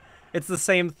day? It's the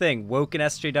same thing. Woke and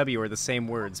SJW are the same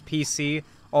words. PC,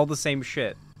 all the same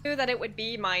shit. I knew that it would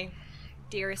be my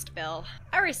dearest Bill.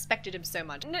 I respected him so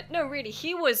much. No, really,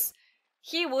 he was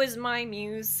my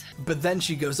muse. But then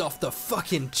she goes off the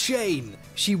fucking chain!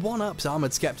 She one-ups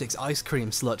Armored Skeptic's ice cream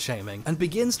slut-shaming and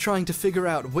begins trying to figure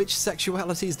out which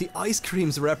sexualities the ice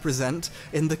creams represent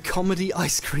in the comedy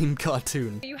ice cream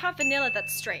cartoon. You have vanilla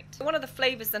that's straight. One of the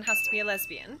flavors then has to be a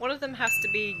lesbian. One of them has to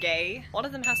be gay. One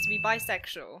of them has to be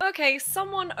bisexual. Okay,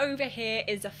 someone over here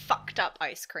is a fucked up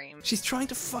ice cream. She's trying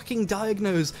to fucking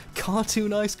diagnose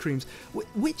cartoon ice creams.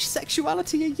 Which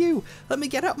sexuality are you? Let me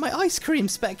get out my ice cream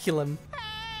speculum.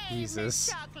 Jesus.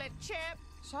 Chocolate chip.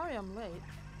 Sorry I'm late.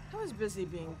 I was busy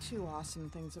being two awesome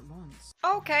things at once.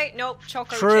 Okay, nope,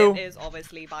 chocolate True. chip is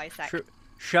obviously bisexual.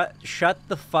 True. Shut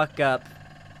the fuck up,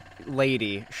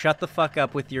 lady. Shut the fuck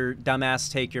up with your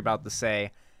dumbass take you're about to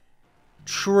say.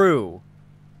 True.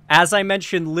 As I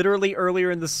mentioned literally earlier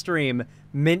in the stream,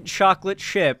 mint chocolate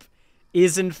chip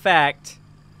is in fact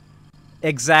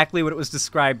exactly what it was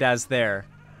described as there.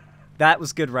 That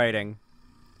was good writing.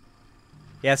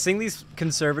 Yeah, seeing these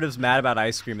conservatives mad about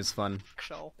ice cream is fun.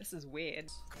 This is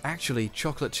weird. Actually,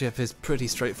 chocolate chip is pretty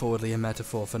straightforwardly a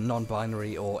metaphor for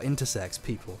non-binary or intersex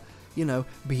people. You know,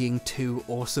 being two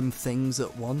awesome things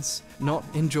at once. Not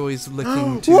enjoys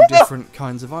licking two different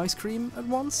kinds of ice cream at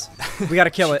once. We gotta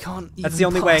kill it. That's the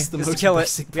only way, is to kill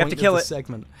it. We have to kill it.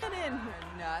 Segment.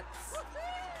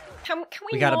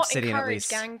 Can We we got not obsidian, at encourage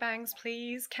least. gangbangs,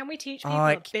 please? Can we teach people Oh,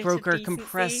 a it bit broke of our decency?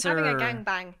 compressor. Having a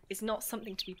gangbang is not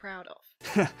something to be proud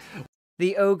of.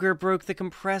 The ogre broke the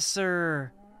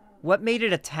compressor. What made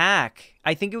it attack?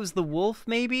 I think it was the wolf,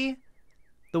 maybe?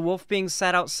 The wolf being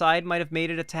sat outside might have made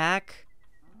it attack?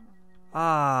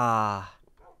 Ah.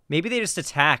 Maybe they just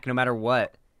attack no matter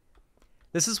what.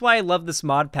 This is why I love this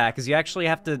mod pack, is you actually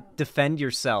have to defend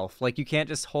yourself. Like, you can't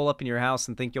just hole up in your house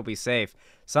and think you'll be safe.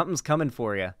 Something's coming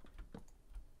for you.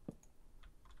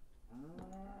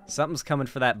 Something's coming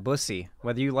for that bussy.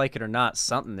 Whether you like it or not,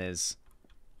 something is.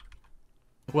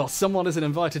 Well, someone isn't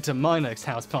invited to my next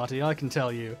house party, I can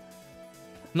tell you.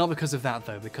 Not because of that,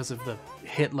 though, because of the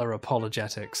Hitler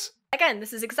apologetics. Again,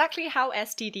 this is exactly how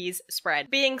STDs spread.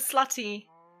 Being slutty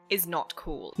is not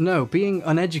cool. No, being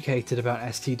uneducated about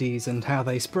STDs and how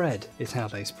they spread is how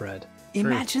they spread.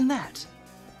 Imagine that.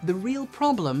 The real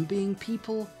problem being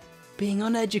people being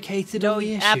uneducated on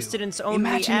the issue. Abstinence only.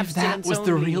 Imagine if that Abstinence was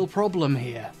the only. real problem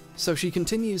here. So she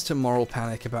continues to moral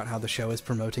panic about how the show is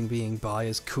promoting being bi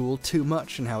as cool too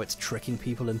much and how it's tricking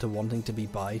people into wanting to be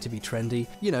bi to be trendy.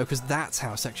 You know, because that's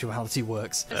how sexuality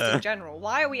works. Just in general,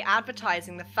 why are we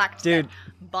advertising the fact Dude.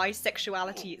 that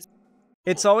bisexuality is...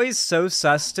 It's always so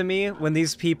sus to me when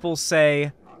these people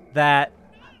say that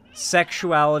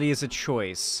sexuality is a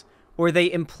choice, or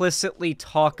they implicitly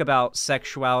talk about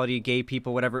sexuality, gay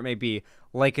people, whatever it may be,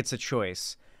 like it's a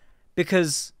choice.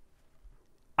 Because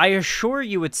I assure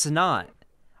you it's not.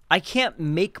 I can't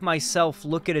make myself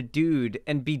look at a dude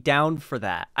and be down for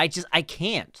that. I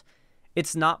can't.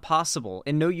 It's not possible.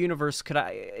 In no universe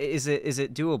is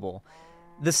it doable.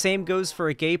 The same goes for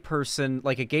a gay person,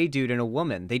 like a gay dude and a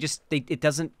woman. It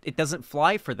doesn't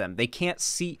fly for them. They can't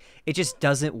see, it just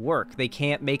doesn't work. They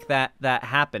can't make that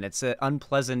happen. It's an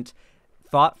unpleasant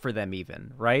thought for them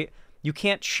even, right? You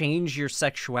can't change your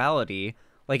sexuality.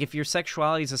 Like, if your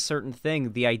sexuality is a certain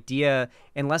thing, the idea,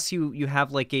 unless you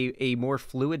have, like, a more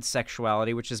fluid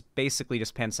sexuality, which is basically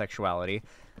just pansexuality,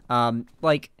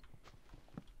 like,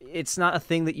 it's not a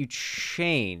thing that you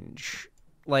change.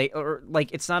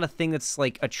 It's not a thing that's,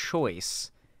 like, a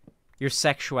choice. Your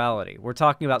sexuality. We're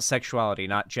talking about sexuality,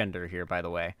 not gender here, by the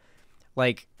way.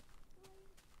 Like,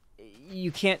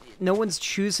 you can't, no one's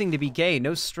choosing to be gay.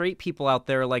 No straight people out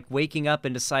there, like, waking up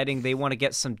and deciding they want to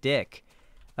get some dick.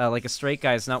 Like, a straight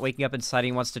guy is not waking up and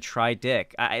deciding he wants to try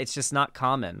dick. It's just not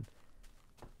common.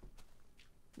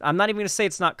 I'm not even going to say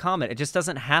it's not common. It just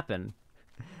doesn't happen.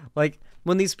 Like,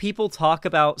 when these people talk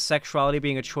about sexuality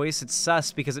being a choice, it's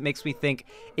sus because it makes me think,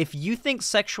 if you think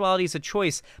sexuality is a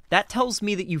choice, that tells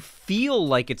me that you feel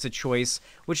like it's a choice,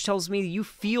 which tells me you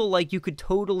feel like you could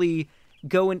totally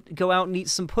go out and eat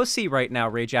some pussy right now,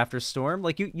 Rage After Storm.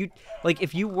 Like, like,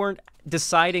 if you weren't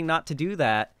deciding not to do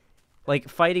that, like,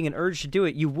 fighting an urge to do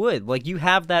it, you would. Like, you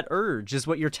have that urge, is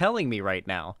what you're telling me right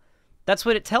now. That's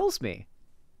what it tells me.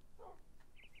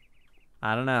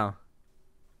 I don't know.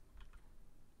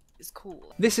 Is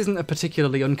cool. This isn't a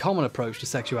particularly uncommon approach to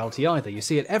sexuality either. You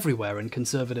see it everywhere in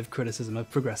conservative criticism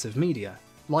of progressive media.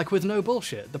 Like with no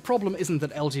bullshit, the problem isn't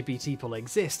that LGBT people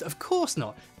exist, of course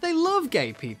not. They love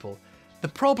gay people. The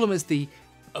problem is the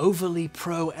overly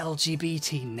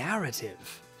pro-LGBT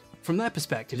narrative. From their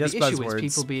perspective, Just the issue buzzwords.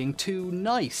 is people being too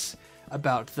nice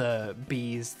about the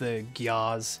bees, the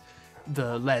gyars,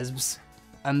 the lesbs,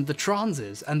 and the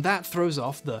transes, and that throws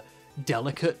off the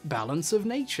delicate balance of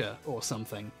nature or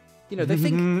something. You know, they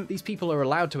think these people are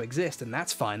allowed to exist, and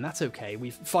that's fine, that's okay,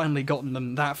 we've finally gotten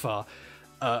them that far.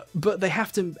 But they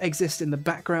have to exist in the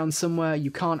background somewhere.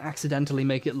 You can't accidentally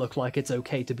make it look like it's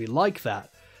okay to be like that,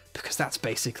 because that's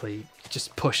basically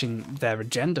just pushing their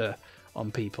agenda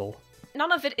on people.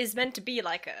 None of it is meant to be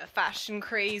like a fashion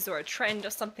craze or a trend or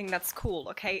something that's cool,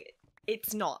 okay?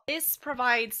 It's not. This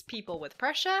provides people with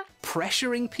pressure.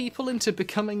 Pressuring people into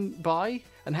becoming bi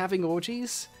and having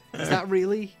orgies? Is that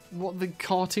really what the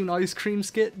cartoon ice cream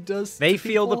skit does? They to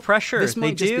feel the people? pressure. This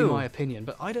might They just do. be my opinion,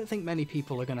 but I don't think many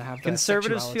people are going to have their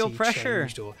Conservatives feel sexuality pressure.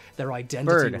 changed or their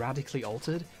identity Bird. radically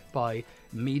altered by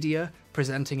media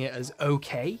presenting it as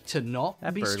okay to not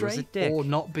That be bird was a straight dick. or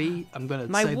not be, I'm going to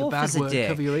My say the wolf bad is a word, dick.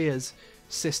 cover your ears,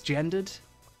 cisgendered.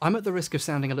 I'm at the risk of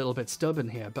sounding a little bit stubborn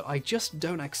here, but I just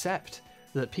don't accept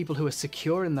that people who are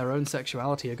secure in their own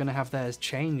sexuality are going to have theirs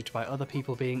changed by other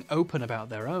people being open about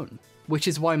their own. Which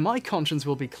is why my conscience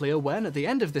will be clear when, at the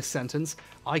end of this sentence,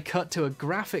 I cut to a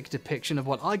graphic depiction of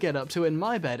what I get up to in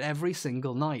my bed every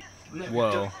single night.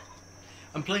 Whoa.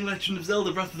 I'm playing Legend of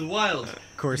Zelda Breath of the Wild.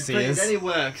 Of course he play is. it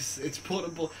anywhere, 'cause it's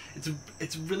portable.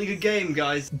 It's a really good game,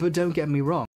 guys. But don't get me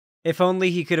wrong. If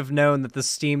only he could have known that the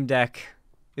Steam Deck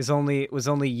was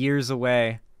only years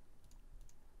away.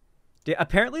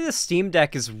 Apparently the Steam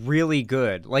Deck is really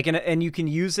good. Like, and you can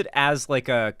use it as like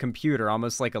a computer,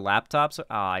 almost like a laptop. So,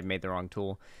 I made the wrong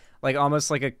tool. Like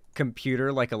almost like a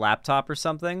computer, like a laptop or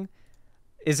something.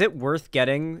 Is it worth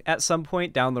getting at some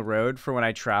point down the road for when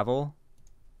I travel?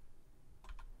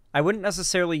 I wouldn't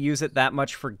necessarily use it that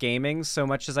much for gaming so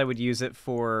much as I would use it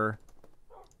for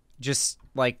just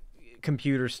like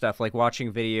computer stuff, like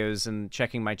watching videos and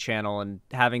checking my channel and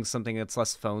having something that's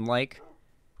less phone-like.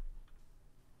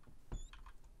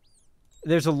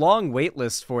 There's a long wait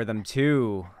list for them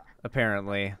too,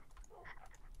 apparently.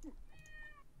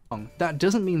 That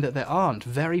doesn't mean that there aren't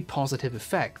very positive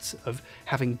effects of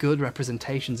having good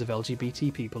representations of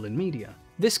LGBT people in media.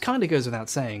 This kind of goes without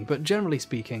saying, but generally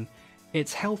speaking,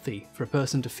 it's healthy for a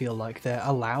person to feel like they're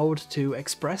allowed to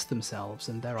express themselves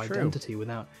and their identity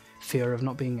without fear of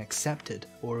not being accepted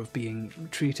or of being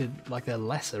treated like they're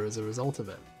lesser as a result of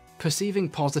it. Perceiving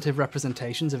positive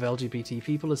representations of LGBT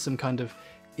people as some kind of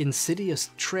insidious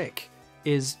trick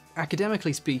is,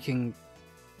 academically speaking,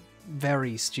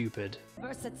 very stupid.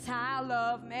 Versatile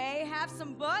love may have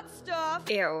some butt stuff.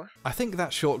 Ew. I think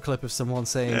that short clip of someone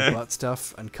saying butt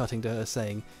stuff and cutting to her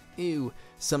saying ew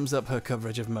sums up her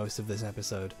coverage of most of this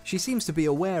episode. She seems to be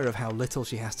aware of how little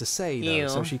she has to say though, Ew.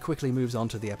 so she quickly moves on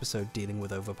to the episode dealing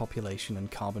with overpopulation and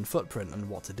carbon footprint and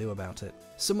what to do about it.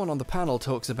 Someone on the panel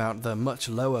talks about the much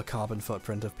lower carbon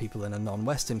footprint of people in a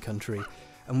non-Western country,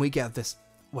 and we get this,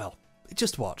 well,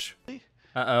 just watch.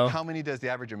 Uh-oh. How many does the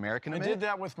average American I emit? did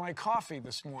that with my coffee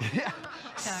this morning. Yeah,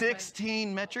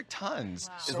 16 metric tons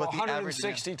is So what the average.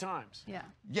 160 times.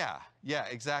 Yeah,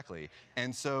 exactly.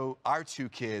 And so our two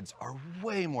kids are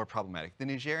way more problematic. The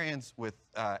Nigerians with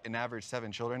an average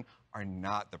 7 children are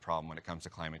not the problem when it comes to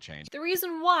climate change. The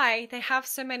reason why they have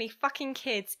so many fucking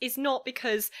kids is not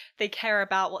because they care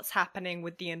about what's happening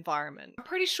with the environment. I'm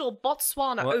pretty sure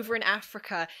Botswana What? over in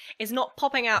Africa is not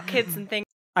popping out kids and things.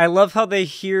 I love how they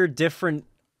hear different,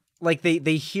 like they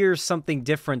hear something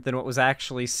different than what was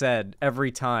actually said every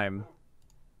time.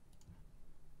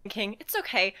 Thinking, it's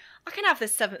okay, I can have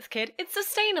this 7th kid, it's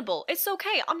sustainable, it's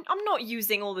okay, I'm not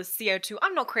using all this CO2,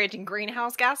 I'm not creating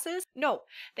greenhouse gases. No,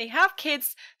 they have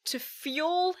kids to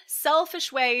fuel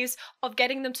selfish ways of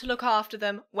getting them to look after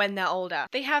them when they're older.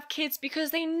 They have kids because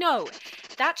they know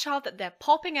that child that they're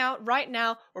popping out right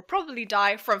now will probably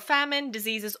die from famine,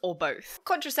 diseases, or both.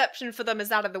 Contraception for them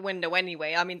is out of the window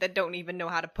anyway. I mean, they don't even know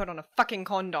how to put on a fucking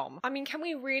condom. I mean, can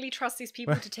we really trust these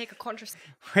people to take a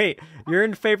contraception? Wait, you're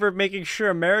in favor of making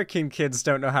sure American kids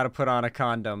don't know how to put on a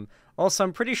condom. Also,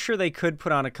 I'm pretty sure they could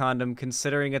put on a condom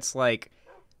considering it's, like,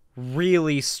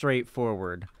 really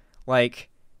straightforward. Like,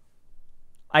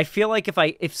 I feel like if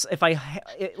I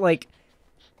like,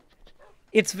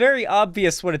 it's very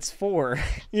obvious what it's for,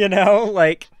 you know?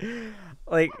 Like, you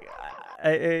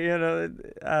know,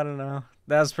 I don't know.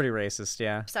 That was pretty racist,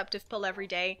 yeah. Contraceptive pill every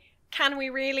day. Can we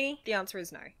really? The answer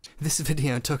is no. This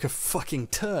video took a fucking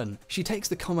turn. She takes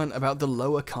the comment about the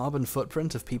lower carbon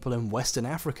footprint of people in Western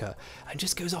Africa and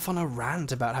just goes off on a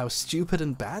rant about how stupid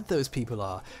and bad those people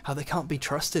are, how they can't be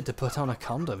trusted to put on a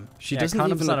condom. She doesn't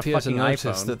even appear to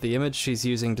notice that the image she's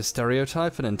using to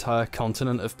stereotype an entire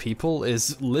continent of people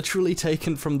is literally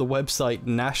taken from the website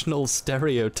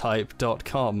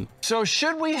nationalstereotype.com. So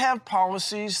should we have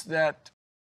policies that...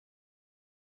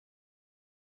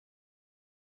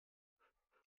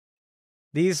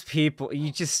 These people,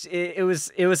 it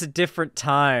was a different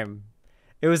time.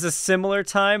 It was a similar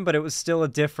time, but it was still a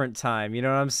different time. You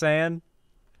know what I'm saying?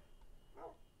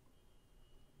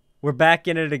 We're back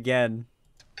in it again.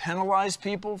 penalize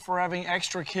people for having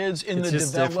extra kids in the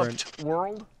developed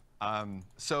world?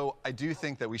 So I do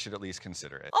think that we should at least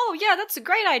consider it. Oh yeah, that's a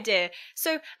great idea.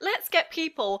 So let's get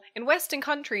people in Western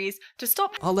countries to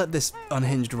stop. I'll let this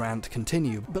unhinged rant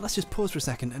continue, but let's just pause for a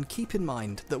second and keep in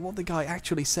mind that what the guy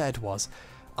actually said was,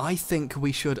 I think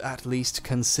we should at least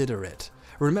consider it.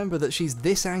 Remember that she's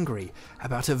this angry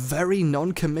about a very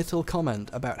non-committal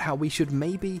comment about how we should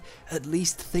maybe at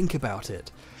least think about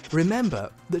it.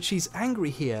 Remember that she's angry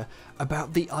here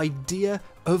about the idea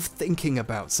of thinking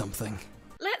about something.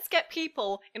 Let's get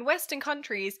people in Western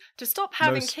countries to stop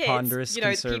having kids, you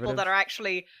know, the people that are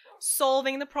actually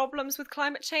solving the problems with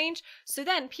climate change, so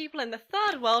then people in the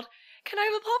third world can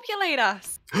overpopulate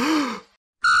us.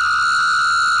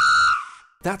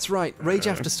 That's right, Rage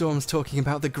After Storm's talking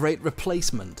about the Great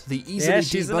Replacement, the easily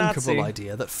debunkable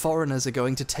idea that foreigners are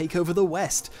going to take over the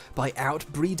West by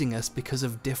outbreeding us because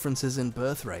of differences in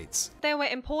birth rates. They were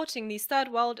importing these third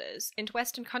worlders into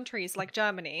Western countries like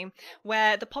Germany,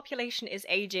 where the population is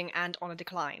aging and on a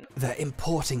decline. They're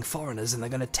importing foreigners and they're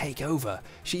going to take over.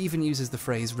 She even uses the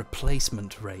phrase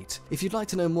replacement rate. If you'd like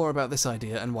to know more about this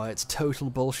idea and why it's total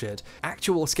bullshit,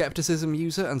 Actual Skepticism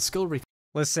user and Skull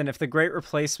Listen, if the Great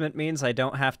Replacement means I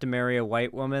don't have to marry a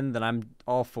white woman, then I'm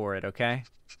all for it, okay?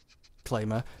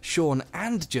 Claimer, Sean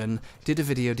and Jun did a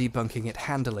video debunking it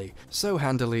handily. So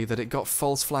handily that it got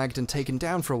false flagged and taken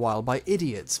down for a while by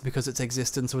idiots because its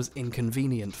existence was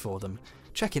inconvenient for them.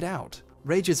 Check it out.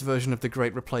 Rage's version of the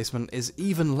Great Replacement is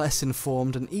even less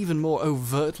informed and even more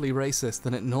overtly racist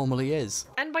than it normally is.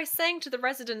 And by saying to the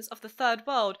residents of the third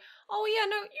world, oh yeah,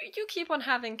 no, you keep on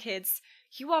having kids,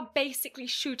 you are basically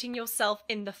shooting yourself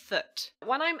in the foot.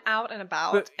 When I'm out and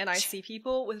about and I see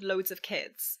people with loads of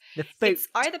kids, it's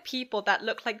either people that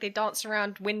look like they dance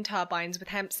around wind turbines with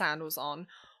hemp sandals on,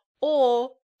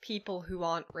 or people who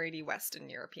aren't really Western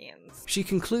Europeans. She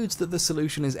concludes that the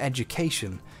solution is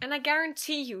education. And I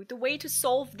guarantee you, the way to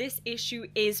solve this issue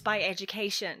is by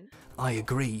education. I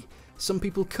agree. Some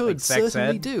people could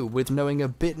certainly do with knowing a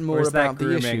bit more about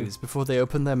the issues before they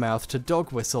open their mouth to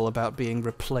dog whistle about being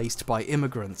replaced by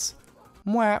immigrants.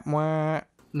 Mwah mwah.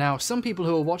 Now, some people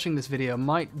who are watching this video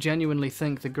might genuinely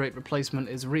think the Great Replacement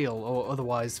is real, or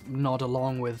otherwise nod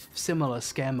along with similar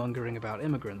scaremongering about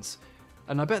immigrants.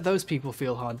 And I bet those people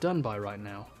feel hard done by right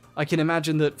now. I can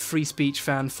imagine that Free Speech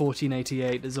Fan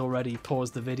 1488 has already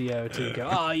paused the video to go,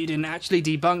 oh, you didn't actually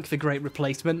debunk the Great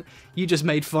Replacement, you just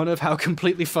made fun of how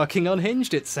completely fucking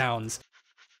unhinged it sounds.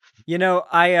 You know,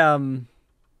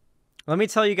 let me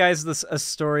tell you guys a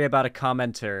story about a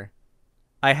commenter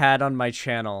I had on my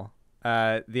channel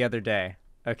the other day.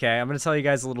 Okay, I'm gonna tell you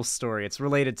guys a little story. It's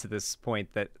related to this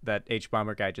point that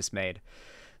H-Bomber guy just made.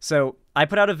 So, I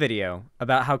put out a video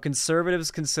about how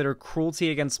conservatives consider cruelty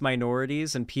against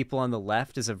minorities and people on the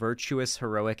left as a virtuous,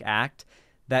 heroic act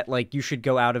that, like, you should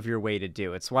go out of your way to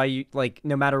do. It's why you, like,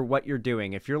 no matter what you're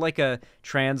doing, if you're, like, a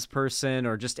trans person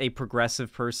or just a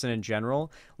progressive person in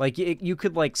general, like, you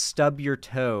could, like, stub your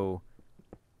toe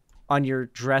on your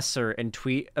dresser and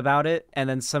tweet about it, and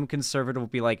then some conservative will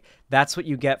be like, that's what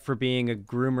you get for being a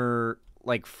groomer,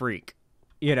 like, freak.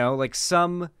 You know, like,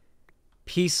 some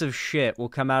piece of shit will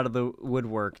come out of the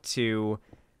woodwork to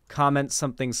comment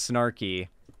something snarky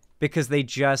because they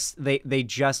just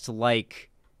like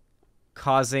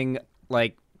causing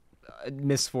like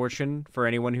misfortune for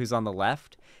anyone who's on the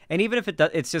left. And even if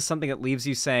it's just something that leaves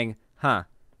you saying, huh,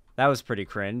 that was pretty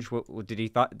cringe. What did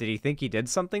he think he did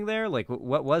something there? Like,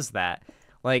 what was that?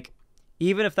 Like,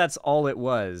 even if that's all it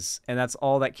was and that's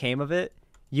all that came of it,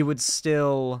 you would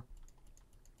still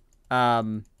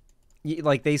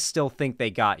like, they still think they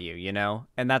got you, you know?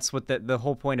 And that's what the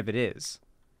whole point of it is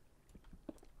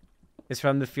for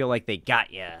them to feel like they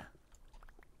got you.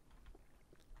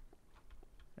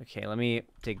 Okay, let me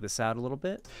take this out a little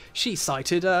bit. She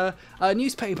cited a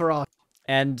newspaper article.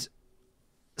 And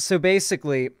so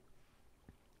basically...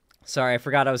 Sorry, I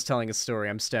forgot I was telling a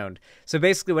story. I'm stoned. So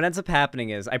basically what ends up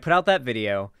happening is I put out that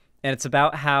video, and it's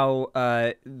about how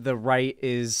the right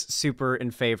is super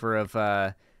in favor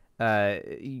of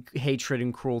hatred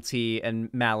and cruelty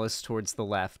and malice towards the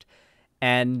left.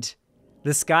 And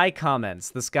this guy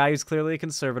who's clearly a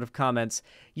conservative comments,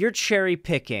 "You're cherry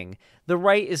picking. The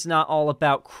right is not all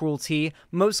about cruelty.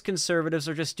 Most conservatives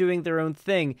are just doing their own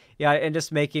thing." Yeah, and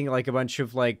just making like a bunch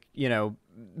of like, you know,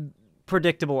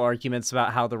 predictable arguments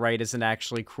about how the right isn't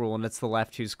actually cruel and it's the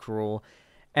left who's cruel.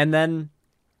 And then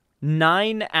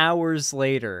 9 hours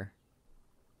later,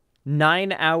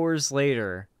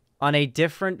 on a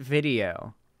different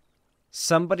video,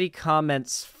 somebody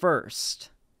comments first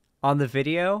on the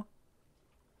video,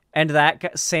 and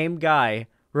that same guy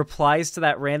replies to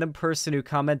that random person who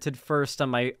commented first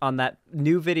on that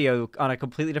new video on a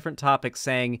completely different topic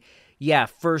saying, "Yeah,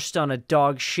 first on a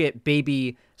dog shit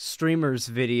baby streamer's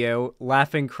video,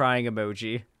 laughing crying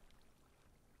emoji."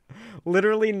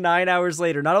 Literally 9 hours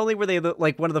later, not only were they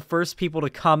like one of the first people to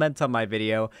comment on my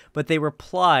video, but they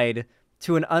replied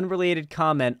to an unrelated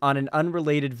comment on an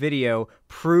unrelated video,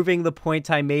 proving the point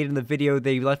I made in the video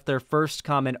they left their first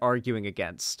comment arguing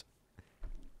against.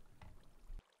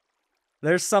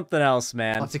 There's something else,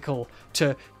 man. Article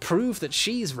to prove that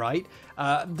she's right.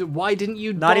 Why didn't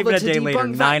you Not bother even a to day debunk later,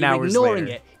 that? 9 You're hours ignoring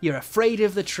later. it. You're afraid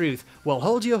of the truth. Well,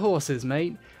 hold your horses,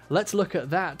 mate. Let's look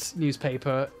at that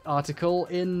newspaper article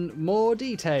in more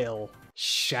detail.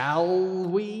 Shall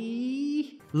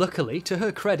we? Luckily, to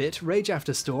her credit, Rage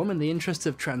After Storm, in the interests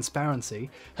of transparency,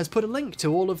 has put a link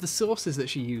to all of the sources that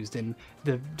she used in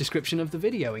the description of the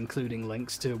video, including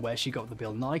links to where she got the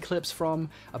Bill Nye clips from,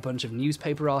 a bunch of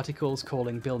newspaper articles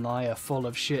calling Bill Nye a full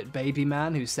of shit baby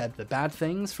man who said the bad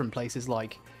things from places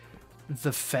like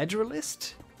The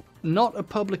Federalist? Not a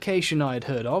publication I had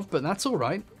heard of, but that's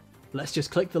alright. Let's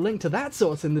just click the link to that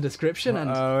source in the description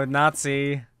and... Oh,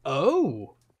 Nazi.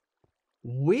 Oh.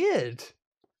 Weird.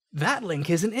 That link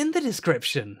isn't in the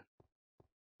description.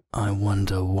 I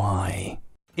wonder why.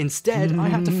 Instead, I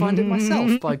had to find it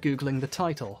myself by googling the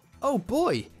title. Oh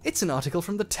boy, it's an article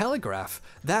from The Telegraph,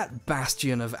 that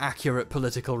bastion of accurate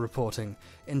political reporting,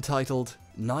 entitled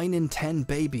 9 in 10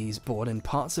 babies born in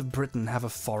parts of Britain have a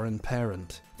foreign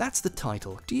parent. That's the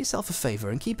title. Do yourself a favour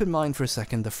and keep in mind for a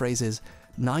second the phrases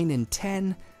 9 in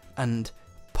 10 and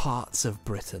parts of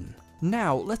Britain.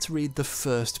 Now, let's read the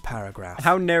first paragraph.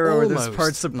 How narrow are Almost those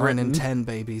parts of Britain? 9 in 10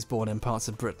 babies born in parts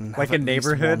of Britain Like have a at least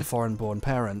neighborhood? one foreign-born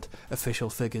parent,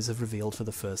 official figures have revealed for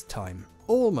the first time.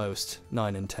 Almost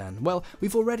 9 in 10. Well,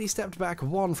 we've already stepped back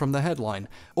one from the headline.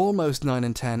 Almost 9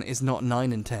 in 10 is not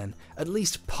 9 in 10. At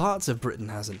least parts of Britain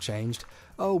hasn't changed.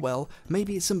 Oh well,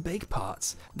 maybe it's some big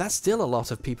parts. That's still a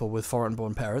lot of people with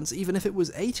foreign-born parents, even if it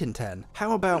was 8 in 10.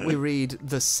 How about we read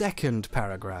the second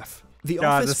paragraph? The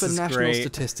Office for National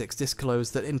Statistics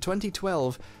disclosed that in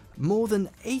 2012, more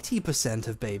than 80%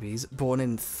 of babies born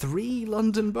in 3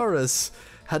 London boroughs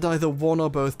had either one or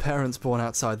both parents born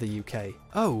outside the UK.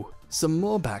 Oh, some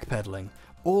more backpedaling.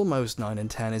 Almost 9 in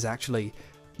 10 is actually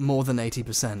more than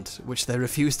 80%, which they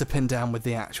refuse to pin down with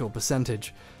the actual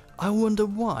percentage. I wonder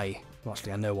why. Well,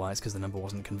 actually, I know why. It's because the number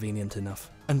wasn't convenient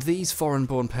enough. And these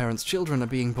foreign-born parents' children are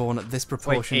being born at this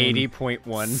proportion like in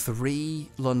 80.1. 3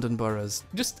 London boroughs.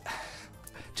 Just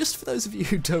for those of you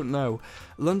who don't know,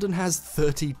 London has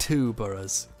 32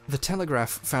 boroughs. The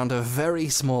Telegraph found a very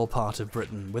small part of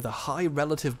Britain with a high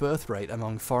relative birth rate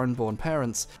among foreign-born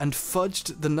parents and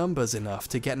fudged the numbers enough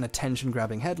to get an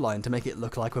attention-grabbing headline to make it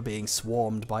look like we're being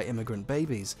swarmed by immigrant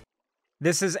babies.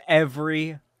 This is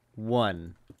every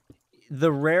one.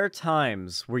 The rare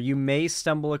times where you may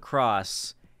stumble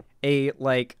across a,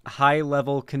 like,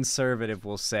 high-level conservative,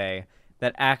 we'll say,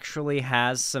 that actually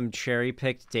has some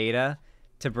cherry-picked data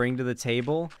to bring to the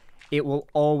table, it will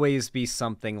always be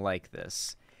something like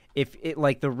this. If it,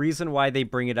 like, the reason why they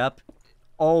bring it up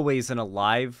always in a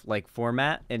live, like,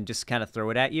 format and just kind of throw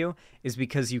it at you is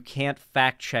because you can't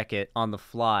fact-check it on the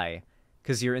fly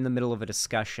because you're in the middle of a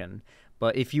discussion.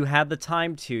 But if you had the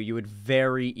time to, you would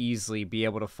very easily be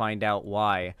able to find out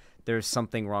why there's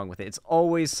something wrong with it. It's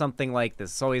always something like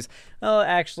this. It's always, oh,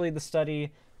 actually, the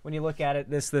study, when you look at it,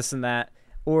 this, and that.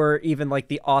 Or even, like,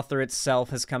 the author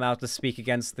itself has come out to speak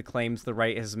against the claims the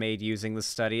right has made using the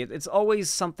study. It's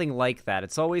always something like that.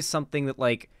 It's always something that,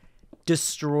 like,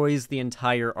 destroys the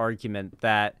entire argument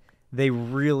that they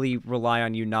really rely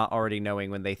on you not already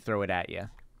knowing when they throw it at you.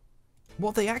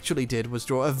 What they actually did was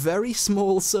draw a very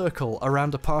small circle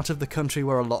around a part of the country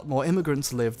where a lot more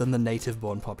immigrants live than the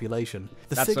native-born population.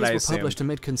 The figures were published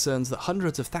amid concerns that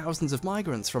hundreds of thousands of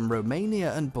migrants from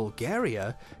Romania and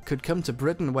Bulgaria could come to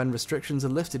Britain when restrictions are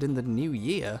lifted in the new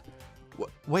year.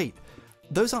 Wait,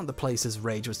 those aren't the places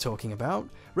Rage was talking about.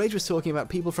 Rage was talking about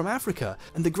people from Africa,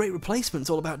 and The Great Replacement's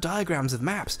all about diagrams of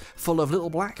maps full of little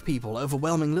black people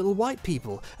overwhelming little white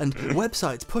people, and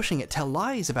websites pushing it tell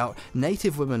lies about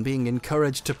native women being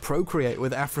encouraged to procreate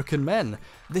with African men.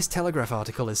 This Telegraph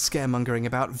article is scaremongering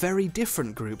about very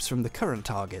different groups from the current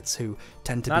targets, who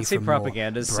tend to Nazi be from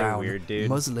propaganda is more so brown, weird, dude.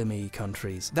 Muslim-y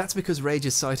countries. That's because Rage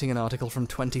is citing an article from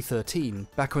 2013,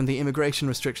 back when the immigration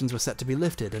restrictions were set to be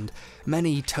lifted, and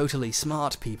many totally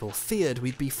smart people feared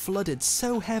we'd be flooded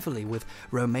so heavily with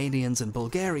Romanians and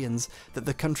Bulgarians that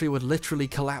the country would literally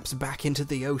collapse back into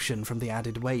the ocean from the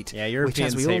added weight, Yeah, which,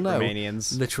 as Europeans we all hate know,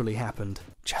 Romanians. literally happened.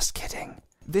 Just kidding.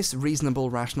 This reasonable,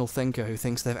 rational thinker who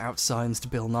thinks they've outscienced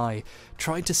Bill Nye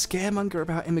tried to scaremonger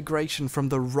about immigration from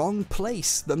the wrong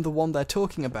place than the one they're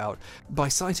talking about by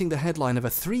citing the headline of a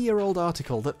 3-year-old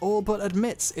article that all but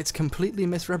admits it's completely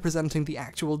misrepresenting the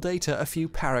actual data a few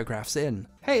paragraphs in.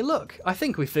 Hey look, I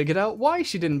think we figured out why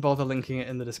she didn't bother linking it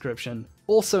in the description.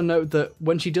 Also note that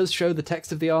when she does show the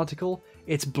text of the article,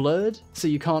 it's blurred, so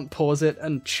you can't pause it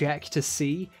and check to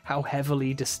see how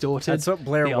heavily distorted That's what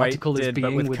Blair the White article is did, being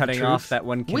but with the cutting truth. off that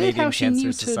one Weird Canadian how she Cancer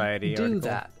knew Society to do article.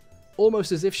 that.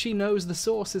 Almost as if she knows the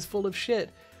source is full of shit,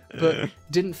 but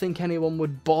didn't think anyone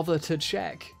would bother to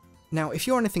check. Now, if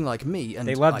you're anything like me, and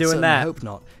They love I doing certainly that. hope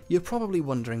not, you're probably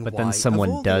wondering But why, then someone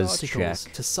of all does the articles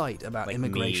check. to cite about Like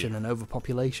immigration me. and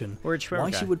overpopulation, Or a Schwer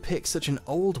why guy. she would pick such an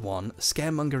old one,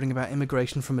 scaremongering about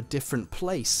immigration from a different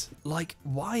place. Like,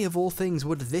 why of all things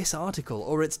would this article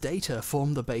or its data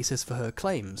form the basis for her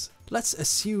claims? Let's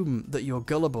assume that you're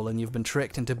gullible and you've been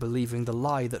tricked into believing the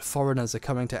lie that foreigners are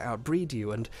coming to outbreed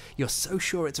you, and you're so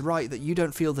sure it's right that you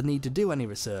don't feel the need to do any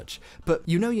research. But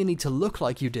you know you need to look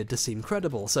like you did to seem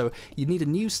credible, so you need a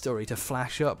news story to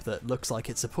flash up that looks like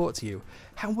it supports you.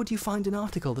 How would you find an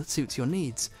article that suits your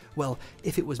needs? Well,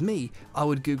 if it was me, I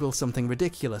would Google something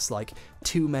ridiculous like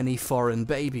too many foreign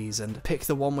babies and pick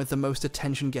the one with the most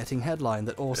attention-getting headline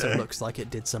that also looks like it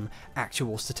did some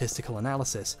actual statistical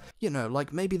analysis. You know,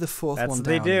 like maybe the fourth That's one what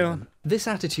they down. do. Even. This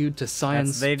attitude to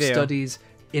science, they do. studies,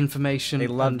 information, They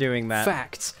love and doing that.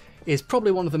 facts is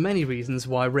probably one of the many reasons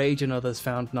why Rage and others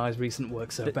found Nye's recent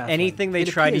work so baffling. anything they It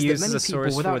try to appears that use as many a source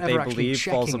people, for without what they ever actually believe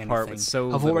falls checking apart with anything,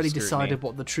 so have little already scrutiny. decided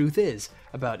what the truth is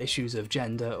about issues of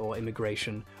gender or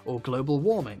immigration or global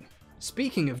warming.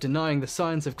 Speaking of denying the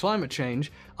science of climate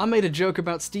change, I made a joke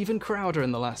about Steven Crowder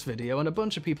in the last video, and a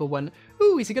bunch of people went,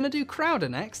 "Ooh, is he going to do Crowder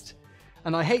next?"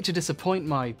 And I hate to disappoint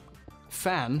my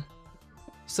fan,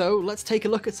 so let's take a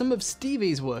look at some of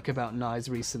Stevie's work about Nye's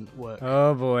recent work.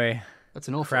 Oh boy. That's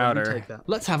an awful Crowder. Let me take that.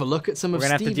 Let's have a look at some We're of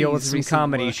gonna have to Stevie's deal with some recent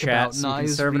comedy, work chat, about some Nye's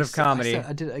conservative recent- comedy.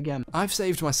 I did it again. I've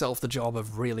saved myself the job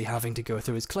of really having to go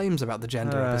through his claims about the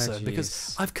gender episode because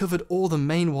jeez. I've covered all the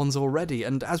main ones already,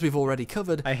 and as we've already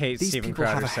covered, I hate these Steven people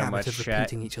have Crowder a so habit much, of chat.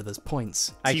 repeating each other's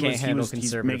points. I can't handle he's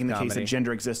conservative making the case comedy. that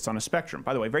gender exists on a spectrum.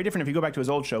 By the way, very different if you go back to his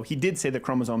old show. He did say that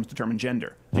chromosomes determine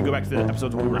gender. If you go back to the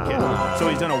episodes when we were kids. So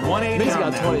he's done a 180 He's on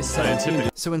got that.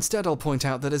 2017. So instead I'll point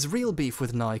out that his real beef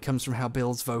with Nye comes from how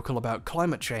Bill's vocal about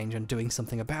climate change and doing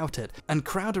something about it, and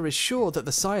Crowder is sure that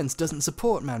the science doesn't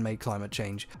support man-made climate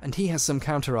change, and he has some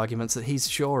counter-arguments that he's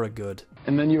sure are good.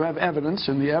 And then you have evidence,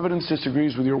 and the evidence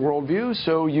disagrees with your worldview,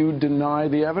 so you deny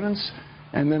the evidence,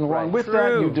 and then along with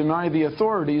that, you deny the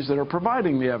authorities that are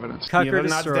providing the evidence. You will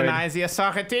not deny the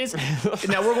authorities.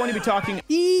 Now we're going to be talking.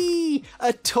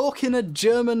 A talk in a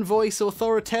German voice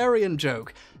authoritarian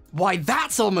joke. Why,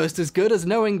 that's almost as good as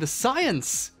knowing the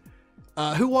science.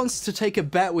 Who wants to take a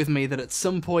bet with me that at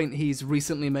some point he's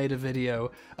recently made a video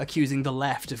accusing the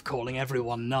left of calling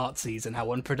everyone Nazis and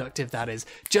how unproductive that is?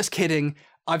 Just kidding.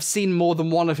 I've seen more than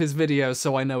one of his videos,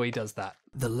 so I know he does that.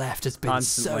 The left has been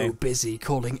Constantly. so busy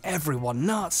calling everyone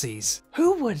Nazis.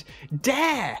 Who would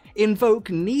dare invoke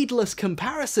needless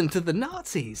comparison to the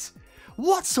Nazis?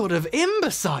 What sort of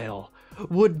imbecile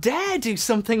would dare do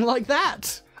something like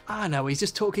that? Ah, no, he's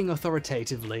just talking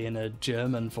authoritatively in a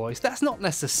German voice. That's not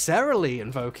necessarily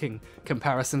invoking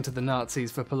comparison to the Nazis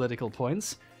for political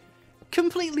points.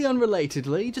 Completely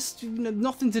unrelatedly, just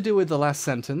nothing to do with the last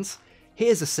sentence.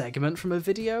 Here's a segment from a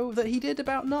video that he did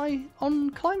about Nye on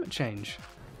climate change.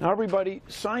 Now, everybody,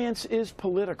 science is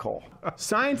political.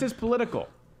 Science is political.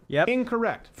 Yep.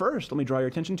 Incorrect. First, let me draw your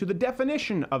attention to the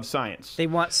definition of science. They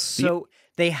want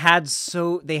they had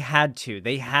to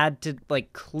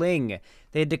like cling.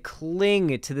 They had to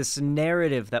cling to this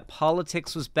narrative that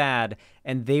politics was bad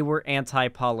and they were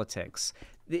anti-politics.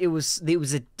 It was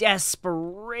a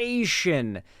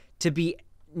desperation to be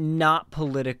not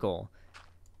political.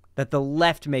 That the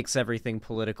left makes everything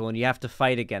political and you have to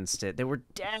fight against it. They were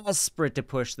desperate to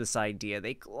push this idea.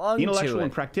 They clung to it. Intellectual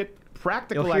and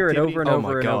practical You'll hear it activity. over and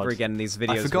over and over again in these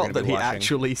videos. I forgot that he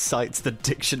actually cites the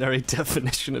dictionary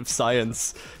definition of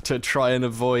science to try and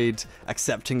avoid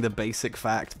accepting the basic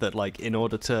fact that, like, in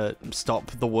order to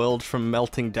stop the world from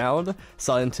melting down,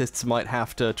 scientists might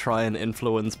have to try and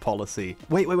influence policy.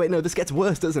 Wait, no, this gets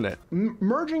worse, doesn't it?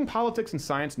 Merging politics and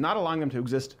science, not allowing them to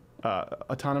exist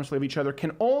autonomously of each other,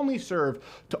 can only serve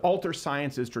to alter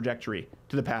science's trajectory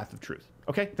to the path of truth.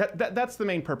 Okay, that's the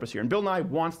main purpose here, and Bill Nye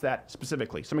wants that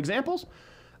specifically. Some examples?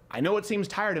 I know it seems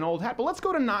tired and old hat, but let's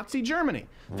go to Nazi Germany.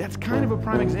 That's kind of a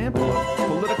prime example of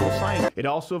political science. It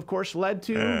also, of course, led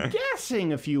to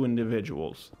gassing a few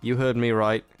individuals. You heard me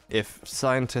right. If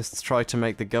scientists try to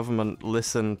make the government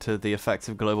listen to the effects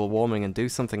of global warming and do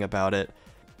something about it,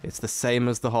 it's the same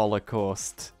as the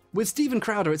Holocaust. With Steven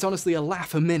Crowder, it's honestly a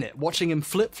laugh a minute watching him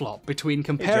flip-flop between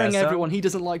comparing everyone he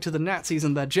doesn't like to the Nazis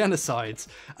and their genocides,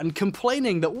 and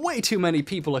complaining that way too many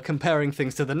people are comparing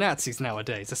things to the Nazis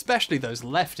nowadays, especially those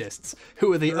leftists,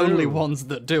 who are the only ones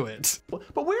that do it.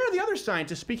 But where are the other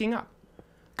scientists speaking up?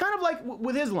 Kind of like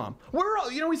with Islam.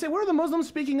 We say, where are the Muslims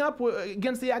speaking up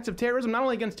against the acts of terrorism, not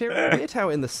only against terrorism? Weird how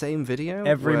in the same video,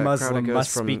 every where Muslim Crowder must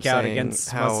goes from speak out saying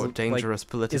against how Muslim, dangerous like,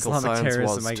 political Islamic science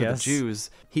terrorism, was to the Jews,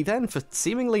 he then, for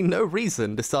seemingly no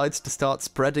reason, decides to start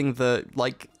spreading the,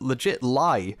 like, legit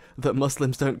lie that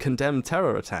Muslims don't condemn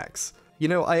terror attacks. You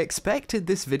know, I expected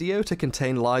this video to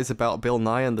contain lies about Bill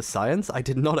Nye and the science. I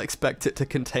did not expect it to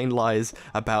contain lies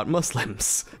about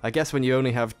Muslims. I guess when you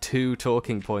only have 2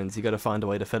 talking points, you gotta find a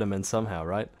way to fit them in somehow,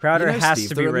 right? Crowder has Steve,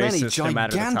 to be there are many racist no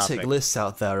matter the gigantic topic. lists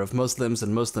out there of Muslims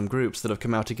and Muslim groups that have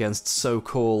come out against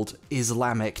so-called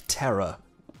Islamic terror.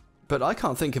 But I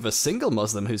can't think of a single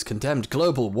Muslim who's condemned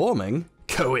global warming.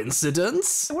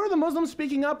 Coincidence? Where are the Muslims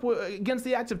speaking up against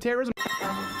the acts of terrorism?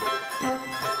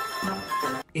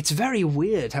 It's very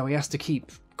weird how he has to keep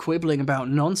quibbling about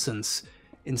nonsense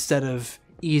instead of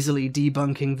easily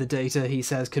debunking the data he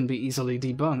says can be easily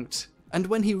debunked. And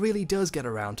when he really does get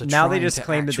around to now trying they just to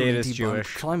claim the actually data is debunk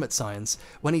Jewish. climate science,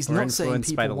 when he's Or not saying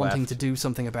influenced by people the wanting left. to do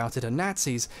something about it are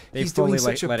Nazis, They he's fully doing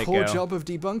such a let it poor go. job of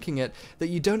debunking it that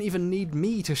you don't even need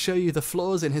me to show you the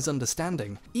flaws in his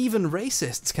understanding. Even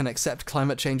racists can accept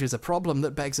climate change as a problem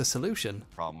that begs a solution.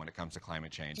 Problem when it comes to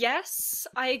climate change. Yes,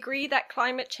 I agree that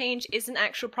climate change is an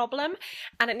actual problem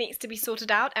and it needs to be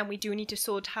sorted out, and we do need to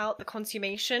sort out the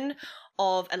consummation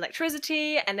of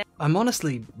electricity and I'm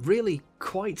honestly really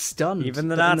quite stunned. Even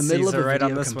the that Nazis in the middle of are a right on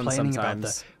video this one complaining sometimes.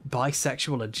 about the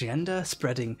bisexual agenda,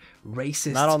 spreading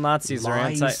racist Not all Nazis are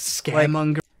lies,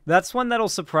 scaremonger. That's one that'll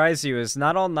surprise you, is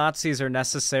not all Nazis are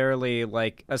necessarily,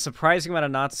 like, a surprising amount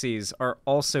of Nazis are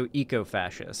also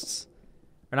eco-fascists.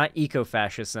 Or not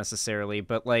eco-fascists necessarily,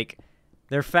 but, like,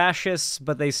 they're fascists,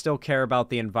 but they still care about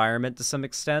the environment to some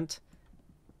extent.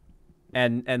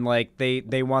 And like,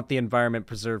 they want the environment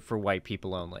preserved for white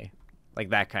people only. Like,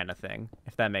 that kind of thing,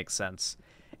 if that makes sense.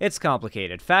 It's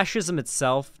complicated. Fascism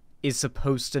itself is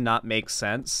supposed to not make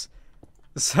sense,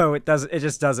 so it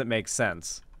just doesn't make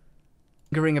sense.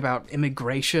 About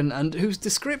immigration, and whose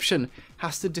description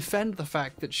has to defend the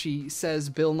fact that she says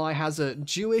Bill Nye has a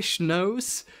Jewish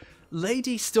nose.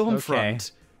 Lady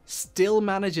Stormfront still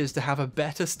manages to have a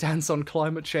better stance on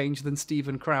climate change than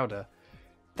Steven Crowder.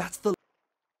 That's the...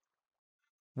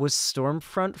 Was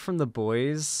Stormfront from The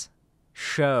Boys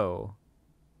show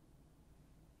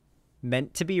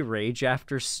meant to be Rage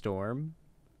After Storm?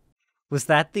 Was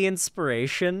that the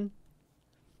inspiration?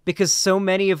 Because so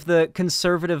many of the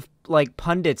conservative, like,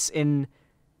 pundits in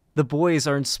The Boys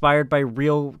are inspired by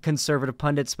real conservative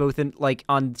pundits, both in, like,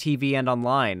 on TV and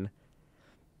online.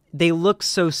 They look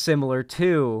so similar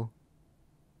too.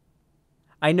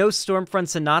 I know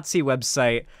Stormfront's a Nazi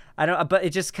website. But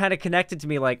it just kind of connected to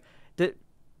me, like,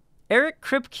 Eric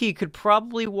Kripke could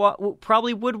probably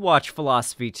would watch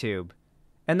Philosophy Tube,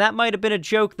 and that might have been a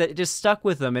joke that just stuck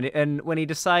with him. And when he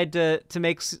decided to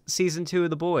make season 2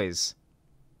 of The Boys,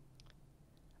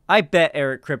 I bet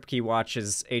Eric Kripke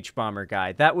watches H-Bomber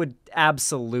Guy. That would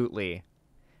absolutely.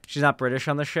 She's not British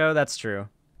on the show. That's true.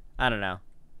 I don't know.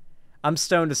 I'm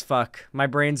stoned as fuck. My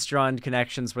brain's drawing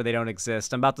connections where they don't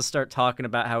exist. I'm about to start talking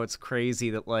about how it's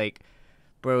crazy that, like,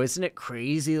 bro, isn't it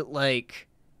crazy that, like,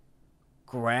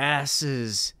 grass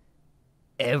is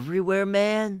everywhere,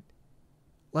 man?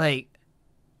 Like,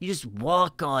 you just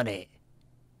walk on it,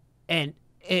 and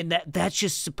that's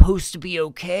just supposed to be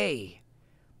okay.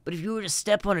 But if you were to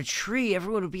step on a tree,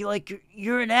 everyone would be like,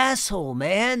 you're an asshole,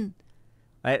 man.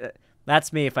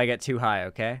 That's me if I get too high,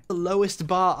 okay? The lowest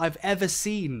bar I've ever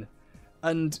seen,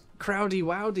 and Crowdy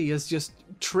Wowdy has just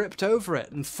tripped over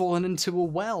it and fallen into a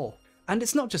well. And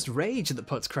it's not just rage that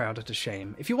puts Crowder to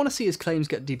shame. If you want to see his claims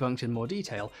get debunked in more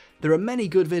detail, there are many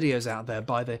good videos out there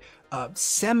by the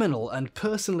seminal and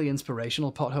personally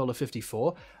inspirational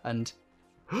Potholer54 and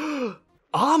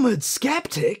Armored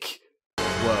Skeptic.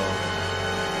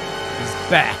 Whoa. He's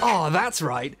back. Oh, that's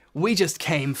right. We just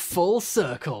came full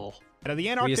circle. The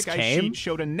Antarctic ice sheet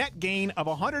showed a net gain of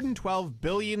 112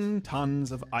 billion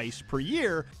tons of ice per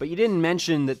year. But you didn't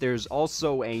mention that there's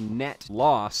also a net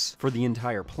loss for the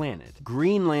entire planet.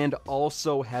 Greenland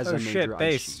also has a major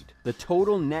ice sheet. The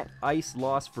total net ice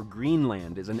loss for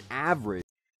Greenland is an average.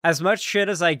 As much shit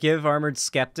as I give Armored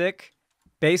Skeptic,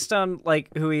 based on,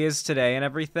 like, who he is today and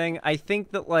everything, I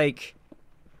think that, like,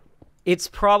 it's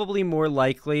probably more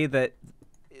likely that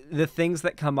the things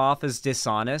that come off as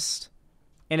dishonest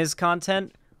in his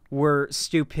content were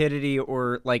stupidity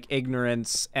or, like,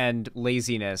 ignorance and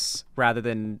laziness rather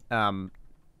than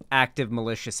active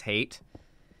malicious hate.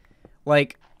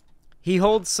 Like, he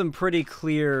holds some pretty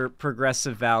clear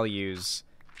progressive values,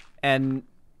 and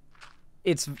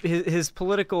it's his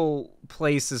political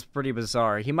place is pretty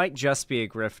bizarre. He might just be a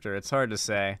grifter. It's hard to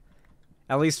say.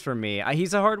 At least for me.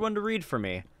 He's a hard one to read for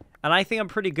me. And I think I'm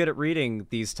pretty good at reading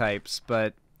these types,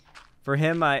 but for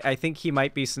him, I think he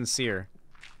might be sincere.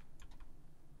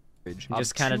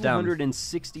 Just kind of dumb.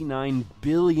 269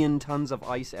 billion tons of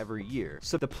ice every year.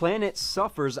 So the planet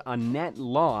suffers a net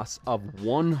loss of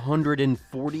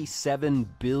 147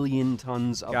 billion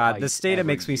tons of ice. God, this data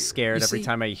makes me year. scared every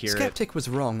time I hear Skeptic was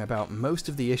wrong about most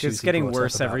of the issues it's getting he brought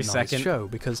worse up every about second. Show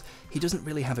because he doesn't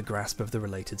really have a grasp of the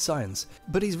related science.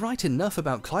 But he's right enough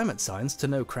about climate science to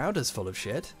know Crowder's full of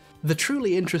shit. The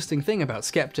truly interesting thing about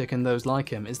Skeptic and those like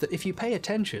him is that if you pay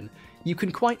attention, you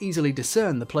can quite easily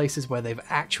discern the places where they've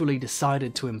actually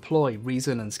decided to employ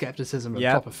reason and skepticism and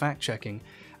proper fact-checking,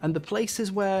 and the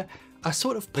places where a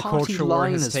sort of party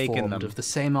line is formed of the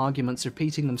same arguments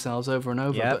repeating themselves over and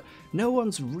over, but no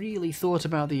one's really thought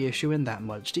about the issue in that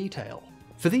much detail.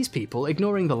 For these people,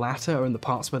 ignoring the latter and the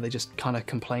parts where they just kind of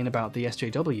complain about the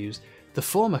SJWs, the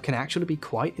former can actually be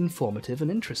quite informative and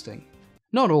interesting.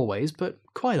 Not always, but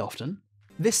quite often.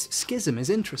 This schism is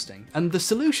interesting, and the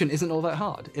solution isn't all that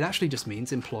hard. It actually just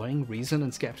means employing reason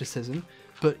and skepticism,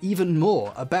 but even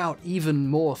more, about even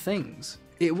more things.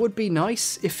 It would be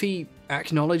nice if he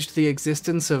acknowledged the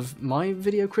existence of my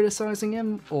video criticizing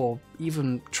him, or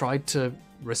even tried to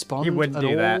respond at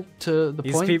all to the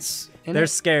points in they're it.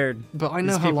 scared. But I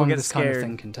know how long this kind of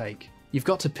thing can take. You've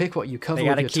got to pick what you cover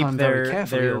with your time very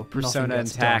carefully, or nothing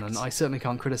gets done, and I certainly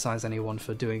can't criticize anyone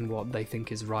for doing what they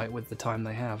think is right with the time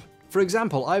they have. For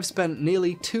example, I've spent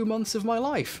nearly 2 months of my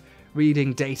life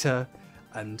reading data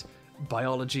and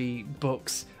biology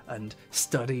books and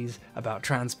studies about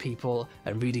trans people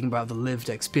and reading about the lived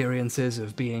experiences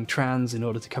of being trans in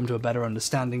order to come to a better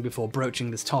understanding before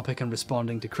broaching this topic and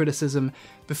responding to criticism,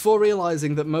 before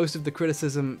realizing that most of the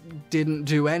criticism didn't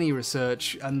do any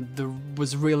research and there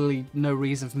was really no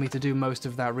reason for me to do most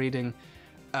of that reading.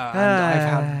 And I've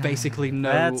had basically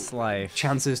no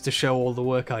chances to show all the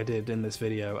work I did in this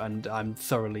video, and I'm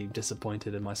thoroughly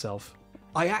disappointed in myself.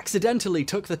 I accidentally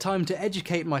took the time to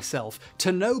educate myself,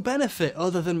 to no benefit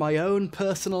other than my own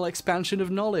personal expansion of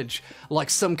knowledge, like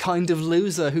some kind of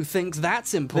loser who thinks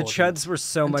that's important. The Chuds were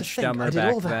so much dumber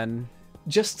back then.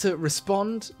 Just to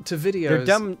respond to videos they're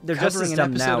dumb. They're just covering as an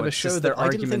dumb episode now. of a It's show just that their I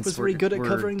didn't think was very good at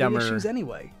covering the issues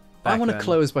anyway. I want to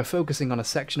close by focusing on a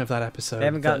section of that episode They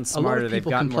haven't gotten that a lot smarter, of they've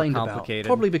people gotten more complained about, complicated.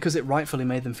 probably because it rightfully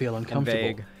made them feel uncomfortable.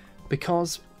 vague.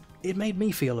 Because it made me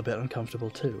feel a bit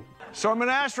uncomfortable too. So I'm going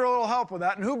to ask for a little help with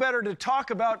that, and who better to talk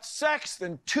about sex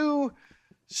than two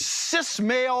cis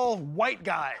male white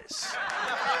guys?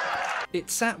 It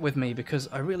sat with me because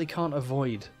I really can't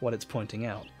avoid what it's pointing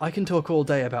out. I can talk all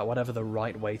day about whatever the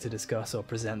right way to discuss or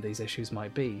present these issues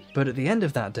might be, but at the end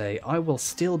of that day, I will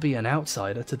still be an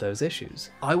outsider to those issues.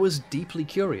 I was deeply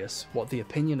curious what the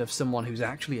opinion of someone who's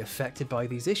actually affected by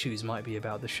these issues might be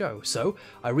about the show, so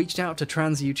I reached out to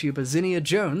trans YouTuber Zinnia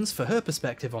Jones for her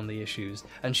perspective on the issues,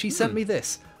 and she sent me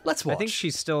this. Let's watch. I think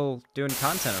she's still doing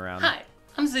content around. Hi,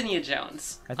 I'm Zinnia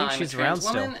Jones. I think she's I'm a trans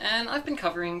around woman, still. and I've been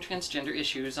covering transgender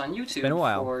issues on YouTube been a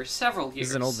while. for several years. This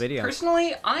is an old video.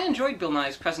 Personally, I enjoyed Bill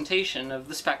Nye's presentation of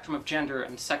the spectrum of gender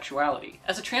and sexuality.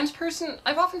 As a trans person,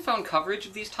 I've often found coverage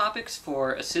of these topics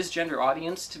for a cisgender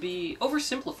audience to be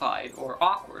oversimplified or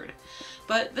awkward.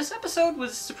 But this episode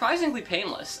was surprisingly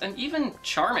painless and even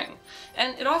charming,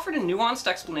 and it offered a nuanced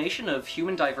explanation of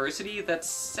human diversity that's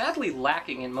sadly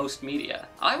lacking in most media.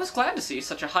 I was glad to see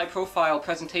such a high-profile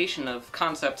presentation of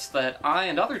concepts that I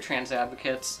and other trans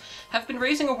advocates have been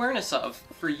raising awareness of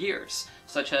for years.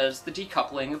 such as the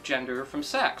decoupling of gender from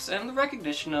sex and the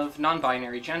recognition of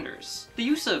non-binary genders. The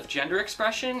use of gender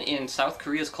expression in South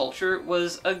Korea's culture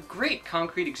was a great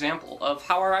concrete example of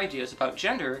how our ideas about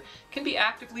gender can be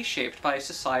actively shaped by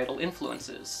societal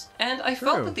influences. And I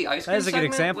felt that the ice cream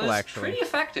segment was pretty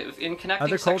effective in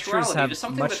connecting sexuality to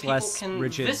something that people can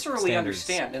viscerally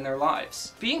understand in their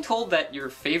lives. Being told that your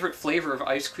favorite flavor of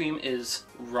ice cream is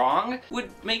wrong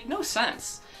would make no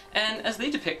sense. And as they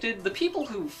depicted, the people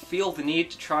who feel the need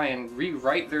to try and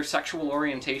rewrite their sexual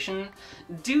orientation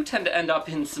do tend to end up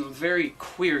in some very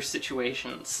queer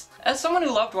situations. As someone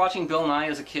who loved watching Bill Nye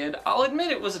as a kid, I'll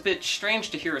admit it was a bit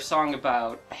strange to hear a song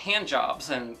about handjobs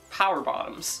and power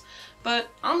bottoms. But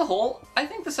on the whole, I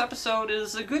think this episode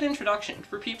is a good introduction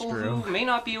for people who may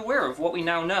not be aware of what we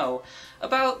now know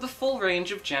about the full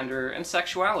range of gender and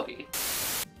sexuality.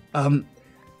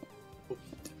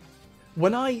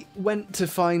 When I went to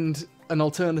find an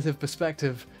alternative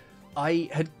perspective, I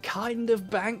had kind of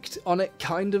banked on it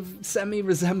kind of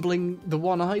semi-resembling the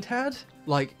one I'd had.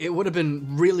 Like, it would have been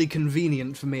really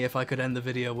convenient for me if I could end the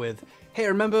video with, hey,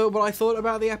 remember what I thought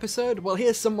about the episode? Well,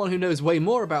 here's someone who knows way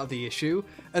more about the issue,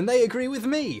 and they agree with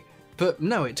me. But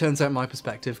no, it turns out my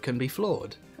perspective can be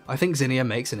flawed. I think Zinnia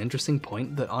makes an interesting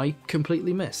point that I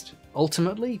completely missed.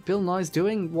 Ultimately, Bill Nye's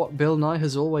doing what Bill Nye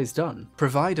has always done.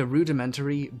 Provide a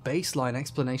rudimentary, baseline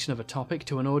explanation of a topic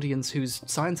to an audience whose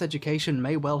science education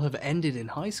may well have ended in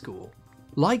high school.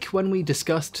 Like when we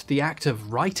discussed the act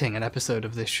of writing an episode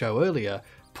of this show earlier,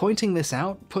 pointing this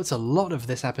out puts a lot of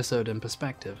this episode in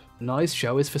perspective. Nye's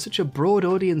show is for such a broad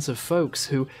audience of folks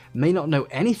who may not know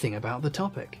anything about the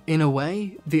topic. In a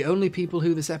way, the only people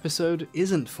who this episode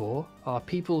isn't for are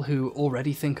people who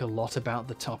already think a lot about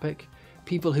the topic,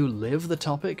 people who live the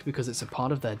topic because it's a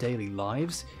part of their daily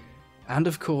lives, and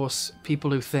of course,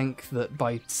 people who think that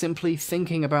by simply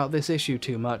thinking about this issue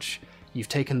too much, you've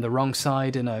taken the wrong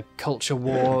side in a culture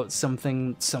war,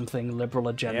 something liberal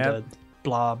agenda,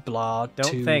 blah blah,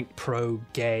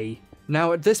 pro-gay.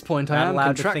 Now at this point I am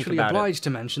contractually obliged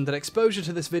to mention that exposure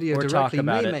to this video directly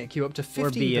may make you up to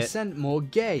 15% more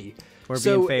gay.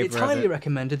 So it's highly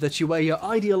recommended that you wear your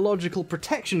ideological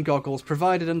protection goggles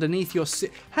provided underneath your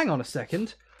Hang on a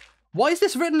second. Why is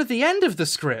this written at the end of the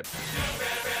script?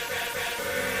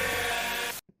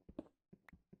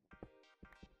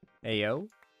 Ayo.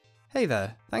 Hey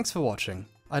there, thanks for watching.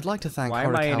 I'd like to thank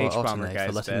Horikawa Otane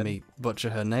for letting me butcher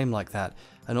her name like that,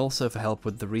 and also for help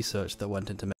with the research that went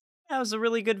into That was a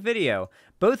really good video.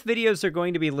 Both videos are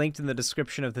going to be linked in the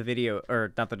description of the video,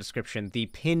 or not the description, the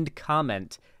pinned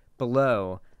comment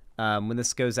below when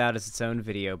this goes out as its own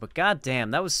video. But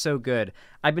goddamn, that was so good.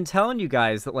 I've been telling you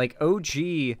guys that like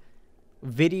OG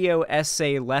video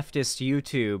essay leftist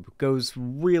YouTube goes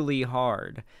really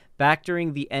hard. Back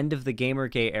during the end of the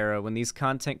Gamergate era, when these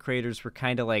content creators were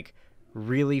kind of like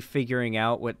really figuring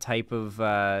out what type of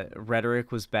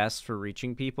rhetoric was best for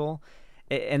reaching people,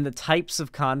 and the types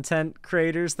of content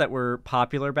creators that were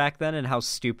popular back then and how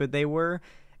stupid they were,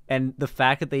 and the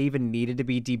fact that they even needed to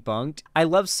be debunked. I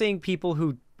love seeing people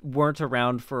who weren't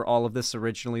around for all of this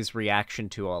originally's reaction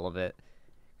to all of it.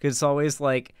 Because it's always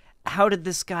like, how did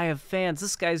this guy have fans?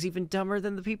 This guy's even dumber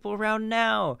than the people around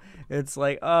now. It's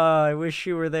like, oh, I wish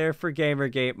you were there for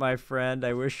Gamergate, my friend.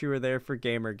 I wish you were there for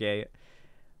Gamergate.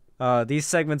 These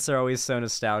segments are always so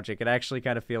nostalgic. It actually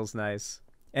kind of feels nice.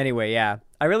 Anyway, yeah.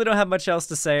 I really don't have much else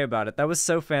to say about it. That was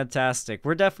so fantastic.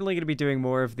 We're definitely going to be doing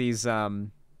more of these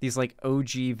like OG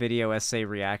video essay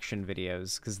reaction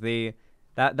videos, because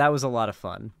that was a lot of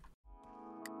fun.